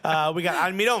 We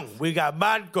got Almiron. We got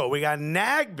Badko. We got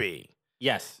Nagby.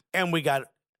 Yes. And we got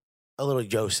a little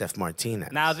Joseph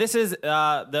Martinez. Now this is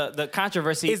the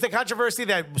controversy. Is the controversy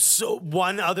that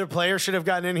one other player should have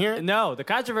gotten in here? No, the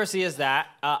controversy is that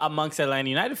amongst Atlanta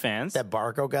United fans, That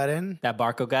Barco got in? that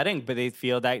Barco got in, but they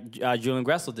feel that Julian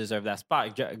Gressel deserved that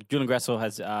spot. Julian Gressel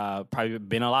has probably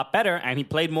been a lot better, and he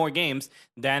played more games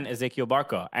than Ezequiel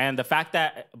Barco. And the fact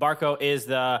that Barco is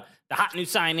the hot new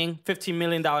signing, $15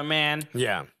 million man,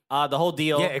 Yeah. the whole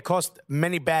deal, Yeah, it cost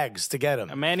many bags to get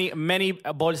him. many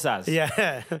bolsas.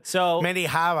 Yeah. So Many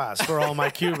havas for all my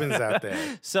Cubans out there.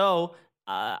 So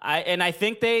I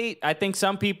think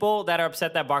some people that are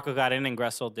upset that Barco got in and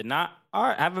Gressel did not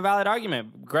have a valid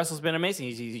argument. Gressel's been amazing.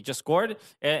 He just scored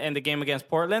in the game against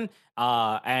Portland.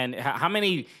 And how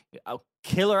many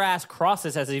killer ass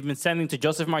crosses has he been sending to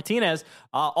Joseph Martinez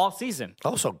all season?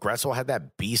 Also, Gressel had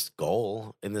that beast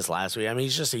goal in this last week. I mean,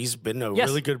 he's been a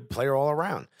really good player all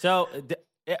around. So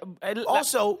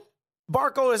Also,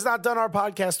 Barco has not done our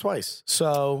podcast twice.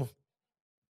 So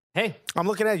hey, I'm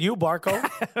looking at you, Barco.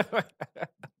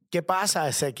 ¿Qué pasa,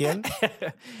 Ezequiel?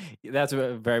 that's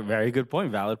a very, very good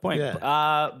point. Valid point.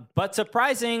 Yeah. But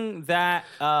surprising that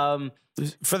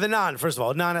First of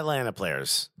all, non-Atlanta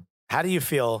players, how do you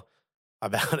feel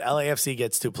about LAFC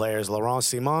gets 2 players, Laurent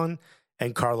Simon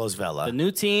and Carlos Vela? the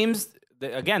new teams,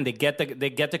 they get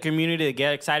the community, they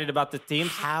get excited about the teams.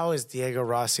 How is Diego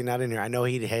Rossi not in here? I know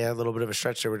he had a little bit of a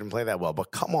stretch there. We didn't play that well,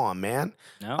 but come on, man.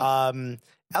 No.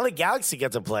 LA Galaxy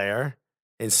gets a player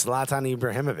in Zlatan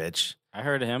Ibrahimovic. I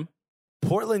heard of him.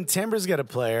 Portland Timbers get a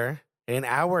player, and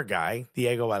our guy,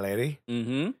 Diego Valeri.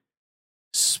 Mm-hmm.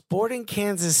 Sporting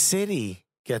Kansas City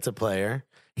gets a player.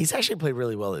 He's actually played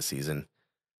really well this season.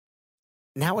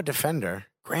 Now a defender,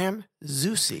 Graham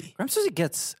Zusi. Graham Zusi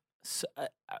gets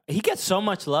so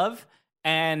much love,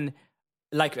 and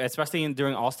like especially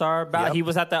during All-Star bout, Yep. he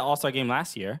was at that All-Star game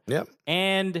last year. Yep.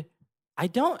 And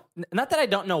not that I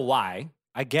don't know why.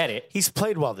 I get it. He's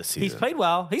played well this season. He's played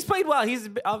well. He's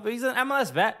an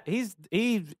MLS vet.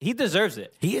 He deserves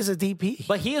it. He is a DP.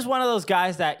 But he is one of those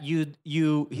guys that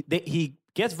he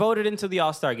gets voted into the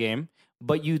All-Star game,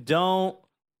 but you don't.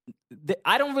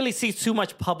 I don't really see too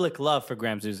much public love for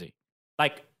Graham Zusi,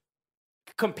 like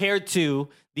compared to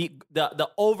the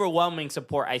overwhelming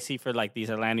support I see for like these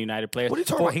Atlanta United players. What are you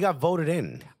talking about? He got voted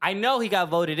in. I know he got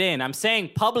voted in. I'm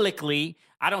saying publicly,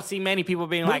 I don't see many people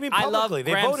being What like, do you mean I love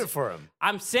publicly? Graham. They voted for him.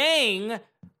 I'm saying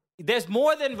there's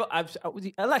more than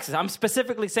Alexis. I'm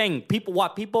specifically saying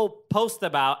what people post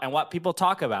about and what people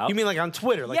talk about. You mean like on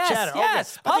Twitter, like Yes, chatter?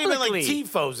 yes, Okay. I thought you meant like publicly.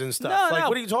 tifos and stuff. No, like, no.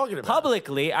 what are you talking about?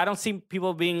 Publicly, I don't see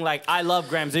people being like, I love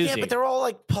Graham Zusi. Yeah, but they're all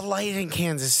like polite in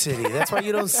Kansas City. That's why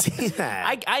you don't see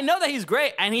that. I know that he's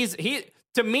great, and he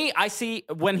to me, I see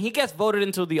when he gets voted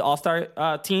into the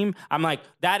All-Star team, I'm like,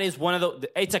 that is one of the.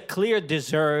 It's a clear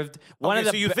deserved one of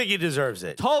the. So you think he deserves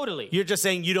it? Totally. You're just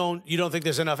saying you don't think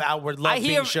there's enough outward love I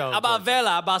hear being shown. about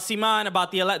Vela, about Simon,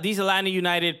 about these Atlanta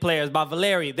United players, about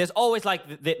Valeri. There's always like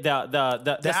the stands,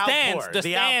 outpour, the the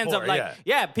stands outpour, of like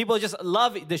yeah. people just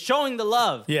love it. They're showing the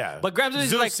love. Yeah. But Graham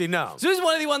Zusi's like Zusi, no. Zusi's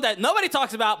one of the ones that nobody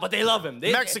talks about, but they love him.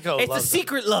 Mexico It's loves a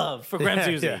secret love for Graham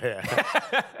Zusi.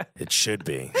 Yeah. It should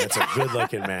be. That's a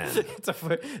good-looking man. It's a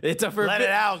forbid. Let it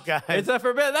out, guys. It's a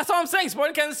forbid. That's all I'm saying.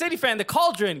 Sporting Kansas City fan, the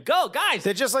Cauldron, go guys.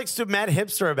 They're just like mad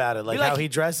hipster about it, like Be like- how he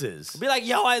dresses. Be like,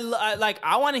 yo,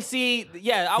 I want to see.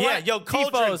 Yeah, I want. Yo,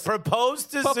 Cauldron, tifos. propose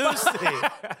to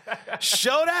Zusi.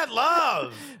 Show that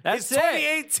love. That's it's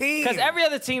 2018. Because every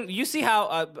other team, you see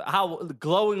how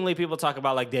glowingly people talk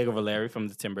about like Diego Valeri from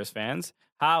the Timbers fans.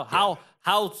 How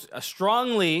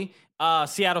strongly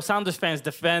Seattle Sounders fans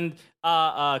defend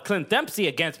Clint Dempsey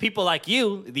against people like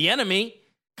you, the enemy.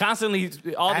 Constantly,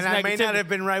 all this and I may negativity. not have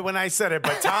been right when I said it,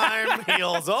 but time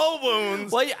heals all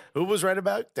wounds. Well, yeah. Who was right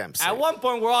about Dempsey? At one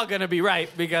point, we're all going to be right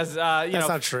because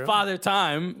not true. Father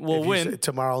Time will If you win. say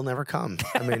tomorrow will never come.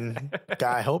 I mean,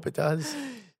 I hope it does.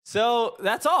 So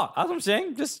that's all. That's what I'm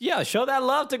saying. Just show that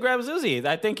love to Graham Zusi.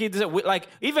 I think he does it. Like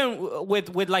even with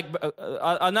like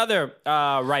another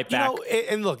right back. You know,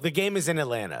 and look, the game is in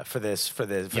Atlanta for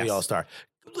the All-Star.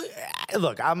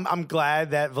 Look, I'm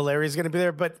glad that Valeri's going to be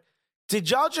there, but did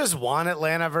y'all just want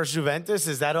Atlanta versus Juventus?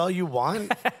 Is that all you want?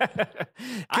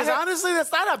 Because honestly,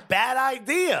 that's not a bad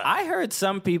idea. I heard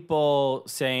some people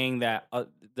saying that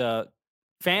the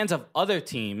fans of other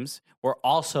teams were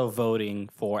also voting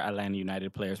for Atlanta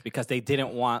United players because they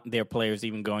didn't want their players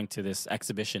even going to this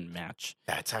exhibition match.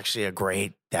 That's actually a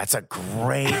great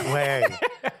way.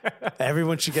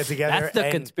 Everyone should get together. That's the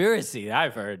and conspiracy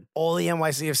I've heard. all the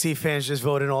NYCFC fans just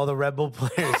vote in all the Red Bull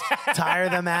players. Tire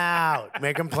them out.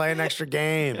 Make them play an extra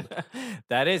game.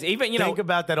 That is even Think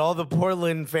about that. All the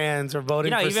Portland fans are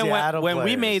voting for even Seattle when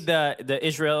we players. made the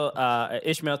Ishmael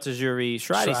Tajuri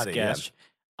Shradi sketch.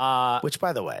 Which,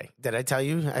 by the way, did I tell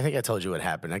you? I think I told you what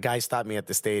happened. A guy stopped me at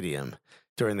the stadium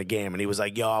during the game, and he was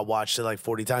like, yo, I watched it like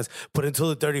 40 times, but until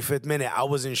the 35th minute, I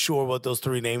wasn't sure what those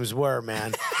three names were,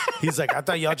 man. He's like, I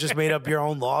thought y'all just made up your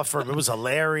own law firm. It was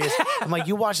hilarious. I'm like,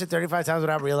 you watched it 35 times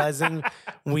without realizing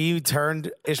we turned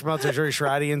Ishmael Tajuri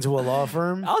Shradi into a law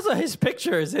firm? Also, his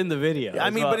picture is in the video. I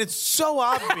mean, but it's so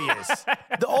obvious.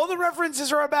 All the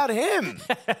references are about him.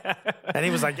 And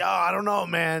he was like, yo, I don't know,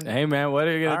 man. Hey man, what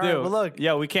are you gonna All do? right, well,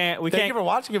 look, we can't. Thank you for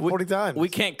watching it 40 times. We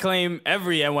can't claim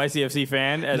every NYCFC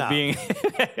fan as No.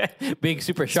 being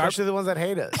super sharp. Especially the ones that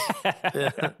hate us.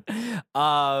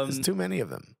 There's too many of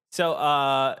them. So,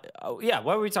 what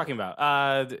were we talking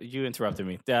about? You interrupted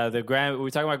me. Were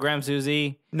we talking about Graham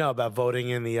Zusi? No, about voting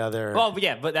in the other. Oh,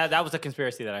 yeah, but that was a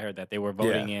conspiracy that I heard that they were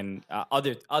voting in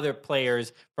other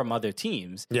players from other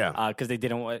teams. Yeah. because they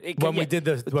didn't want. When we did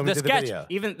the sketch, video.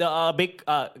 even the big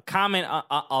comment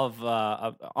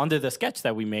of under the sketch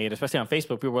that we made, especially on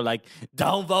Facebook, people were like,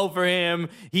 "Don't vote for him.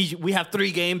 We have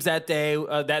 3 games that day,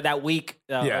 that week.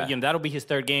 That'll be his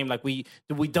 3rd game. Like we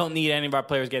don't need any of our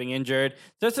players getting injured."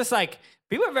 So it's just like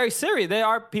people are very serious. There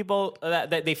are people that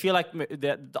they feel like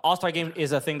the All-Star game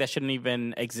is a thing that shouldn't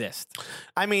even exist.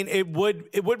 I mean, it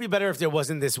would be better if there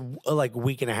wasn't this like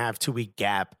week and a half, 2-week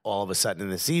gap all of a sudden in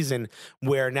the season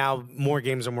where now more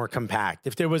games are more compact.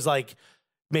 If there was like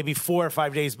maybe 4 or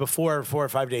 5 days before, 4 or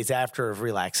 5 days after of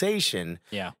relaxation,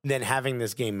 then having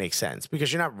this game makes sense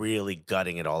because you're not really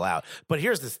gutting it all out. But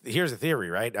here's the theory,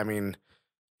 right? I mean,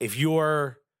 if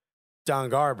you're Don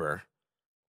Garber,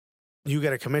 you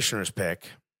get a commissioner's pick.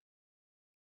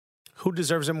 Who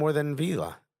deserves it more than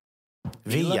Villa?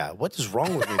 Villa? What is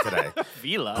wrong with me today?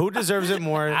 Villa? Who deserves it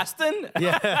more? Aston?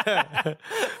 Yeah.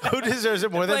 Who deserves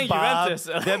it more than Bob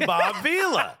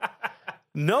Villa?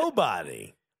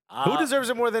 Nobody. Who deserves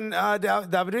it more than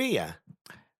David Villa?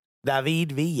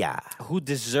 David Villa. Who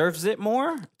deserves it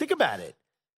more? Think about it.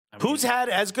 Who's had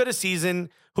as good a season?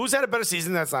 Who's had a better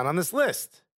season that's not on this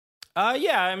list?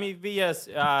 Yeah, I mean, Villa's,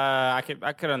 I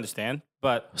could understand,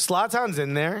 but Zlatan's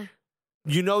in there.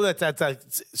 You know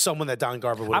that's someone that Don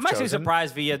Garber would have I'm actually chosen.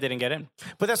 surprised Villa didn't get in.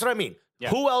 But that's what I mean.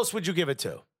 Yeah. Who else would you give it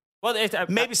to? Well,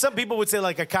 Maybe some people would say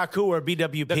like a Kaku or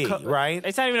BWP, right?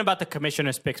 It's not even about the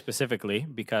commissioner's pick specifically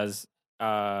because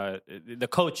the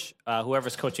coach,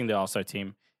 whoever's coaching the All-Star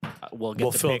team,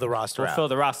 will fill the roster out. Will fill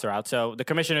the roster out. So the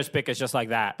commissioner's pick is just like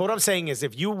that. But what I'm saying is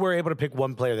if you were able to pick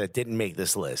one player that didn't make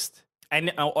this list.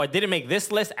 Or didn't make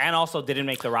this list and also didn't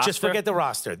make the roster. Just forget the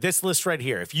roster. This list right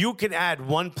here. If you can add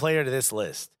one player to this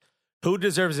list, who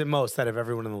deserves it most out of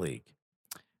everyone in the league?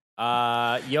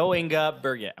 Inga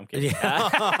Berget. I'm kidding.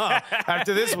 Yeah.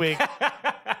 After this week,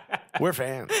 we're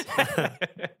fans.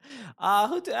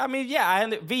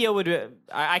 Villa would.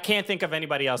 I can't think of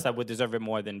anybody else that would deserve it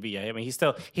more than Villa. I mean,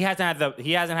 he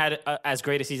hasn't had as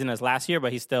great a season as last year,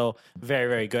 but he's still very,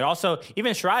 very good. Also,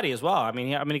 even Shradi as well. I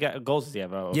mean, how many goals does he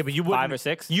have? But you 5 or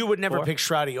 6. You would never pick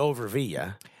Shradi over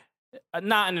Villa.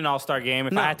 Not in an All-Star game.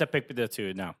 If I had to pick the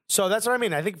two, no. So that's what I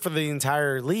mean. I think for the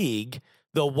entire league,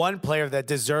 the one player that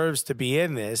deserves to be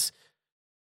in this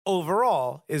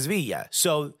overall is Villa.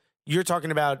 So you're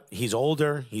talking about he's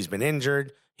older, he's been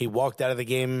injured, he walked out of the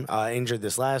game injured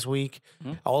this last week.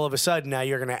 Mm-hmm. All of a sudden, now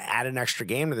you're going to add an extra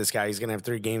game to this guy. He's going to have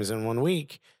 3 games in 1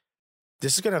 week.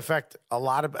 This is going to affect a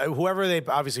lot of whoever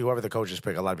the coaches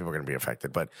pick. A lot of people are going to be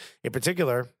affected, but in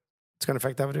particular, it's going to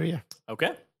affect David Villa.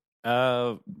 Okay.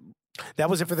 That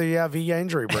was it for the Villa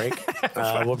injury break.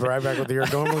 We'll be right back with your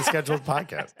normally scheduled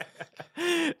podcast.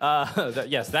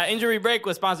 Yes, that injury break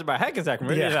was sponsored by Hackensack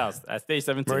Meridian Health at Stage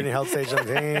 17. Meridian Health Stage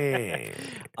 17.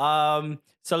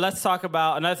 So let's talk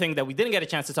about another thing that we didn't get a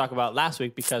chance to talk about last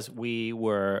week because we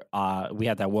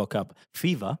had that World Cup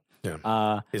fever.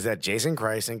 Yeah. Is that Jason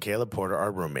Christ and Caleb Porter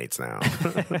are roommates now?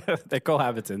 They're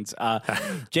cohabitants.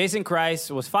 Jason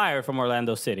Christ was fired from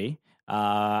Orlando City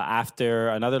after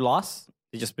another loss.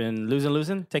 They've just been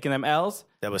losing, taking them L's.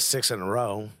 That was 6 in a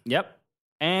row. Yep.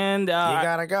 And you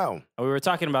gotta go. We were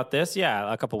talking about this,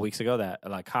 a couple weeks ago. That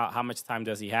like how much time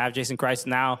does he have? Jason Christ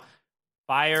now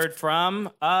fired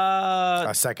from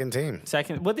a second team.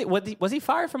 Was he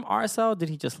fired from RSL? Or did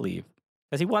he just leave?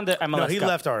 Because he won the MLS No, he Cup.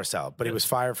 left RSL, but he was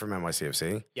fired from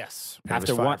NYCFC. Yes, And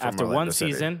after one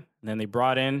season, City. then they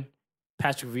brought in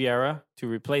Patrick Vieira to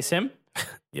replace him.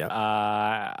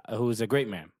 Yeah, who's a great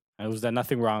man. Who's done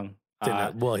nothing wrong. He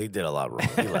did a lot wrong.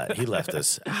 He left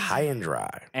us high and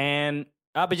dry. And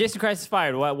but Jason Christ is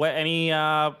fired. What any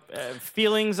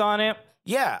feelings on it?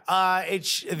 Yeah,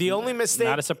 it's the only mistake.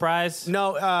 Not a surprise.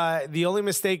 No, the only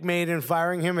mistake made in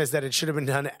firing him is that it should have been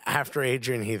done after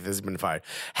Adrian Heath has been fired.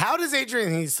 How does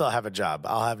Adrian Heath still have a job?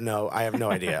 I have no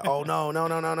idea. Oh no! No!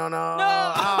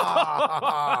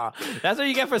 That's what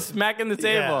you get for smacking the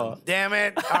table. Yeah, damn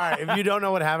it! All right, if you don't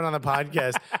know what happened on the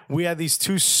podcast, we had these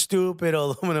 2 stupid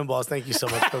aluminum balls. Thank you so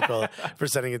much, Coca-Cola, for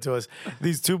sending it to us.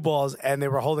 These 2 balls, and they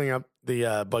were holding up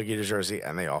the Bug Eater jersey,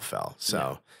 and they all fell.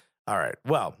 So, all right,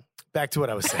 well. Back to what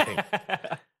I was saying.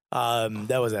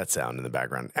 That was that sound in the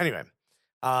background. Anyway,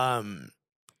 I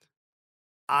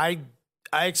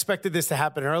expected this to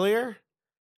happen earlier.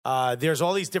 There's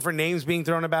all these different names being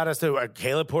thrown about us.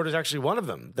 Caleb Porter is actually one of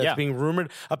them that's being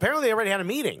rumored. Apparently, they already had a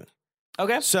meeting.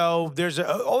 Okay. So there's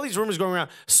all these rumors going around.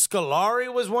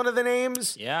 Scolari was one of the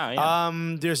names. Yeah.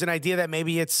 There's an idea that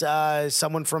maybe it's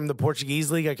someone from the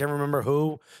Portuguese league. I can't remember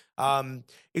who.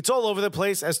 It's all over the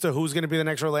place as to who's going to be the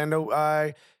next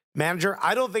Orlando manager.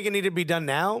 I don't think it needed to be done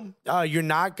now. You're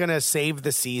not going to save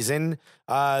the season,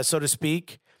 so to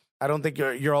speak. I don't think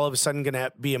you're all of a sudden going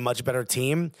to be a much better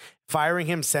team. Firing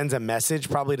him sends a message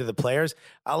probably to the players.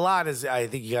 A lot is, I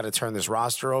think you got to turn this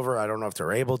roster over. I don't know if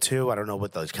they're able to. I don't know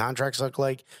what those contracts look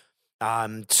like.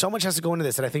 So much has to go into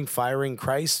this. And I think firing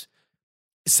Christ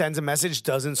sends a message,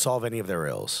 doesn't solve any of their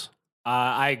ills.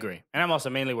 I agree. And I'm also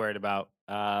mainly worried about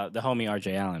the homie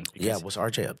RJ Allen. What's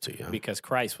RJ up to? Because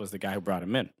Christ was the guy who brought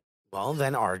him in. Well,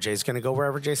 then RJ's going to go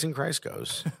wherever Jason Christ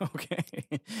goes. Okay.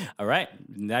 All right.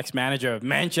 Next manager of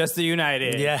Manchester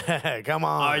United. Yeah, come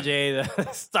on.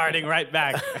 RJ starting right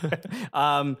back.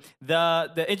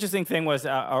 The interesting thing was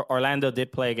Orlando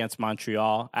did play against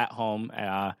Montreal at home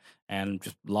and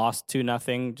just lost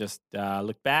 2-0. Just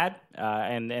looked bad.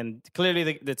 And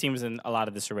clearly the team is in a lot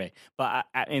of disarray. But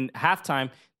in halftime,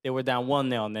 they were down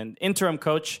 1-0. And then interim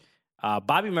coach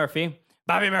Bobby Murphy.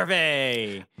 Bobby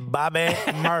Murphy.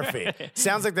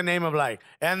 Sounds like the name of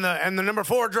and the number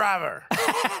 4 driver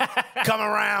come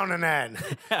around in that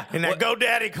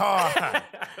GoDaddy car.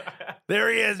 There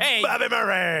he is, Hey, Bobby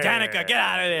Murphy. Danica, get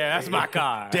out of there. That's my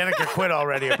car. Danica quit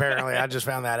already, apparently. I just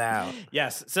found that out.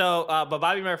 Yes. So, but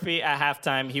Bobby Murphy at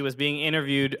halftime, he was being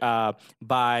interviewed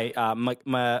by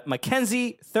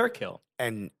Mackenzie Thurkill.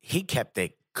 And he kept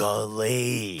it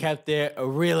gully. Kept it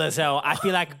real as hell. I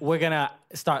feel like we're going to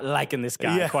start liking this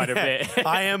guy quite a bit.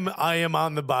 I am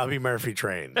on the Bobby Murphy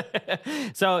train.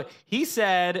 So he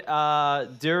said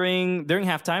during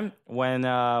halftime when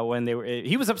they were,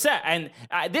 he was upset, and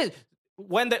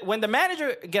when the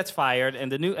manager gets fired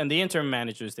and the interim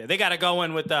manager's there, they got to go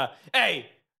in with the hey.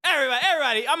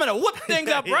 Everybody, I'm gonna whip things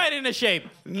up right into shape.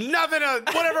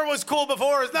 Whatever was cool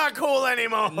before is not cool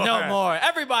anymore. No more.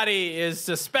 Everybody is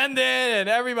suspended, and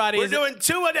We're doing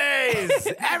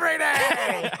 2-a-days every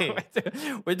day.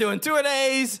 We're doing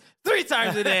 2-a-days 3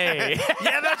 times a day.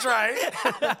 Yeah, that's right.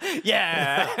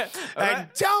 Yeah. And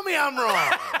tell me I'm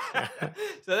wrong.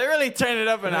 So they really turned it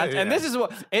up a notch, and this is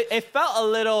what it felt a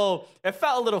little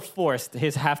forced.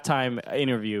 His halftime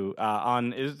interview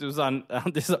on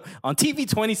TV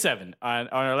 27 on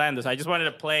Orlando. So I just wanted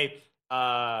to play.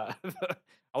 I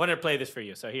wanted to play this for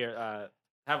you. So here,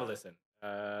 have a listen.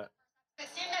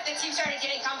 Assume that the team started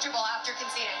getting comfortable after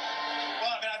conceding.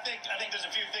 Well, I think there's a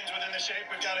few things within the shape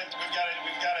we've got to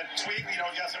tweak. We've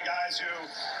got some guys who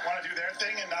want to do their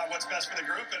thing and what's best for the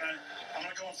group, and I'm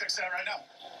going to go and fix that right now.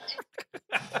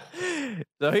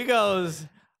 So he goes,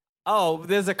 oh,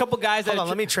 there's a couple guys that... Hold on,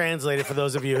 let me translate it for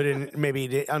those of you who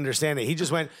didn't understand it. He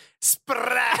just went,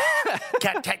 sprat,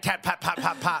 cat,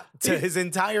 pop, to his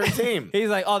entire team. He's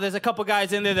like, oh, there's a couple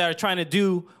guys in there that are trying to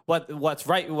do what's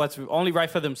right, what's only right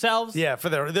for themselves. Yeah,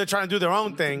 they're trying to do their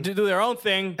own thing. To do their own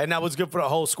thing. And that was good for the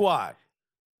whole squad.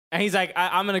 And he's like,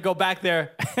 I'm going to go back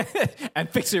there and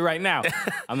fix it right now.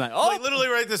 I'm like, oh. Like literally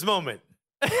right this moment.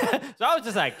 So I was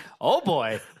just like, oh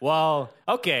boy. Well,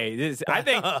 okay. I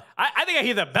think I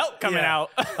hear the belt coming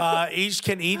out.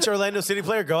 Each Orlando City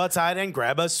player go outside and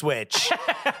grab a switch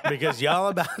because y'all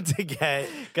about to get.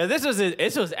 Because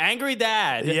this was angry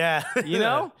dad. Yeah, you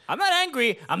know, I'm not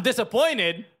angry. I'm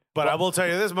disappointed. But I will tell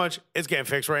you this much: it's getting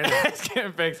fixed right now. It's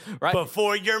getting fixed right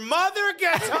before your mother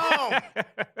gets home.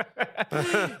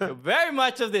 Very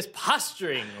much of this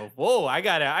posturing. Whoa, I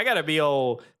gotta be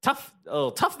tough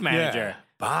manager. Yeah.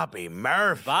 Bobby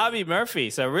Murphy.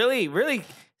 So really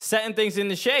setting things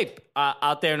into shape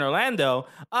out there in Orlando.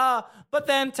 But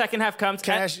then second half comes.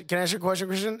 Can I ask you a question,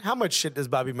 Christian? How much shit does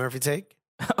Bobby Murphy take?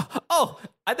 Oh,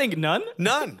 I think none.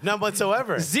 None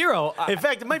whatsoever. 0. In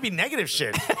fact, it might be negative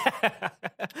shit.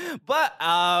 But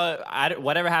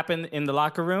whatever happened in the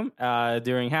locker room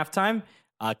during halftime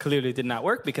clearly did not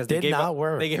work because they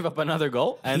gave up another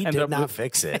goal. And he did not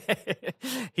fix it.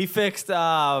 He fixed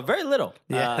very little.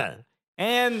 Yeah.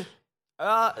 And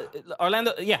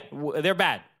Orlando, they're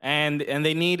bad, and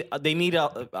they need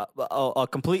a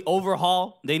complete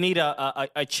overhaul. They need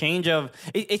a change of.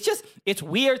 It's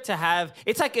weird to have.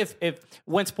 It's like if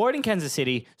when Sporting Kansas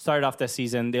City started off the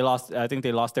season, they lost. I think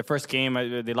they lost their first game.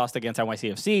 They lost against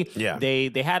NYCFC. Yeah,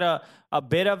 they had a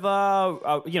bit of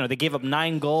they gave up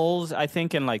 9 goals. I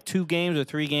think in like 2 games or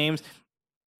 3 games.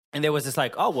 And there was this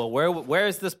like, oh, well, where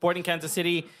is the Sporting Kansas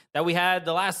City that we had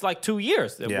the last like 2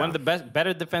 years? Yeah. One of the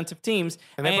better defensive teams.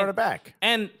 And they brought it back.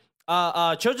 And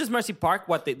Children's Mercy Park,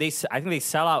 I think they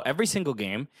sell out every single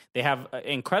game. They have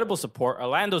incredible support.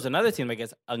 Orlando's another team that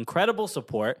gets incredible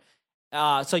support.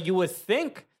 So you would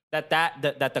think that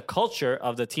the culture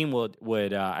of the team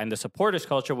would and the supporters'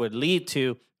 culture would lead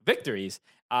to victories.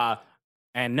 And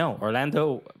no,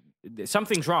 Orlando,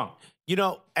 something's wrong. You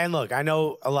know, and look, I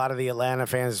know a lot of the Atlanta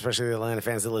fans, especially the Atlanta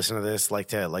fans that listen to this, like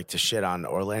to shit on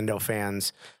Orlando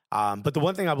fans. But the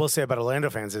one thing I will say about Orlando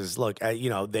fans is, look,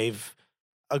 they've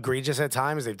egregious at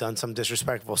times. They've done some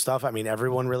disrespectful stuff. I mean,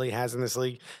 everyone really has in this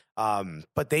league.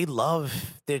 But they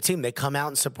love their team. They come out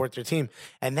and support their team.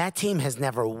 And that team has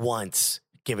never once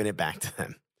given it back to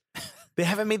them. They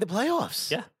haven't made the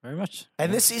playoffs. Yeah, very much.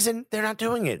 And this season, they're not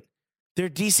doing it. They're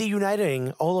DC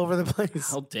Uniting all over the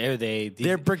place. How dare they?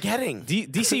 They're brigading.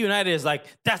 DC United is like,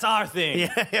 that's our thing.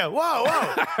 Yeah.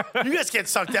 Whoa. You guys can't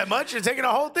suck that much. You're taking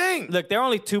a whole thing. Look, they're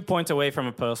only 2 points away from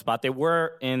a playoff spot. They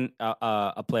were in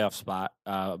a playoff spot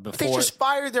before. They just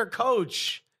fired their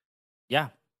coach. Yeah.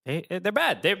 They're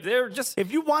bad. They're just.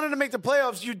 If you wanted to make the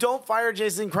playoffs, you don't fire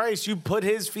Jason Christ. You put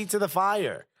his feet to the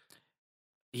fire.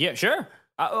 Yeah, sure.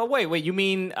 Wait. You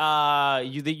mean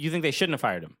you think they shouldn't have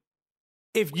fired him?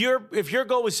 If your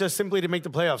goal was just simply to make the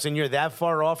playoffs and you're that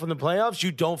far off from the playoffs,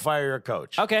 you don't fire your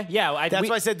coach. Okay, yeah. That's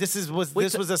why I said this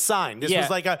was a sign. This was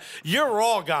like you're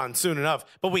all gone soon enough,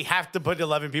 but we have to put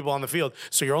 11 people on the field,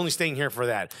 so you're only staying here for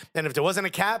that. And if there wasn't a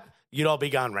cap, you'd all be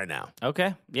gone right now.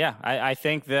 Okay, yeah. I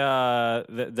think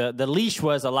the leash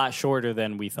was a lot shorter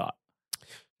than we thought.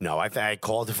 No, I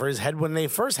called for his head when they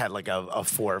first had like a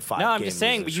 4 or 5. No, I'm just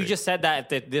saying, but you just said that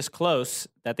this close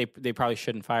that they probably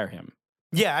shouldn't fire him.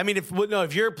 Yeah, I mean,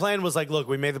 if your plan was like, look,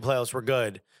 we made the playoffs, we're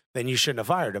good, then you shouldn't have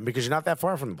fired him because you're not that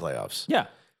far from the playoffs. Yeah.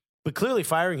 But clearly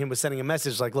firing him was sending a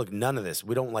message like, look, none of this.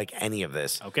 We don't like any of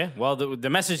this. Okay. Well, the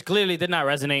message clearly did not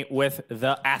resonate with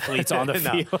the athletes on the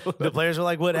field. The players were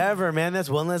like, whatever, man. That's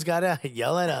one less guy to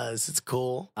yell at us. It's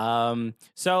cool.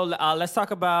 So let's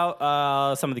talk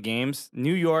about some of the games.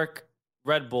 New York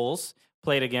Red Bulls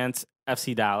played against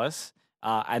FC Dallas.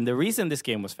 And the reason this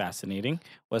game was fascinating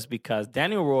was because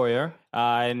Daniel Royer,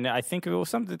 and I think it was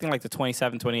something like the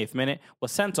 28th minute,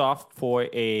 was sent off for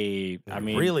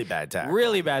really bad tackle.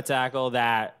 Really bad tackle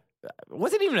that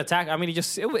wasn't even a tackle. I mean, it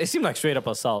seemed like straight up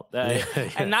assault,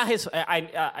 and not his.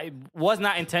 I was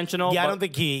not intentional. Yeah, I don't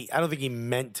think he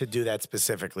meant to do that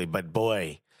specifically. But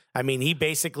boy, I mean, he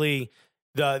basically.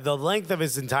 The length of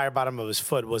his entire bottom of his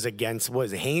foot was against,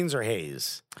 was it Haynes or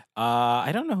Hayes?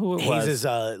 I don't know who it was. Hayes is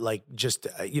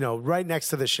right next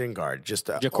to the shin guard.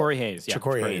 Ja'Cory Hayes. Yeah,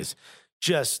 Ja'Cory Hayes.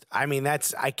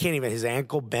 I can't even, his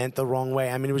ankle bent the wrong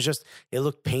way. I mean, it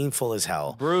looked painful as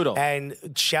hell. Brutal. And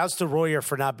shouts to Royer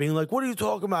for not being like, what are you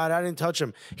talking about? I didn't touch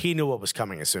him. He knew what was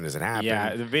coming as soon as it happened.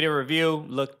 Yeah, the video review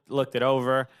looked it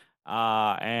over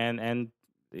and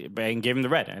gave him the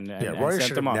red. And Royer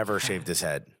should have never shaved his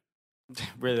head.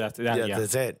 Really, after that, yeah.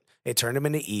 That's it. It turned him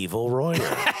into evil Royer,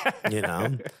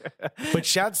 But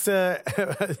shouts to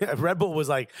Red Bull was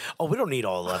like, oh, we don't need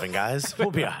all 11 guys.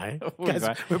 We'll be all right.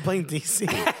 Guys, we're playing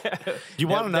DC. You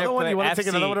want another one? You want to take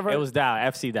another one of our? It was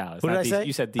Dallas, FC Dallas. What did I say?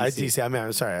 You said DC. DC.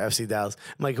 I'm sorry, FC Dallas.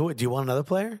 I'm like, do you want another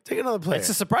player? Take another player.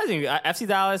 It's surprising. FC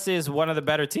Dallas is one of the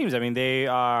better teams. I mean, they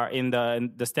are in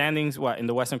the standings, in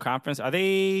the Western Conference. Are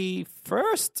they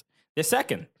first? They're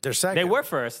second. They were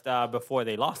first before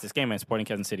they lost this game and Sporting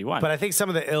Kansas City won. But I think some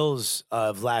of the ills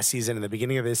of last season and the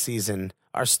beginning of this season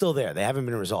are still there. They haven't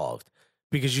been resolved.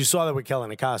 Because you saw that with Kellen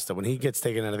Acosta when he gets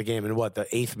taken out of the game in the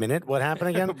 8th minute. What happened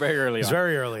again? Very early.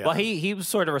 Very early. Well, he was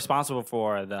sort of responsible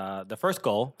for the first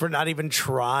goal for not even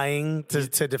trying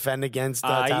to defend against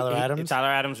Tyler Adams. Tyler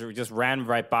Adams just ran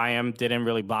right by him, didn't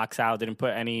really box out, didn't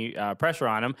put any pressure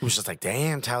on him. It was just like,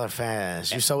 damn, Tyler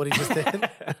fast. You saw what he just did.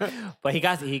 But he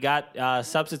got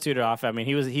substituted off. I mean,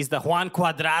 he's the Juan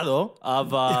Cuadrado of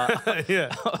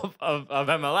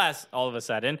MLS all of a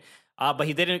sudden. But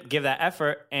he didn't give that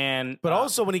effort, but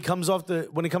also when he comes off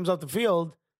the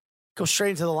field, goes straight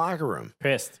into the locker room,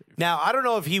 pissed. Now I don't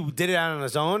know if he did it out on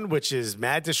his own, which is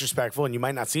mad disrespectful, and you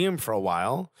might not see him for a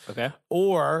while. Okay,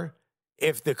 or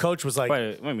if the coach was like,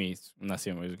 "Wait, I'm not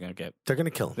seeing what he's gonna get." They're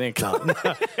gonna kill him. No.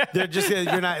 They're just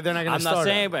they're not gonna. I'm start not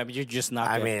saying, him. But you're just not.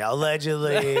 I mean,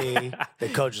 allegedly, the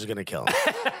coach is gonna kill him.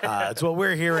 That's what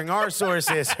we're hearing. Our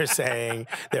sources are saying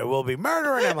there will be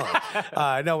murder in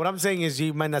MLS. No, what I'm saying is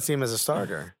you might not see him as a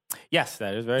starter. Yes,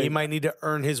 that is very. He might need to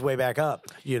earn his way back up.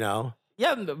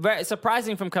 Yeah, very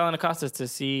surprising from Kellen Acosta to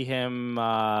see him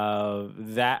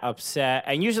that upset.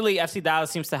 And usually, FC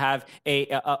Dallas seems to have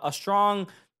a strong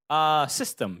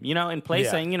system, in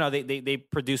place, and they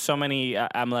produce so many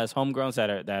MLS homegrowns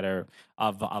that are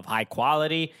of high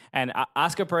quality. And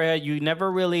Oscar Pereira, you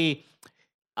never really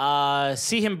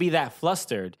see him be that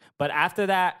flustered. But after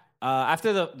that,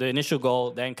 after the initial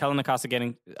goal, then Kellen Acosta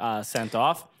getting sent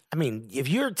off. I mean, if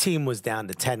your team was down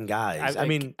to 10 guys,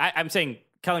 I'm saying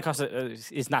Kellen Acosta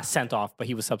is not sent off, but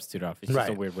he was substituted off. It's just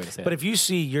a weird way to say it. But if you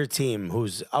see your team,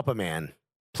 who's up a man,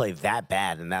 play that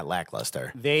bad and that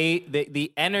lackluster,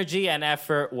 the energy and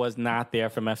effort was not there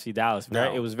from FC Dallas.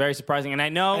 It was very surprising, and I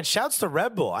know. And shouts to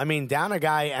Red Bull. I mean, down a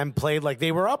guy and played like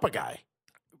they were up a guy.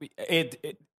 It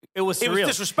was surreal. It was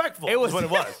disrespectful. It was what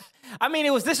it was. I mean,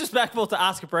 it was disrespectful to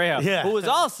Oscar Pereira, who was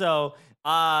also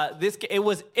It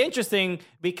was interesting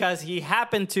because he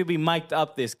happened to be mic'd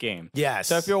up this game. Yes.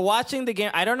 So if you're watching the game,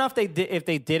 I don't know if they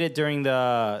did it during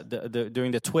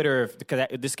the Twitter, because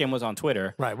this game was on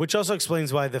Twitter. Right, which also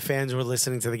explains why the fans were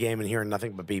listening to the game and hearing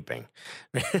nothing but beeping.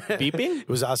 Beeping? It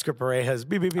was Oscar Pareja's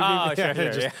beep, beep, beep, Oh, beep. sure,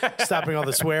 Just stopping all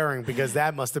the swearing, because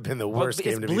that must have been the worst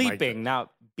game to be mic'd up. Bleeping,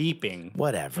 not beeping.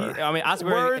 Whatever. I mean, Oscar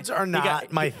Words are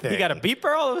not my thing. You got a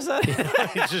beeper all of a sudden?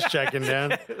 He's just checking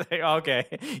down. Like, okay.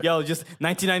 Yo, just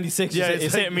 1996 Yeah,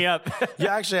 it's hitting me up.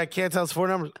 Yeah, actually, I can't tell it's 4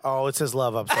 numbers. Oh, it says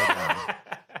love upside down.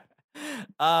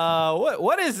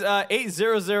 What is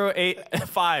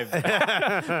 80085?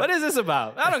 What is this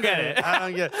about? I don't get it. I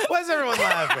don't get it. Why is everyone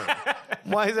laughing?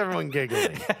 Why is everyone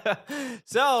giggling?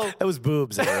 So It was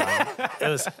boobs, everyone.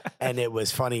 It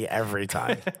was funny every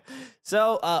time.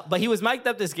 So, but he was mic'd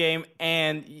up this game,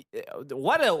 and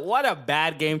what a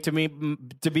bad game to me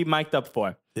to be mic'd up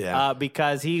for. Yeah.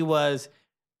 Because he was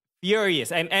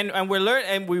furious, and we're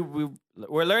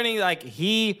learning like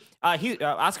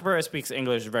Oscar Perez speaks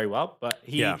English very well, but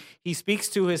he speaks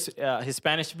to his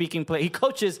Spanish speaking play. He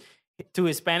coaches to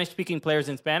his Spanish-speaking players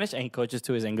in Spanish, and he coaches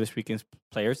to his English-speaking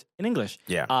players in English.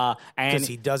 Yeah, and because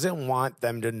he doesn't want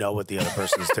them to know what the other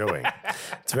person is doing.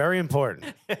 It's very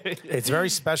important. It's very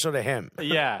special to him.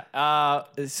 Yeah.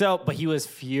 But he was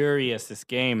furious this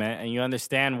game, and you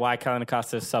understand why Kellen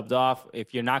Acosta subbed off.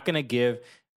 If you're not going to give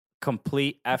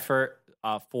complete effort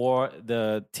for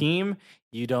the team,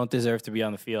 you don't deserve to be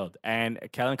on the field. And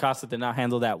Kellen Acosta did not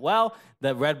handle that well.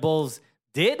 The Red Bulls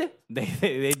did. They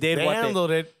did. They what handled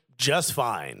it just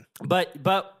fine. But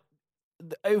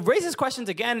it raises questions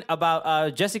again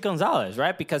about Jesse Gonzalez,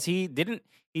 right? Because he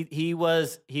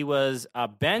was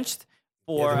benched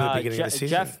for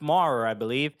Jeff Maurer, I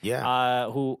believe. Yeah.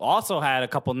 Who also had a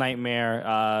couple nightmare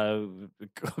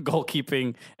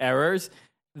goalkeeping errors.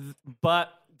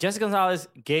 But Jesse Gonzalez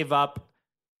gave up.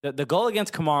 The goal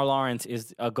against Kamar Lawrence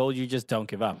is a goal you just don't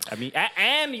give up. I mean,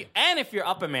 and if you're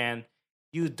up a man,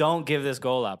 you don't give this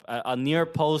goal up. A near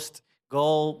post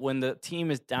goal when the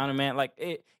team is down a man,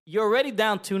 you're already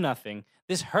down 2-0.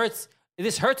 This hurts.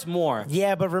 This hurts more.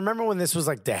 Yeah, but remember when this was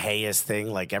like De Gea's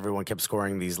thing? Like everyone kept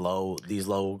scoring these low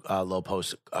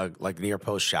post, like near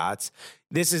post shots.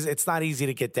 It's not easy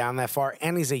to get down that far,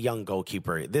 and he's a young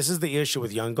goalkeeper. This is the issue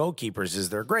with young goalkeepers: is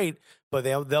they're great, but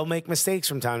they'll make mistakes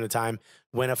from time to time.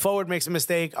 When a forward makes a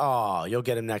mistake, you'll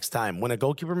get him next time. When a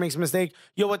goalkeeper makes a mistake,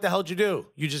 what the hell did you do?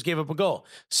 You just gave up a goal.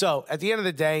 So at the end of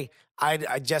the day,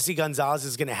 Jesse Gonzalez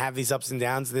is going to have these ups and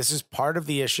downs. This is part of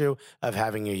the issue of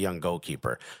having a young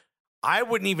goalkeeper. I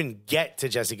wouldn't even get to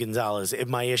Jesse Gonzalez if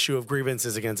my issue of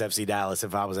grievances against FC Dallas,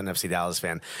 if I was an FC Dallas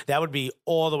fan. That would be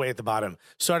all the way at the bottom,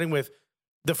 starting with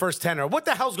the first 10 what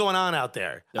the hell's going on out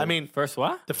there? First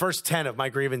what? The first 10 of my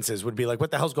grievances would be like, what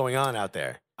the hell's going on out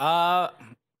there? I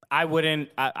wouldn't.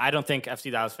 I don't think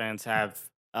FC Dallas fans have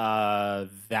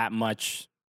that much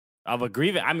of a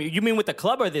grievance. I mean, you mean with the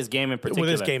club or this game in particular?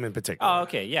 With this game in particular. Oh,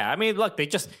 okay, yeah. I mean, look, they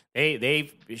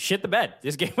shit the bed.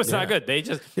 This game was not good. They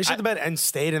shit the bed and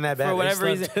stayed in that bed for whatever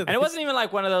reason. And it wasn't even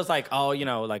like one of those now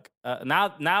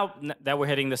that we're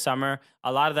hitting the summer,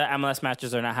 a lot of the MLS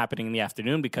matches are not happening in the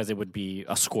afternoon because it would be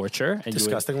a scorcher and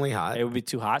disgustingly hot. It would be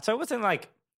too hot. So it wasn't like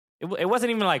it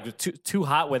wasn't even like too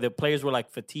hot where the players were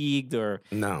like fatigued or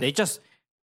no. They just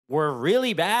were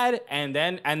really bad, and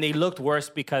they looked worse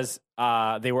because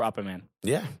they were up a man.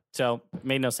 Yeah. So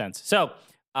made no sense. So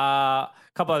a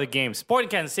couple other games. Sporting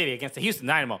Kansas City against the Houston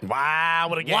Dynamo. Wow,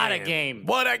 what a game. What a game.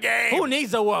 What a game. Who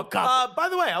needs a World Cup? By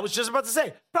the way, I was just about to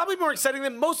say, probably more exciting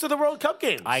than most of the World Cup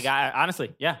games.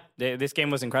 Honestly, yeah. This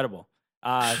game was incredible.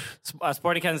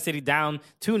 Sporting Kansas City down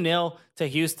 2-0 to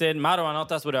Houston. Mauro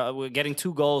Anotas with getting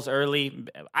 2 goals early.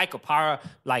 Ike Opara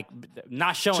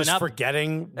not showing just up.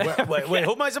 Forgetting. Wait,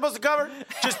 who am I supposed to cover?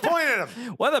 Just point at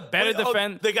him. One of the better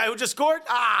defenders. The guy who just scored?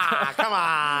 Come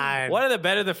on. One of the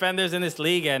better defenders in this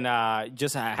league, and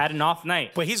just had an off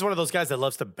night. But he's one of those guys that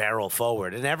loves to barrel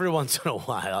forward, and every once in a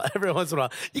while,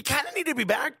 you kind of need to be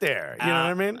back there. You know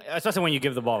what I mean? Especially when you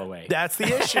give the ball away. That's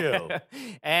the issue.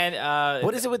 And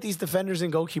what is it with these defenders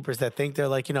and goalkeepers that think they're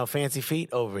like, fancy feet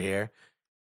over here?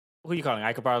 Who are you calling?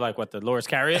 Ike Opara, like what, the Loris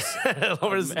Karius?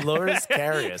 Loris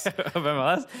Karius of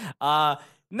MLS.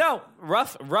 No,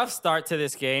 rough start to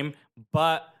this game,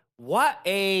 but what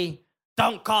a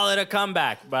don't call it a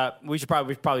comeback. But we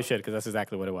probably should, because that's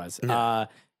exactly what it was. Yeah.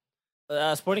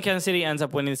 Sporting Kansas City ends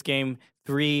up winning this game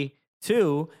 3-2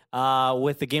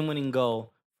 with the game-winning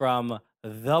goal from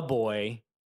the boy.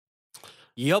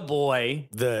 Your boy.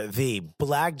 The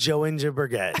Black Joe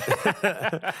Ingebrigtsen.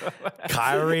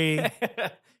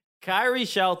 Kyrie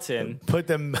Shelton. Put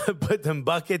them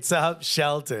buckets up,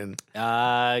 Shelton.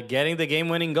 Getting the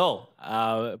game-winning goal.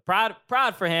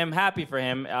 proud for him, happy for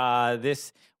him.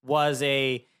 This was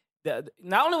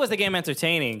not only was the game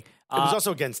entertaining, it was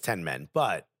also against 10 men,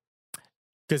 but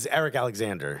because Eric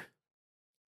Alexander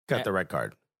got the red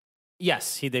card.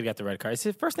 Yes, he did get the red card. Is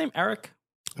his first name Eric?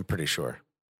 I'm pretty sure.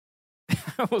 I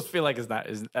almost feel like it's not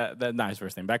his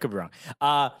first name, but I could be wrong.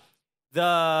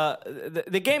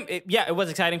 The game, it was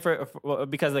exciting for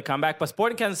because of the comeback. But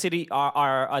Sporting Kansas City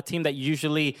are a team that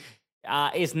usually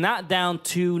is not down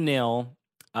 2-0.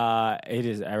 It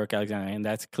is Eric Alexander, and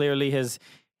that's clearly his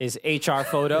HR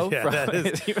photo. That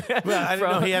is. Well, I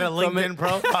didn't know he had a LinkedIn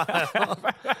profile.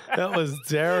 That was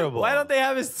terrible. Why don't they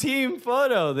have his team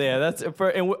photo there? That's on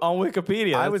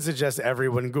Wikipedia. I would suggest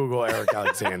everyone Google Eric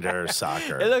Alexander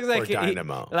soccer. It looks like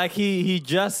Dynamo. He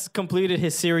just completed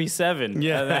his Series 7.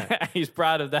 Yeah. He's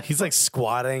proud of that. He's like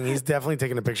squatting. He's definitely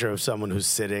taking a picture of someone who's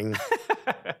sitting.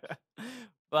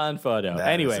 Fun photo. That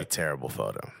anyway, is a terrible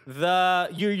photo.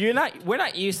 We're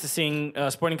not used to seeing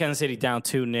Sporting Kansas City down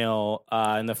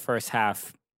 2-0 in the first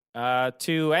half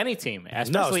to any team,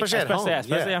 especially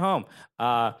at home.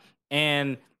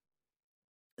 And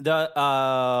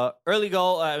the early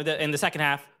goal in the second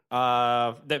half,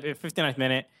 the 59th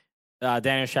minute,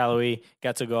 Daniel Shalhoub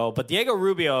gets a goal, but Diego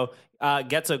Rubio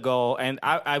gets a goal, and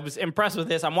I was impressed with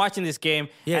this. I'm watching this game.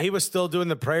 Yeah, he was still doing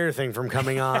the prayer thing from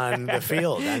coming on the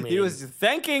field. I mean, he was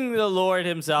thanking the Lord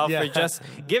himself for just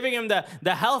giving him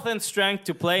the health and strength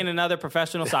to play in another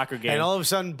professional soccer game. And all of a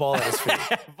sudden, ball at his feet.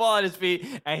 Ball at his feet,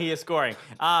 and he is scoring.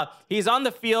 He's on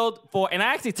the field and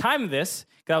I actually timed this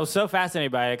because I was so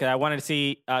fascinated by it because I wanted to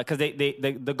see because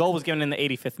the goal was given in the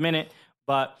 85th minute,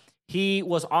 but he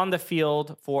was on the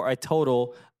field for a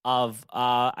total of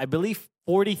I believe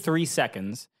 43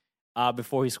 seconds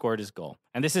before he scored his goal,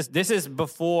 and this is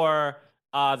before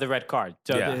the red card.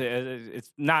 So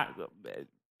it's not.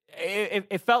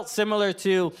 It felt similar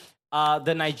to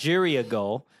the Nigeria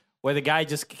goal, where the guy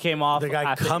just came off. The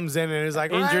guy comes in and is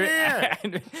like, injury. Right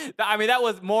here. I mean, that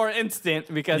was more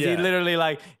instant because he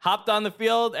literally hopped on the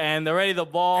field and already the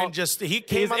ball. And he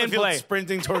came on the field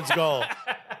sprinting towards goal.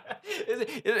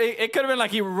 It could have been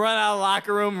like he run out of the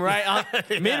locker room right on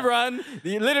mid-run.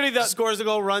 Literally, scores the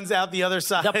goal, runs out the other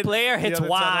side. The player hits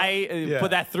Y,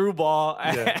 put that through ball,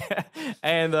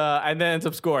 and then ends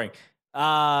up scoring.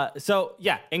 So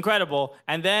yeah, incredible.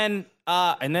 And then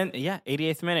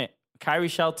 88th minute, Kyrie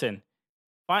Shelton,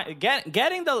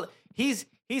 getting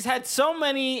he's had so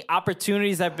many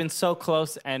opportunities that have been so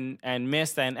close and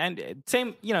missed and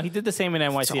same, he did the same in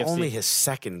NYCFC. It's only his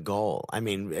second goal. I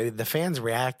mean, the fans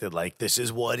reacted like this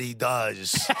is what he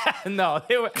does. No,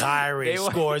 Kyrie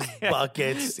scores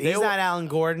buckets. He's not Alan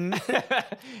Gordon.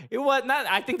 It was not.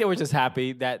 I think they were just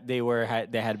happy that they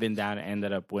had been down and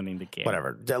ended up winning the game.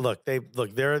 Whatever.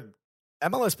 They're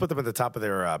MLS put them at the top of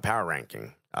their power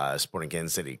ranking. Sporting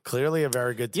Kansas City, clearly a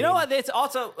very good team. You know what? It's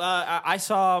also I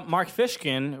saw Mark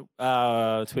Fishkin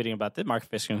tweeting about this. Mark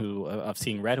Fishkin, who of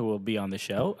Seeing Red, who will be on the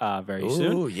show very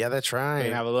soon. Ooh, yeah, that's right. We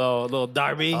have a little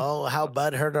derby. Oh, how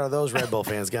butthurt are those Red Bull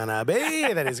fans gonna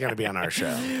be that he's gonna be on our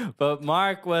show? But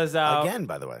Mark was again,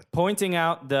 by the way, pointing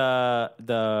out the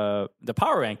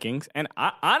power rankings, and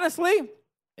honestly,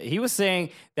 he was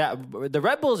saying that the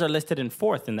Red Bulls are listed in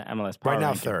 4th in the MLS power right now,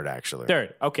 ranking. 3rd actually.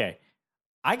 3rd, okay.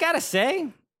 I gotta say,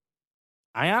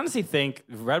 I honestly think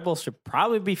Red Bulls should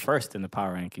probably be 1st in the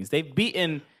power rankings. They've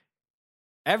beaten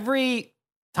every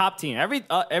top team,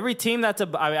 every team that's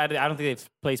I don't think they've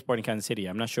played Sporting Kansas City.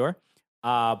 I'm not sure,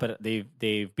 but they've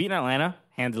beaten Atlanta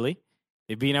handily.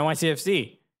 They've beaten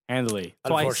NYCFC handily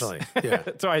twice. Unfortunately, yeah,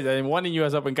 twice, and one in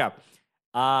U.S. Open Cup.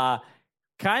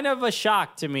 Kind of a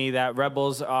shock to me that Red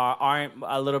Bulls aren't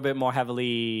a little bit more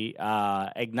heavily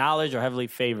acknowledged or heavily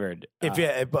favored.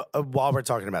 While we're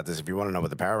talking about this, if you want to know what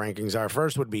the power rankings are,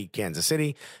 1st would be Kansas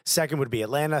City, 2nd would be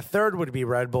Atlanta, 3rd would be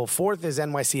Red Bull, 4th is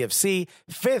NYCFC,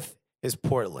 5th is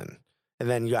Portland, and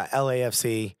then you got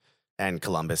LAFC and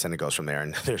Columbus, and it goes from there.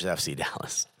 And there's FC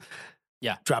Dallas.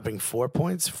 Yeah, dropping 4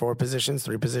 points, 4 positions,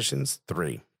 3 positions,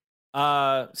 3.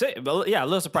 A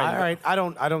little surprising. All right, I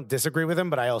don't disagree with him,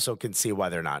 but I also can see why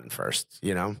they're not in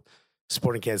 1st.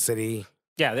 Sporting Kansas City.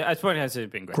 Yeah, Sporting Kansas City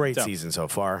has been great season so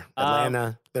far.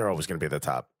 Atlanta, they're always going to be at the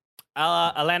top.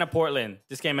 Atlanta Portland.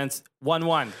 This game ends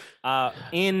 1-1.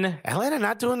 In Atlanta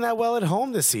not doing that well at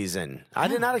home this season. I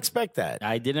did not expect that.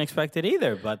 I didn't expect it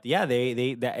either. But yeah,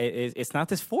 it's not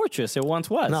this fortress it once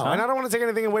was. No, and I don't want to take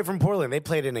anything away from Portland. They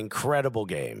played an incredible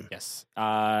game. Yes,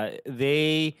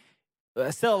 they.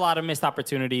 Still a lot of missed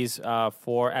opportunities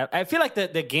for. I feel like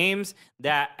the games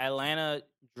that Atlanta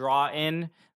draw in,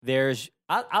 there's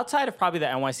outside of probably the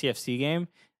NYCFC game,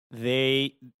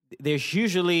 there's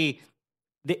usually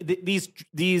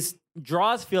these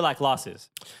draws feel like losses.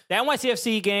 The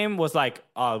NYCFC game was like,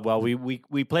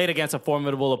 we played against a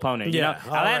formidable opponent. You know,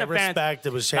 Atlanta fans, respect.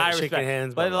 It was shaking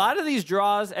hands. But a lot of these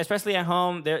draws, especially at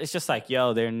home, it's just like,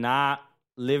 they're not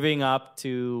living up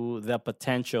to the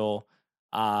potential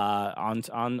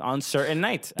on certain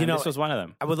nights. And this was one of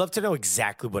them. I would love to know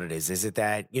exactly what it is. Is it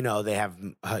that, they have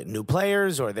new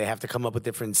players, or they have to come up with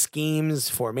different schemes,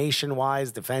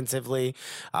 formation-wise, defensively,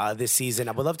 this season?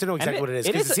 I would love to know exactly what it is,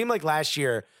 because it seemed like last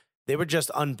year they were just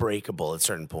unbreakable at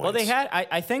certain points. Well, they had,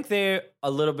 I think they're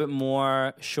a little bit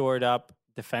more shored up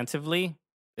defensively.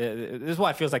 This is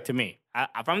what it feels like to me.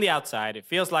 From the outside, it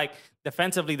feels like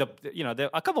defensively, there are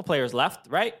a couple players left,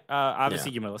 right?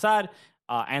 Obviously, Yamil Assad,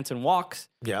 Anton Walks,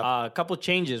 a couple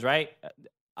changes, right?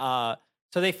 So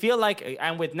they feel like,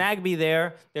 and with Nagby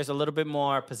there's a little bit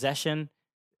more possession,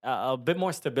 a bit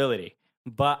more stability.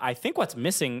 But I think what's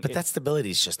missing... But that stability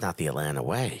is just not the Atlanta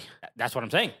way. That's what I'm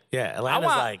saying. Yeah,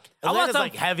 Atlanta's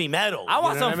like heavy metal. I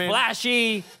want some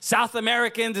flashy South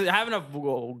Americans having a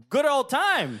good old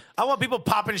time. I want people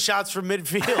popping shots from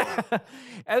midfield.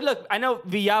 And look, I know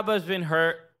Villaba's been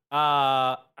hurt,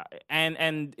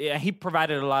 and he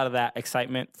provided a lot of that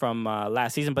excitement from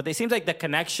last season. But it seems like the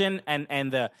connection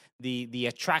and the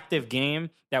attractive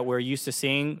game that we were used to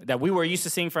seeing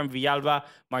from Villalba,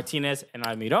 Martinez, and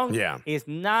Almiron is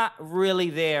not really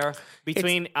there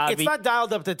between. It's not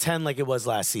dialed up to 10 like it was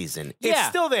last season. It's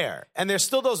still there, and there's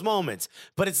still those moments,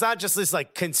 but it's not just this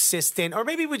like consistent. Or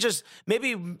maybe no.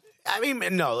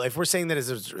 If we're saying that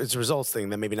it's a results thing,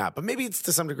 then maybe not. But maybe it's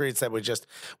to some degree it's that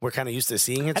we're kind of used to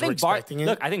seeing it. We're expecting it.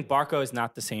 Look, I think Barco is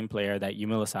not the same player that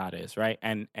Yamil Assad is, right?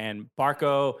 And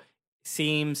Barco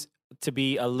seems to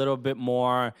be a little bit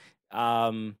more.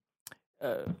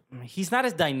 He's not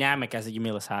as dynamic as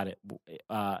Yamil Assad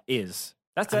is.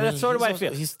 That's sort of what I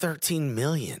feel. He's 13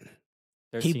 million.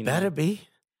 13 he better be.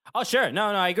 Oh, sure. No,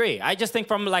 I agree. I just think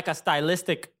from like a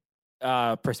stylistic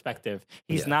perspective,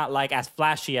 he's not like as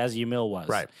flashy as Yamil was.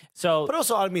 Right. So, but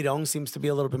also Almiron seems to be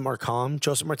a little bit more calm.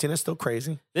 Joseph Martinez still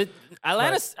crazy.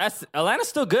 Atlanta's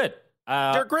still good.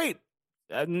 They're great.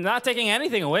 Not taking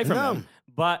anything away from them,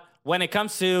 but when it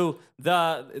comes to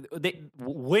the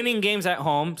winning games at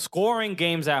home, scoring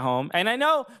games at home, and I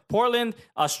know Portland,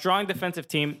 a strong defensive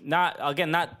team, not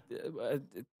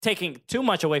taking too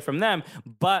much away from them,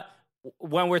 but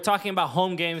when we're talking about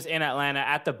home games in Atlanta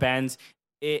at the Benz,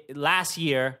 last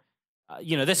year,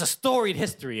 there's a storied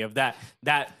history of that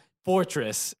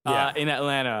fortress in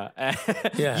Atlanta.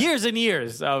 Years and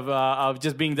years of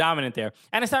just being dominant there.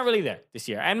 And it's not really there this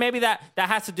year. And maybe that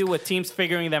has to do with teams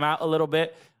figuring them out a little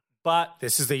bit. But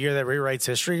this is the year that rewrites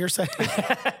history, you're saying?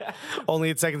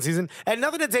 Only its second season. And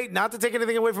not to take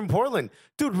anything away from Portland.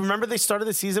 Dude, remember they started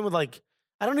the season with I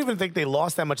don't even think they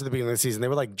lost that much at the beginning of the season. They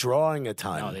were drawing a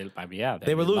ton. No,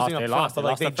 they were losing up front,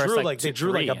 but they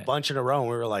drew a yeah. bunch in a row, and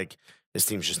we were like, this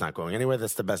team's just not going anywhere.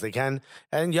 That's the best they can.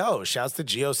 And shouts to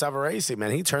Gio Savarese,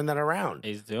 man. He turned that around.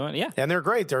 He's doing, yeah. And they're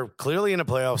great. They're clearly in a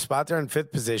playoff spot. They're in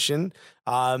 5th position.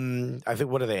 I think,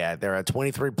 what are they at? They're at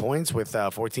 23 points with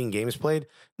 14 games played.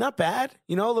 Not bad.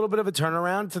 A little bit of a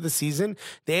turnaround to the season.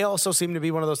 They also seem to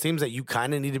be one of those teams that you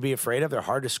kind of need to be afraid of. They're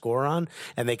hard to score on,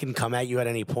 and they can come at you at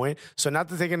any point. So not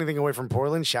to take anything away from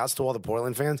Portland. Shouts to all the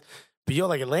Portland fans. But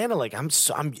Atlanta, I'm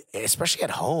especially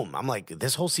at home. I'm like,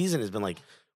 this whole season has been like,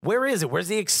 where is it? Where's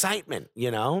the excitement?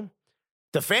 The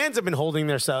fans have been holding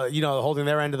their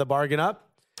end of the bargain up.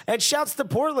 And shouts to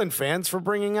Portland fans for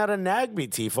bringing out a Nagby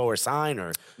tifo or sign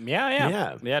or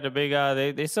the big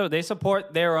they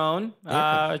support their own,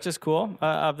 which is cool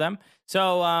of them.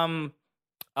 So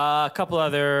a couple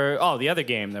other the other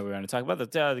game that we were going to talk about,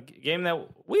 the game that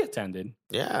we attended.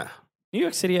 Yeah. New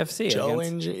York City FC. Joe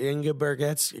Inge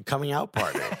Burgett's coming out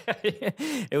party.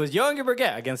 It was Joe Inge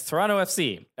Burgett against Toronto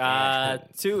FC.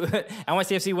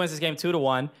 NYCFC wins this game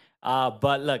 2-1.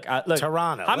 But look,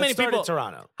 Toronto. How many Let's start people? at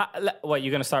Toronto. What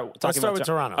you're going to start talking Let's start about? with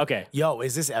Toronto. Okay.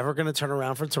 Is this ever going to turn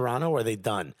around for Toronto, or are they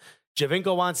done?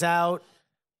 Javinko wants out.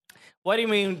 What do you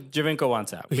mean Javinko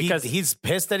wants out? Because he's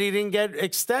pissed that he didn't get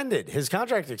extended. His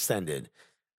contract extended.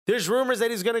 There's rumors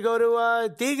that he's going to go to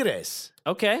Tigres.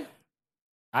 Okay.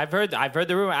 I've heard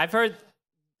the rumor. I've heard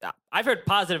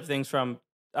positive things from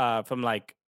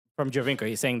Javinko.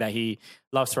 He's saying that he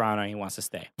loves Toronto and he wants to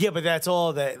stay. Yeah, but that's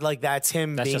all that. That's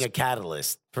him being a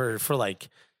catalyst for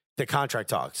the contract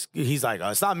talks. He's like,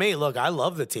 it's not me. Look, I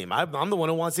love the team. I'm the one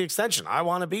who wants the extension. I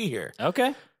want to be here.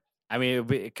 Okay. I mean, it would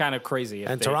be kind of crazy.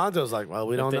 Toronto's like, well,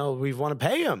 we don't know. We want to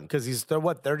pay him because he's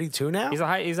 32 now. He's the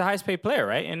highest paid player,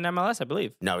 right, in MLS, I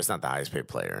believe. No, he's not the highest paid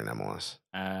player in MLS.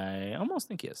 I almost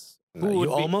think he is. No,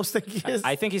 you almost think he is?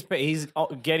 I think he's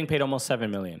getting paid almost $7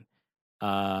 million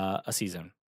a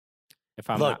season. If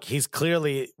I'm Look, not, he's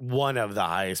clearly one of the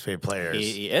highest paid players.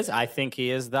 he is. I think he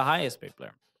is the highest paid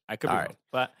player. I could be All wrong,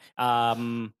 right. but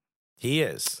He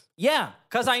is. yeah,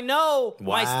 because I know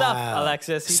my stuff, Wow.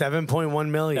 Alexis. 7.1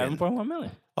 million. 7.1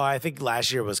 million. Oh, I think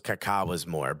last year was Kaká was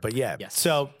more, but yeah. Yes.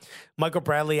 So Michael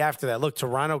Bradley after that. Look,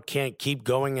 Toronto can't keep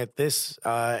going at this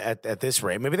at this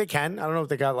rate. Maybe they can. I don't know if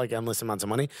they got like endless amounts of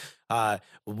money.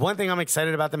 One thing I'm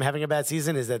excited about them having a bad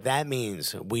season is that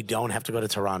means we don't have to go to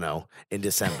Toronto in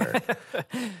December.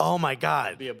 Oh my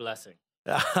God. Be a blessing.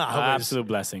 Absolute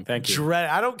blessing. Thank you.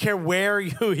 I don't care where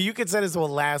you could send us to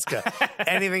Alaska.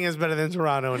 Anything is better than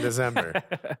Toronto in December.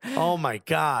 Oh my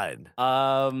God.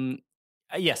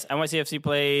 Yes, NYCFC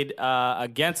played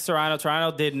against Toronto.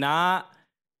 Toronto did not.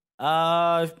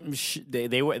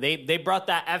 They brought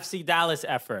that FC Dallas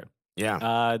effort.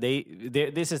 Yeah.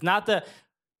 This is not the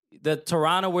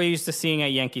Toronto we're used to seeing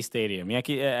at Yankee Stadium.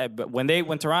 But when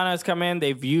Toronto has come in,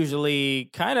 they've usually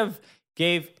kind of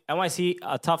gave NYC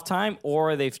a tough time,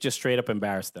 or they've just straight up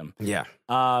embarrassed them. Yeah.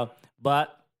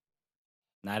 But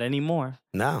not anymore.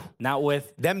 No. Not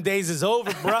with them days is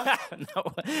over,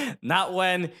 bruh. Not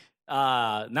when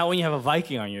you have a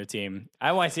Viking on your team.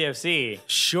 NYCFC.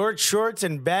 Short shorts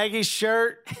and baggy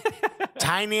shirt,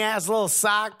 tiny ass little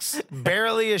socks,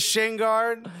 barely a shin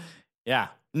guard. Yeah.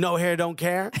 No hair, don't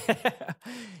care.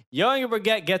 Young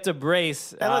Burgett gets a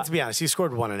brace. And let's be honest, he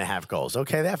scored 1.5 goals.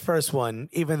 Okay, that first one,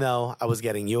 even though I was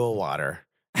getting you a water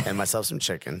and myself some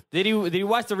chicken. Did you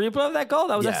watch the replay of that goal?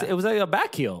 That was it was like a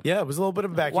back heel. Yeah, it was a little bit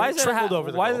of a back heel. Why is it trickled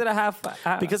over the Why goal. is it a half?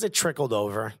 Because it trickled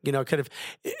over. You know, could have.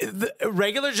 The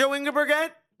regular Joe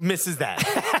Ingeberget misses that.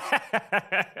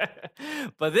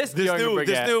 But this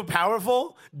new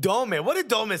powerful Dome. What did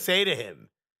Dome say to him?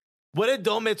 What did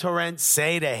Dome Torrent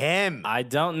say to him? I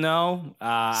don't know.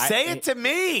 Say it to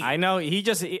me. I know I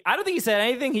don't think he said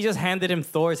anything. He just handed him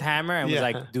Thor's hammer and was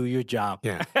like, "Do your job."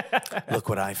 Yeah. Look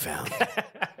what I found.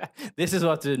 This is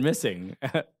what's missing.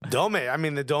 Dome. I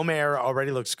mean, the Dome era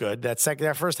already looks good. That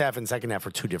first half and second half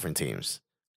are two different teams.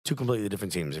 Two completely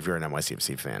different teams if you're an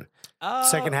NYCFC fan.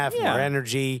 Second half, more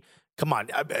energy. Come on.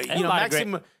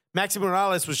 Maxi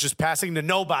Morales was just passing to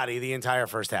nobody the entire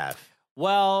first half.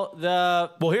 Well,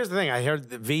 here's the thing. I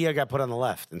heard that Villa got put on the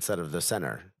left instead of the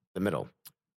center, the middle.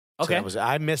 Okay. So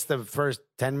I missed the first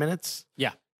 10 minutes.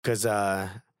 Yeah. Because I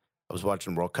was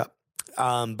watching World Cup.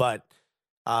 But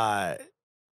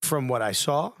from what I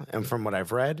saw and from what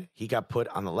I've read, he got put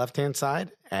on the left-hand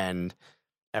side. And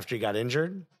after he got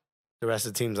injured, the rest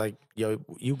of the team's like, yo,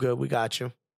 you good. We got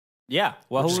you. Yeah.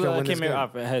 Well, who came in?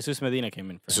 Game. Jesus Medina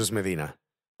came in. Jesus Medina.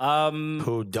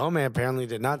 Who Dome apparently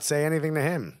did not say anything to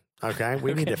him. Okay,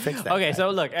 we need to fix that. Okay,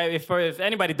 so look, if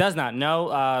anybody does not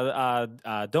know,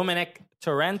 Dominic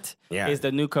Torrent is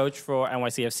the new coach for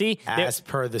NYCFC. As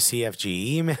per the CFG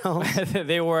email,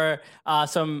 there were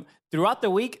throughout the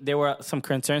week. There were some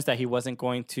concerns that he wasn't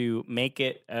going to make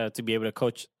it to be able to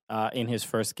coach in his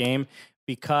first game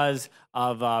because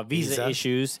of visa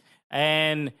issues,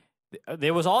 and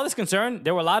there was all this concern.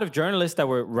 There were a lot of journalists that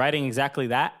were writing exactly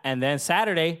that. And then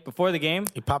Saturday, before the game,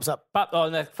 he pops up.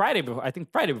 Friday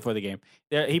before the game,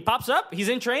 he pops up. He's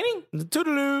in training.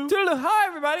 Toodaloo. Toodaloo. Hi,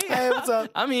 everybody. Hey, what's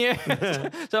up? I'm here.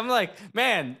 So I'm like,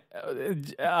 man,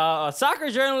 soccer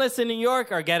journalists in New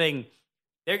York are getting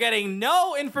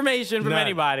no information from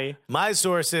anybody. My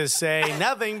sources say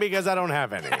nothing because I don't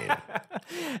have any.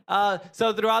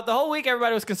 So throughout the whole week,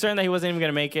 everybody was concerned that he wasn't even going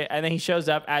to make it. And then he shows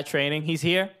up at training. He's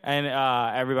here. And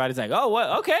everybody's like, oh,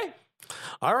 what? Okay.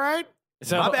 All right.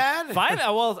 So, my bad. Fine.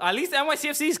 Well, at least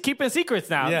NYCFC is keeping secrets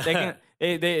now. Yeah.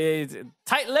 They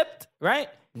tight-lipped, right?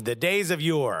 The days of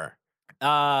yore.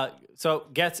 So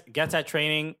gets at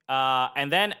training.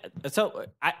 And then, so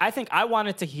I think I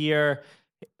wanted to hear,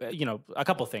 a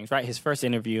couple things, right? His first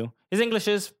interview. His English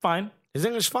is fine.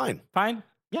 Fine.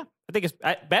 Yeah. I think it's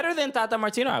better than Tata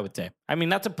Martino, I would say. I mean,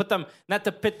 not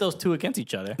to pit those two against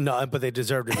each other. No, but they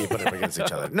deserve to be put up against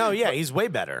each other. No, yeah, he's way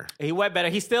better.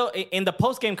 He's still, in the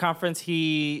post-game conference,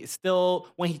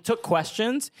 when he took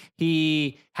questions,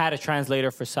 he had a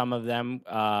translator for some of them,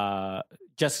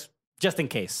 just in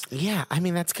case. Yeah, I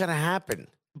mean, that's going to happen.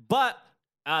 But,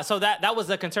 so that was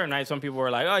the concern, right? Some people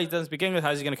were like, oh, he doesn't speak English.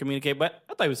 How's he going to communicate? But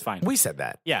I thought he was fine. We said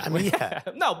that. Yeah. I mean, yeah.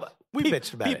 No, but we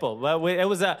bitched about people. But it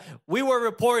was we were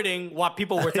reporting what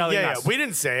people were telling us. Yeah, we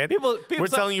didn't say it. People we're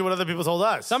telling you what other people told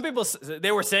us. Some people,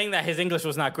 they were saying that his English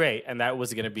was not great, and that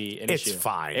was going to be an issue. It's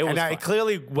fine. It was fine.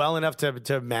 Clearly well enough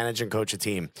to manage and coach a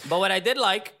team. But what I did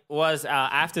like was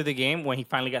after the game, when he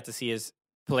finally got to see his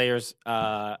players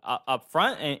up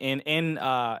front in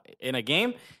a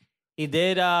game, he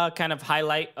did kind of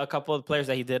highlight a couple of players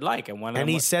that he did like, and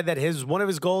he said that one of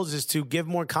his goals is to give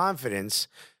more confidence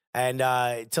and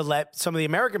to let some of the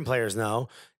American players know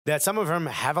that some of them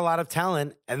have a lot of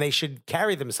talent and they should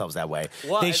carry themselves that way.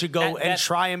 Well, they should go and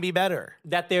try and be better.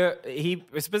 He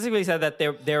specifically said that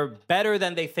they're better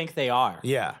than they think they are.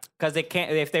 Yeah. Because they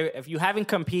can't if you haven't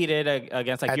competed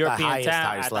against like At the European highest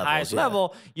talent at the levels, highest yeah.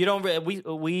 level, you don't.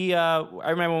 I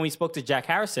remember when we spoke to Jack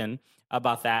Harrison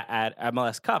about that at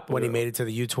MLS Cup When he made it to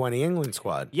the U20 England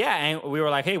squad. Yeah, and we were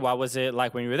like, "Hey, what was it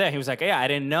like when you were there?" He was like, "Yeah, I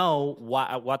didn't know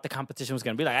what the competition was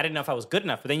going to be like. I didn't know if I was good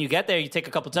enough." But then you get there, you take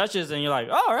a couple touches, and you're like,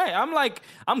 "Oh, all right,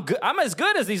 I'm good. I'm as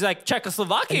good as these like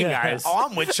Czechoslovakian guys. Oh,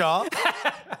 I'm with y'all.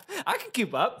 I can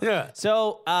keep up." Yeah.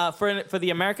 So for the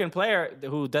American player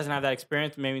who doesn't have that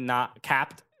experience, maybe not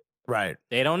capped, Right.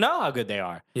 they don't know how good they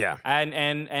are. Yeah.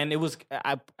 And it was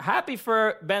I'm happy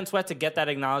for Ben Sweat to get that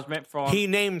acknowledgement from. He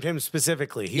named him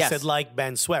specifically. He Yes. said, like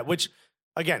Ben Sweat, which,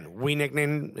 again, we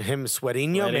nicknamed him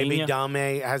Sweatinho. Maybe Sweatinho.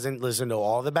 Dame hasn't listened to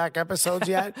all the back episodes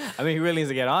yet. I mean, he really needs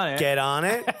to get on it. Get on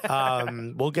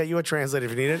it. We'll get you a translator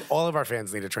if you need it. All of our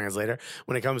fans need a translator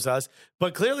when it comes to us.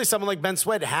 But clearly, someone like Ben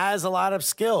Sweat has a lot of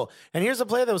skill. And here's a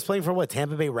player that was playing for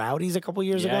Tampa Bay Rowdies a couple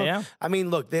years ago. Yeah. I mean,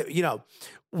 look,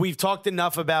 we've talked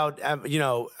enough about,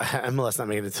 MLS not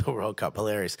making it to the World Cup.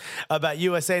 Hilarious. About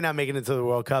USA not making it to the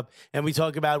World Cup. And we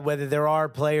talk about whether there are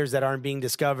players that aren't being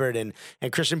discovered. And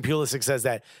Christian Pulisic says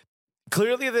that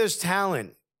clearly there's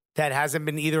talent that hasn't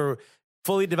been either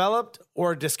fully developed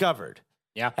or discovered.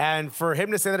 Yeah. And for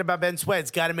him to say that about Ben Sweat,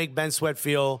 it's got to make Ben Sweat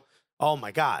feel, oh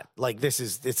my God, like this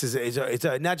is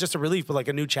not just a relief, but like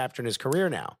a new chapter in his career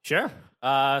now. Sure.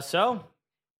 So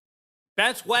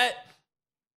Ben Sweat,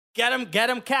 get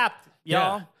him capped,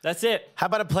 y'all. Yeah. That's it. How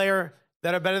about a player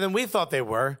that are better than we thought they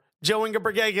were? Joe Inga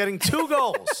Brigade getting 2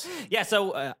 goals. Yeah.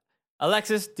 So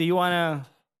Alexis, do you want to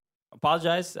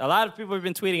apologize? A lot of people have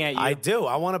been tweeting at you. I do.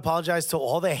 I want to apologize to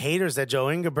all the haters that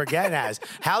Joe Inga Brigade has.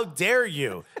 How dare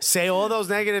you say all those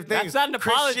negative things? That's not an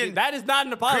apology. That is not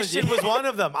an apology. Christian was one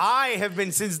of them. I have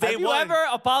been since day Have one. you ever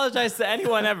apologized to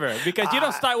anyone ever? Because you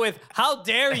don't start with, how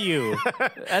dare you?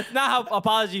 That's not how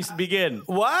apologies begin.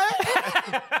 What?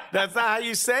 That's not how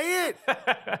you say it?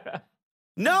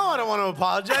 No, I don't want to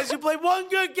apologize. You played one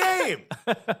good game.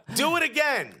 Do it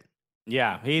again.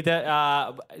 Yeah, he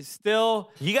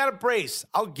still. You got a brace.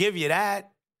 I'll give you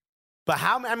that. But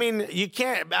you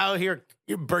can't out here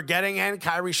Burgetting and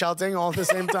Kyrie Shelton all at the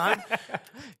same time.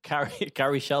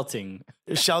 Kyrie Shelton.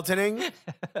 Sheltoning?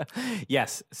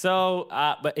 Yes. So,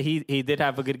 but he did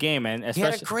have a good game, and especially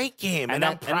he had a great game, and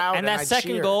I'm proud. And that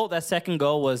second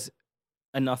goal was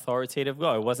an authoritative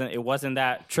goal. It wasn't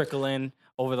that trickling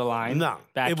over the line. No,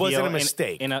 back it wasn't heel a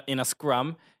mistake in a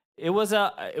scrum. It was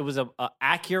a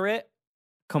accurate,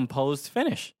 composed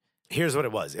finish. Here's what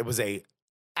it was. It was a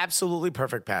absolutely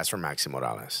perfect pass from Maxi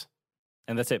Morales,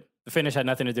 and that's it. The finish had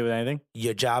nothing to do with anything.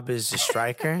 Your job is a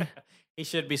striker. He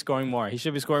should be scoring more. And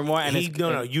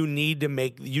you need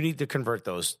to convert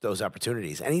those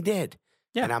opportunities, and he did.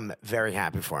 Yeah. And I'm very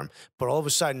happy for him. But all of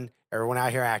a sudden, everyone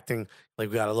out here acting like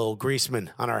we got a little Griezmann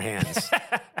on our hands.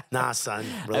 Nah, son,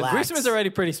 relax. Griezmann's already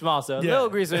pretty small, so little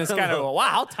Griezmann is kind of, wow,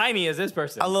 how tiny is this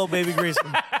person? A little baby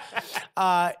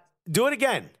Griezmann. Do it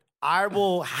again. I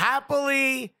will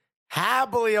happily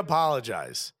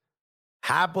apologize.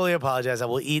 Happily apologize. I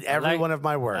will eat every one of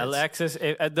my words. Alexis,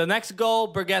 the next goal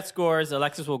Brigette scores,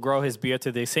 Alexis will grow his beard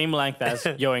to the same length as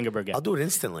Yo Inga Brigette. I'll do it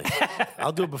instantly.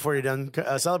 I'll do it before you're done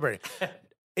celebrating.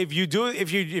 If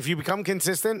you become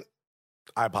consistent,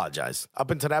 I apologize.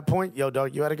 Up until that point, yo,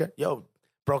 dog, you had a good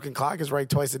broken clock is right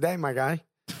twice a day, my guy.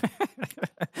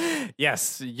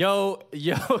 Yes, yo,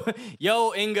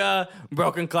 Inga,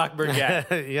 broken clock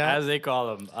Brigette, yeah, as they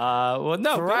call him.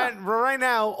 Right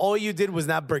now, all you did was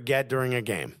not Brigette during a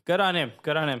game. Good on him.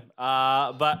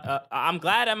 But I'm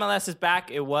glad MLS is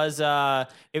back. It was,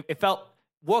 it felt,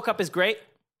 World Cup is great.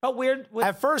 Felt weird.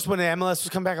 At first, when the MLS was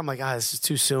coming back, I'm like, this is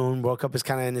too soon. World Cup is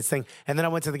kind of in its thing. And then I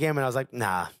went to the game and I was like,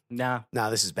 nah,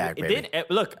 this is back, baby.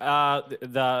 Look,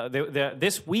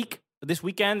 this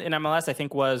weekend in MLS, I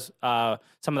think was some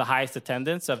of the highest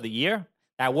attendance of the year.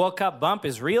 That World Cup bump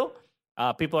is real.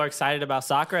 People are excited about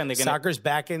soccer, and soccer's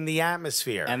back in the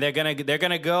atmosphere. And they're gonna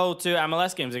go to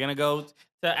MLS games. They're gonna go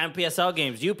to NPSL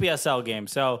games, UPSL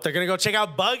games. So they're gonna go check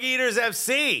out Bug Eaters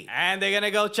FC, and they're gonna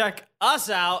go check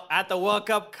us out at the World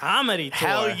Cup comedy tour.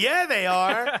 Hell yeah, they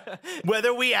are.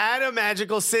 Whether we add a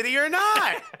magical city or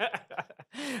not.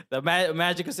 The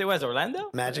Magic City was Orlando?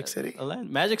 Magic City.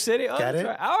 Orlando? Magic City? Oh, Get that's it?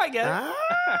 right. Oh, I get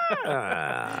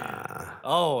it.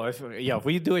 Oh, if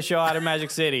we do a show out of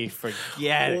Magic City,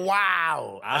 forget it.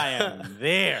 Wow. I am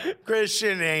there.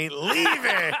 Christian ain't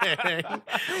leaving.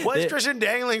 What's Christian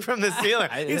dangling from the ceiling?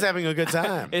 He's having a good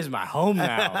time. It's my home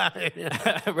now.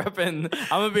 Repping, I'm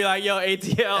gonna be like, yo,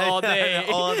 ATL all day.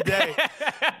 All day.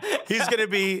 He's going to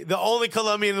be the only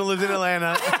Colombian who lives in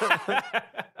Atlanta.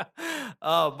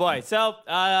 Oh boy! So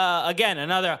again,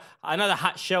 another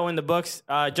hot show in the books.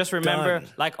 Just remember, Done.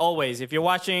 like always, if you're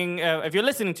watching, if you're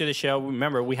listening to the show,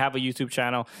 remember we have a YouTube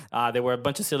channel. There were a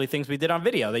bunch of silly things we did on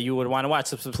video that you would want to watch.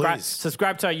 So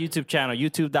subscribe to our YouTube channel,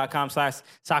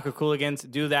 youtube.com/soccercooligans.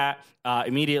 Do that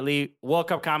immediately. World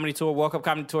Cup Comedy Tour,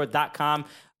 worldcupcomedytour.com.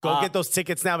 Go get those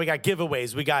tickets now. We got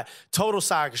giveaways. We got Total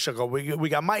Soccer Sugar. We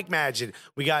got Mike Magid.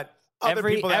 We got other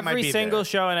people that might be every single there.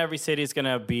 show in every city is going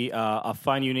to be a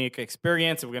fun, unique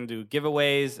experience. We're going to do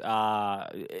giveaways.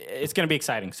 It's going to be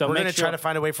exciting. So we're make going to sure try to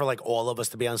find a way for like all of us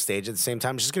to be on stage at the same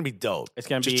time. It's just going to be dope. It's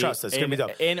going to be just trust us. It's going to be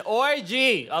dope. An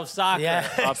orgy of soccer. Yeah,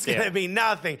 up it's there. going to be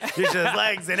nothing. There's just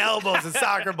legs and elbows and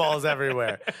soccer balls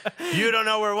everywhere. You don't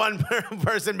know where one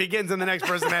person begins and the next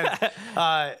person ends.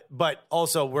 But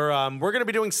also, we're going to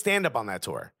be doing stand up on that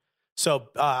tour. So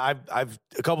I've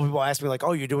a couple people asked me like,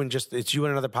 oh, you're doing it's you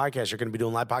and another podcast. You're going to be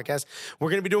doing live podcasts. We're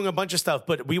going to be doing a bunch of stuff,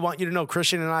 but we want you to know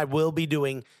Christian and I will be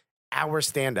doing our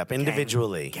stand up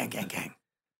individually. Gang.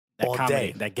 All That comedy,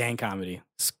 day. that gang comedy.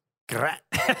 Scrat.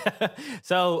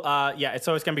 So it's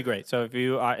always going to be great. So if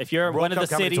you're one of the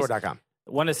cities. WorldCupComedyTour.com.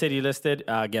 One of the city listed,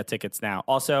 get tickets now.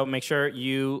 Also, make sure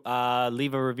you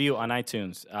leave a review on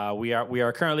iTunes. We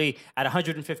are currently at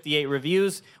 158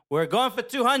 reviews. We're going for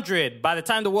 200 by the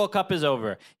time the World Cup is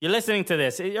over. You're listening to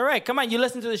this. All right, come on. You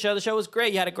listened to the show. The show was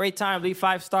great. You had a great time. Leave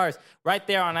 5 stars right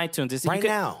there on iTunes.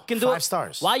 Now. You can do 5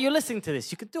 stars. While you're listening to this,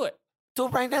 you could do it. Do it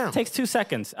right now. It takes 2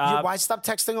 seconds. Why stop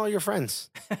texting all your friends?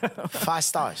 5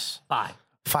 stars. 5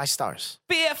 stars.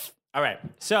 Biff. All right.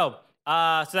 So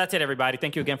that's it, everybody.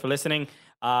 Thank you again for listening.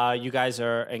 You guys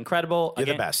are incredible. You're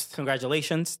Again, the best.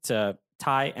 Congratulations to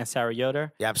Ty and Sarah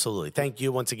Yoder. Yeah, absolutely. Thank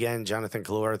you once again, Jonathan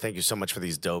Kahlua. Thank you so much for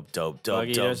these dope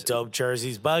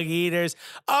jerseys. Bug Eaters.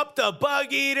 Up the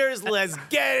Bug Eaters. Let's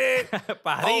get it.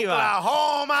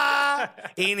 Oklahoma,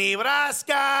 y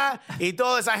Nebraska, y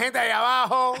toda esa gente ahí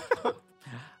abajo.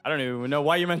 I don't even know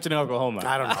why you're mentioning Oklahoma.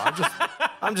 I don't know.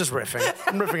 I'm just riffing.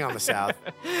 I'm riffing on the South.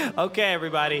 Okay,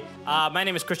 everybody. My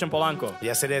name is Christian Polanco.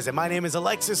 Yes, it is. And my name is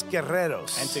Alexis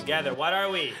Guerreros. And together, what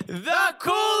are we? The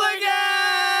Cooligans!